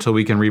longer until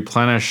we can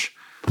replenish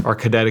our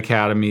cadet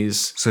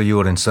academies. So you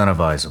would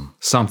incentivize them?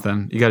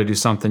 Something. You got to do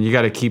something. You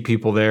got to keep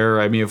people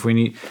there. If we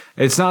need,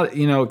 it's not,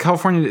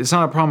 California, it's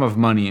not a problem of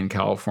money in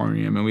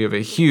California. We have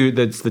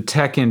that's the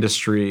tech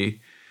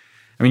industry.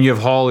 You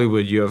have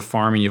Hollywood, you have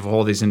farming, you have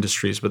all these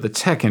industries, but the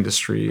tech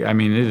industry,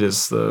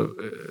 it's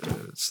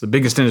the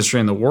biggest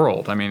industry in the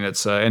world.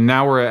 And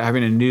now we're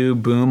having a new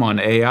boom on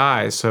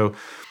AI. So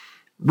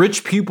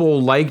rich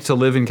people like to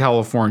live in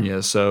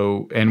California.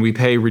 And we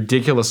pay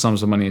ridiculous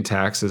sums of money in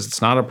taxes.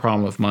 It's not a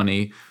problem of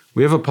money.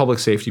 We have a public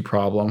safety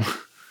problem.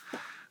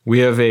 We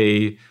have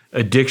a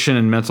addiction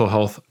and mental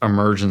health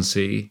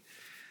emergency.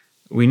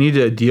 We need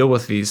to deal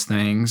with these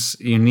things.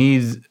 You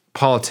need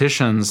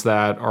politicians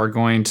that are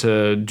going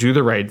to do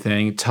the right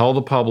thing, tell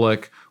the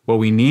public what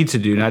we need to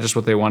do, not just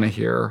what they want to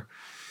hear.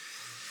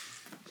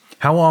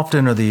 How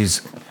often are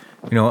these,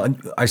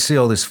 I see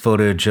all this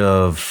footage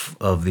of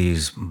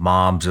these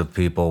mobs of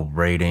people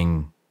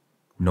raiding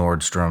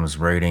Nordstrom's,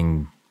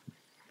 raiding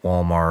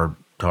Walmart,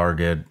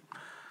 Target,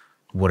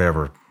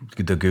 whatever,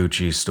 the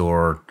Gucci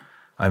store.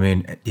 How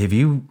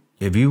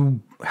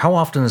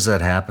often is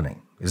that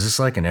happening? Is this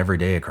like an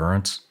everyday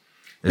occurrence?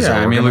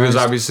 There's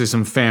obviously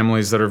some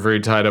families that are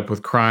very tied up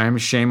with crime.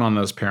 Shame on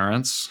those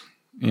parents.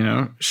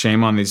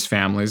 Shame on these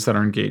families that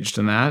are engaged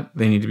in that.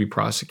 They need to be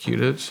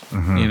prosecuted.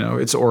 Mm-hmm.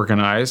 It's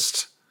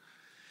organized.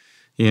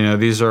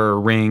 These are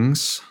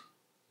rings.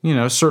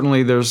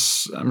 Certainly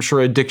I'm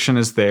sure addiction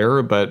is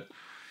there, but,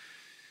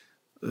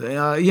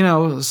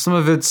 some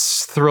of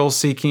it's thrill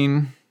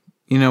seeking.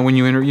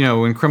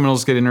 When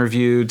criminals get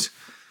interviewed,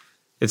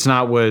 it's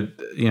not what,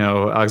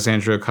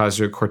 Alexandria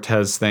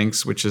Ocasio-Cortez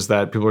thinks, which is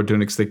that people are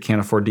doing it because they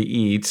can't afford to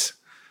eat.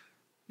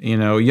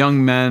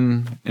 young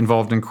men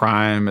involved in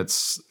crime.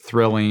 It's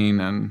thrilling,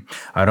 and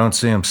I don't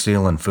see him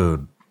stealing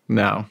food.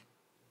 no,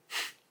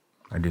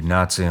 I did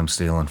not see him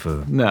stealing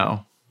food.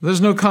 no. There's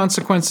no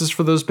consequences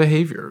for those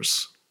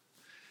behaviors.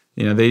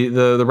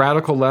 The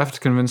radical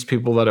left convinced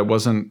people that it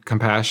wasn't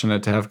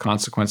compassionate to have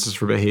consequences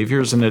for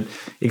behaviors, and it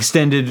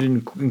extended,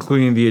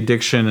 including the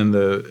addiction and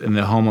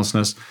the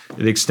homelessness.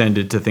 It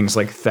extended to things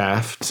like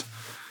theft,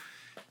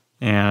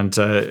 and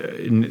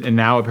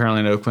now apparently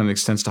in Oakland it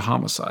extends to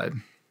homicide.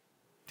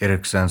 It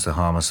extends to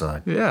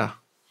homicide. Yeah,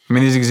 I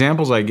mean these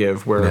examples I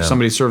give where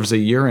somebody serves a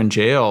year in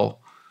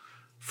jail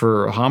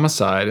for a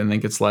homicide and then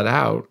gets let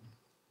out.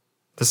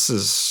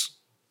 That's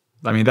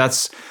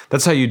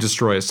how you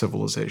destroy a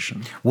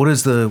civilization. What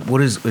is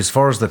as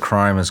far as the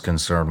crime is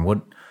concerned,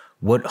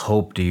 what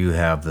hope do you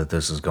have that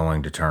this is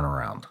going to turn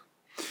around?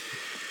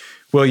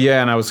 Well,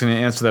 yeah, and I was going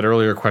to answer that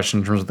earlier question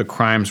in terms of the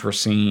crimes we're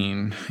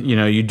seeing.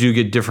 You do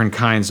get different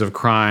kinds of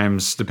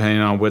crimes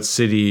depending on what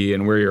city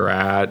and where you're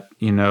at.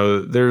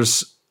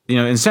 There's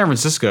in San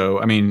Francisco,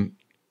 I mean,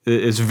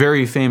 it's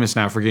very famous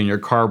now for getting your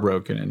car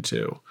broken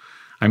into.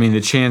 I mean,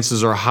 the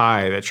chances are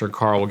high that your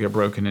car will get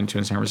broken into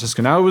in San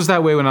Francisco. Now, it was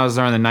that way when I was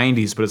there in the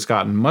 90s, but it's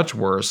gotten much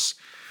worse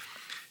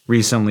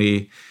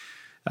recently.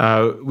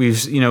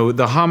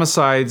 The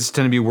homicides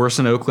tend to be worse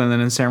in Oakland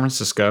than in San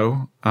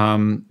Francisco,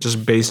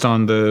 just based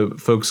on the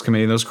folks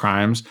committing those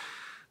crimes.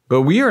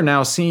 But we are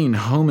now seeing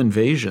home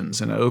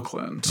invasions in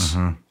Oakland.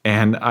 Mm-hmm.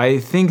 And I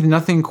think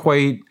nothing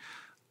quite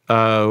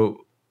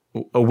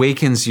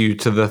awakens you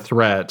to the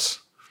threat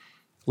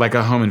like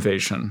a home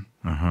invasion.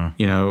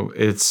 Mm-hmm.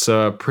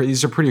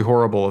 These are pretty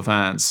horrible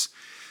events.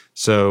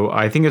 So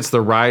I think it's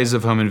the rise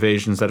of home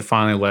invasions that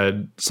finally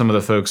led some of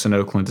the folks in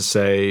Oakland to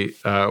say,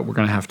 we're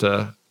going to have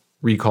to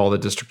recall the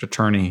district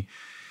attorney.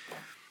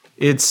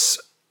 There's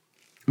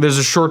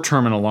a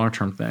short-term and a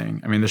long-term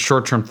thing. I mean, the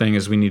short-term thing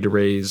is we need to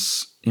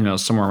raise,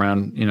 somewhere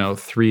around,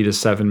 $3 to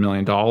 $7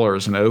 million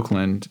in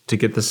Oakland to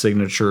get the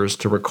signatures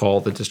to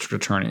recall the district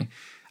attorney.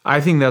 I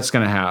think that's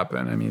going to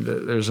happen. I mean,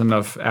 there's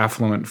enough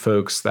affluent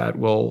folks that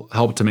will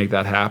help to make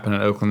that happen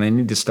in Oakland. They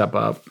need to step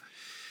up.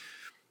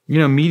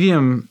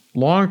 Medium,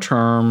 long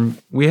term,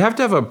 we have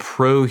to have a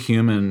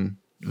pro-human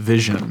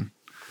vision.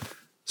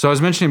 So I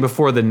was mentioning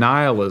before the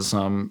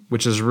nihilism,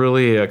 which is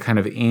really a kind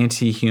of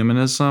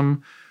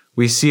anti-humanism.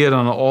 We see it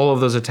on all of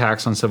those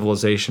attacks on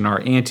civilization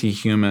are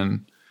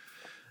anti-human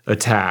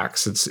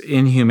attacks. It's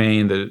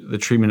inhumane, the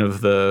treatment of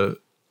the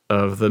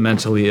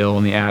mentally ill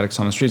and the addicts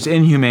on the streets. It's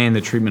inhumane,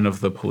 the treatment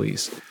of the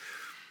police.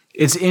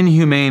 It's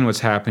inhumane what's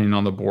happening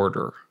on the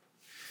border.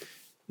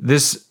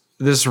 This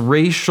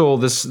racial,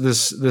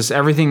 this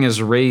everything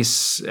is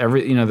race,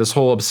 this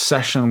whole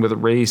obsession with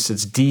race,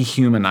 it's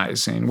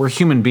dehumanizing. We're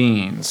human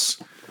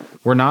beings.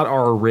 We're not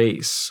our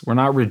race. We're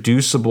not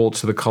reducible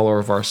to the color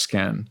of our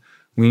skin.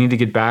 We need to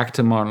get back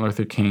to Martin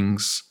Luther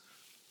King's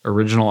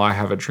original I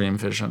Have a Dream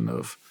vision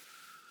of.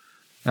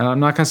 And I'm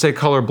not going to say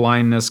color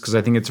blindness because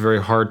I think it's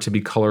very hard to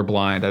be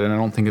colorblind. I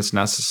don't think it's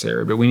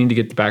necessary. But we need to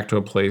get back to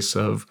a place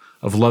of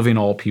loving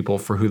all people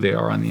for who they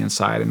are on the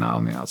inside and not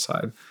on the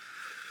outside.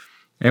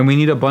 And we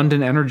need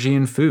abundant energy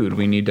and food.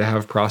 We need to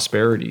have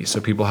prosperity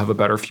so people have a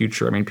better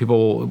future. I mean,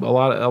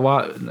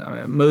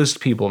 most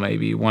people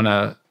maybe want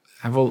to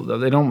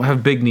they don't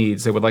have big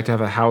needs. They would like to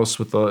have a house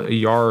with a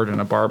yard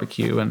and a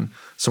barbecue and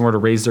somewhere to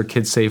raise their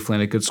kids safely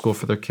and a good school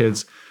for their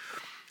kids.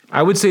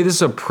 I would say this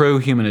is a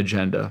pro-human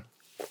agenda.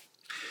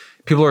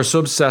 People are so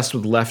obsessed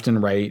with left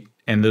and right,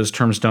 and those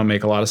terms don't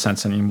make a lot of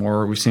sense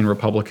anymore. We've seen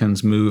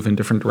Republicans move in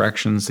different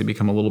directions. They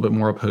become a little bit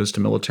more opposed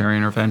to military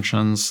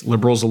interventions.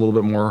 Liberals a little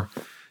bit more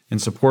in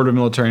support of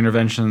military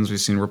interventions. We've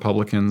seen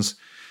Republicans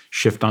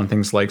shift on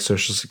things like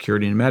Social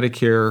Security and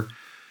Medicare.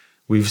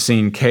 We've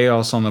seen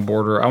chaos on the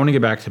border. I want to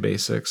get back to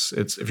basics.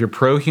 It's if you're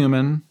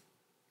pro-human,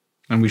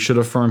 and we should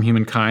affirm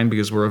humankind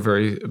because we're a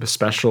very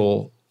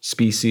special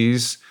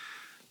species,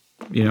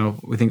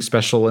 we think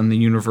special in the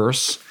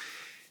universe.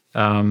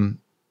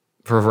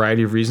 For a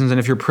variety of reasons. And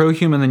if you're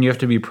pro-human, then you have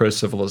to be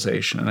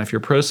pro-civilization. And if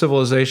you're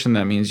pro-civilization,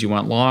 that means you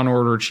want law and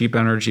order, cheap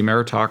energy,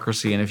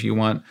 meritocracy. And if you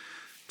want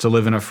to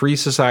live in a free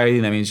society,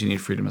 that means you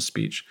need freedom of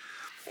speech.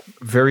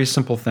 Very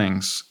simple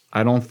things.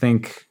 I don't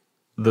think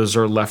those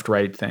are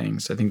left-right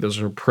things. I think those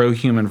are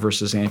pro-human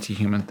versus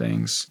anti-human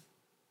things.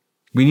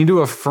 We need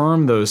to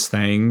affirm those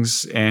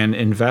things and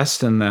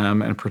invest in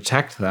them and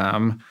protect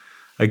them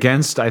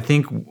against, I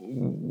think,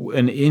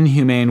 an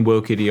inhumane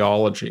woke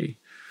ideology.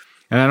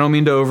 And I don't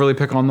mean to overly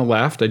pick on the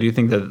left. I do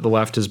think that the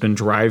left has been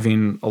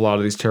driving a lot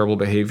of these terrible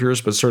behaviors,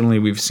 but certainly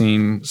we've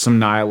seen some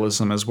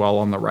nihilism as well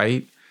on the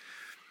right.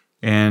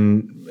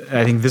 And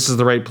I think this is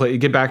the right place.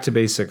 Get back to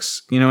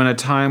basics. In a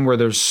time where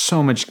there's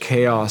so much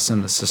chaos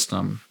in the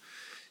system,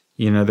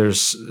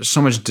 there's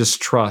so much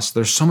distrust,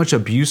 there's so much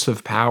abuse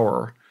of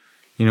power.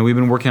 We've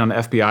been working on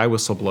FBI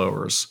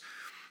whistleblowers.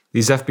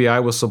 These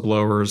FBI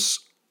whistleblowers,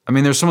 I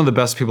mean, they're some of the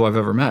best people I've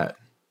ever met.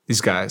 These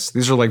guys,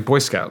 these are like Boy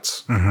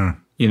Scouts.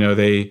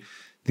 Mm-hmm.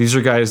 These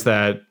are guys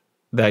that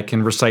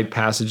can recite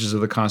passages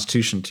of the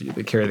Constitution to you.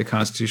 They carry the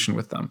Constitution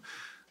with them.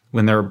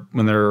 When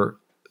they're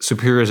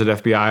superiors at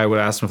FBI would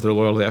ask them if they're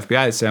loyal to the FBI,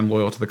 I'd say I'm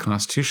loyal to the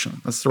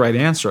Constitution. That's the right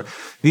answer.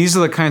 These are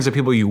the kinds of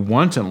people you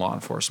want in law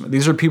enforcement.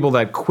 These are people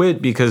that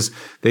quit because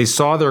they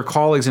saw their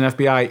colleagues in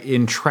FBI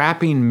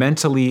entrapping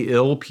mentally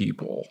ill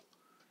people,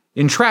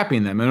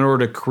 entrapping them in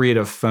order to create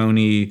a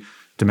phony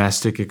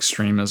domestic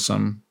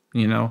extremism.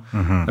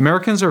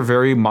 Americans are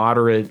very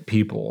moderate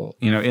people,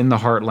 in the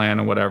heartland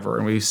and whatever.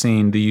 And we've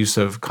seen the use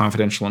of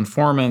confidential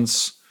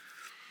informants.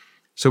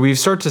 So we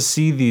start to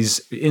see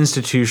these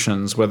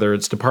institutions, whether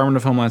it's Department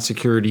of Homeland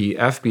Security,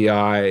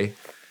 FBI,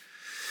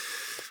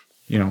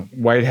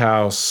 White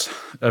House,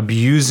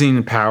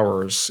 abusing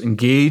powers,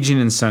 engaging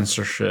in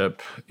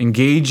censorship,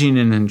 engaging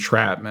in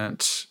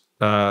entrapment,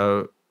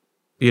 going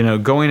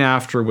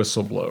after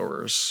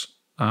whistleblowers.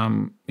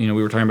 We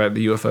were talking about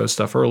the UFO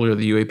stuff earlier,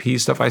 the UAP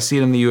stuff. I see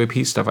it in the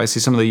UAP stuff. I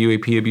see some of the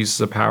UAP abuses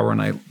of power,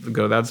 and I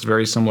go, that's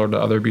very similar to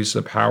other abuses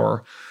of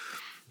power.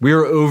 We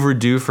are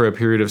overdue for a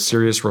period of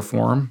serious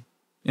reform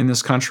in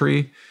this country.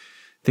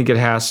 I think it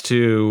has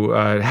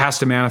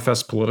to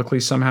manifest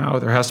politically somehow.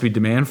 There has to be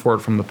demand for it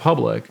from the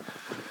public.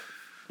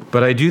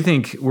 But I do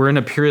think we're in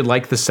a period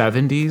like the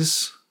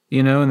 70s.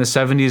 In the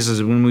 70s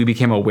is when we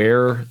became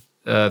aware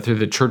through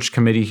the church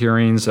committee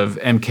hearings of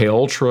MK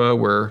Ultra,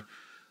 where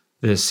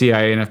the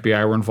CIA and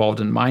FBI were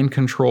involved in mind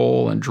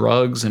control and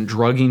drugs and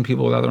drugging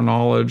people without their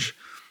knowledge,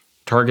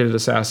 targeted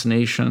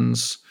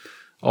assassinations,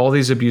 all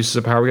these abuses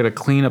of power. We got to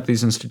clean up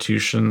these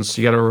institutions.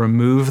 You got to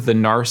remove the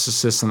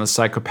narcissists and the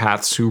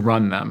psychopaths who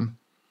run them.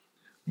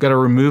 You got to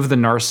remove the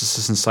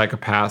narcissists and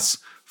psychopaths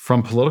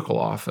from political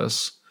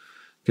office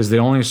because they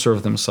only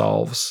serve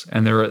themselves,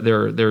 and they're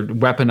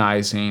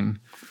weaponizing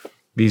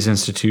these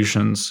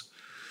institutions.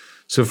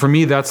 So for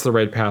me, that's the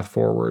right path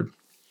forward.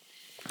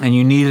 And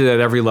you need it at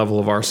every level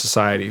of our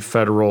society,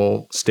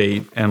 federal,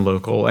 state, and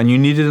local. And you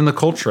need it in the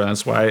culture.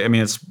 That's why,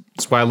 it's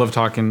why I love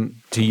talking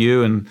to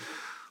you and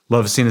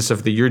love seeing the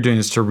stuff that you're doing,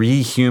 is to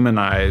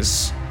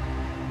rehumanize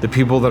the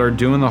people that are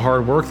doing the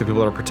hard work, the people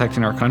that are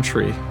protecting our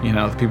country,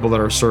 the people that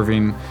are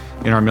serving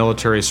in our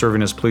military,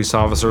 serving as police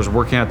officers,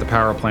 working at the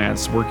power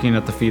plants, working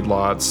at the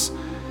feedlots,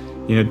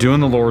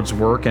 doing the Lord's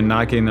work and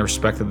not getting the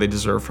respect that they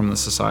deserve from the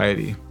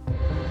society.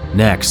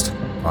 Next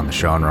on The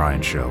Sean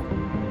Ryan Show.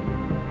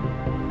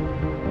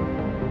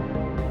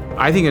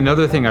 I think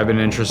another thing I've been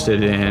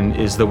interested in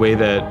is the way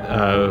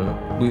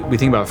that we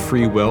think about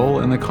free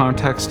will in the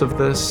context of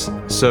this.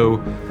 So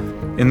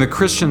in the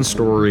Christian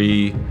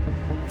story,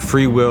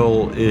 free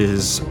will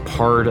is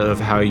part of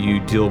how you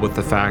deal with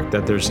the fact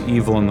that there's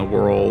evil in the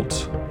world,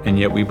 and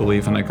yet we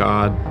believe in a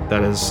God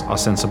that is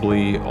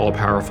ostensibly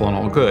all-powerful and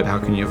all good. How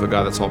can you have a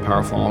God that's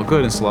all-powerful and all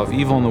good and still have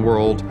evil in the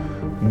world?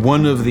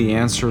 One of the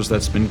answers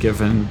that's been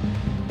given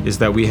is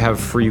that we have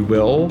free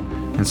will,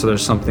 and so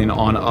there's something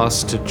on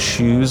us to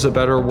choose a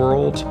better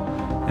world.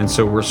 And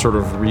so we're sort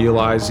of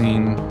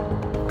realizing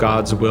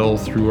God's will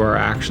through our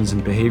actions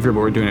and behavior,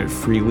 but we're doing it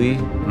freely.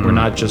 We're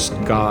not just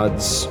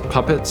God's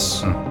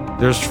puppets.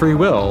 There's free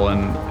will,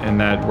 and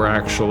that we're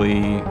actually,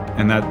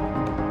 and that,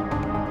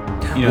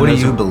 what do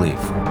you believe?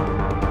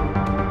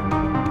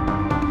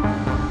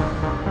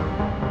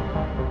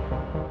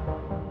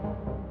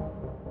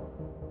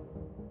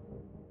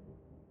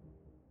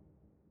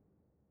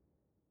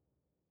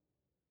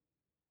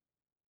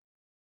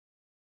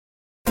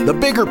 The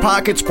Bigger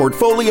Pockets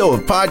portfolio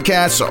of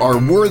podcasts are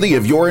worthy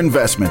of your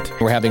investment.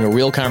 We're having a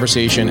real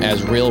conversation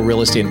as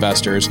real estate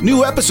investors.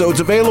 New episodes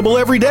available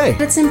every day.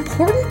 It's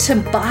important to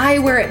buy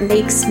where it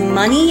makes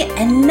money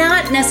and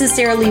not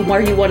necessarily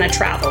where you want to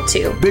travel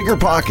to. Bigger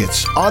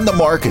Pockets, On the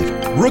Market,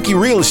 Rookie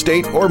Real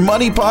Estate, or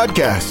Money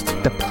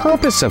Podcast. The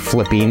purpose of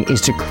flipping is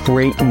to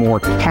create more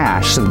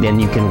cash so then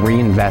you can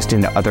reinvest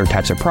into other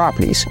types of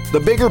properties. The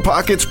Bigger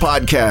Pockets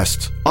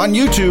Podcast, on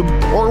YouTube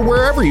or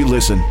wherever you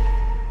listen.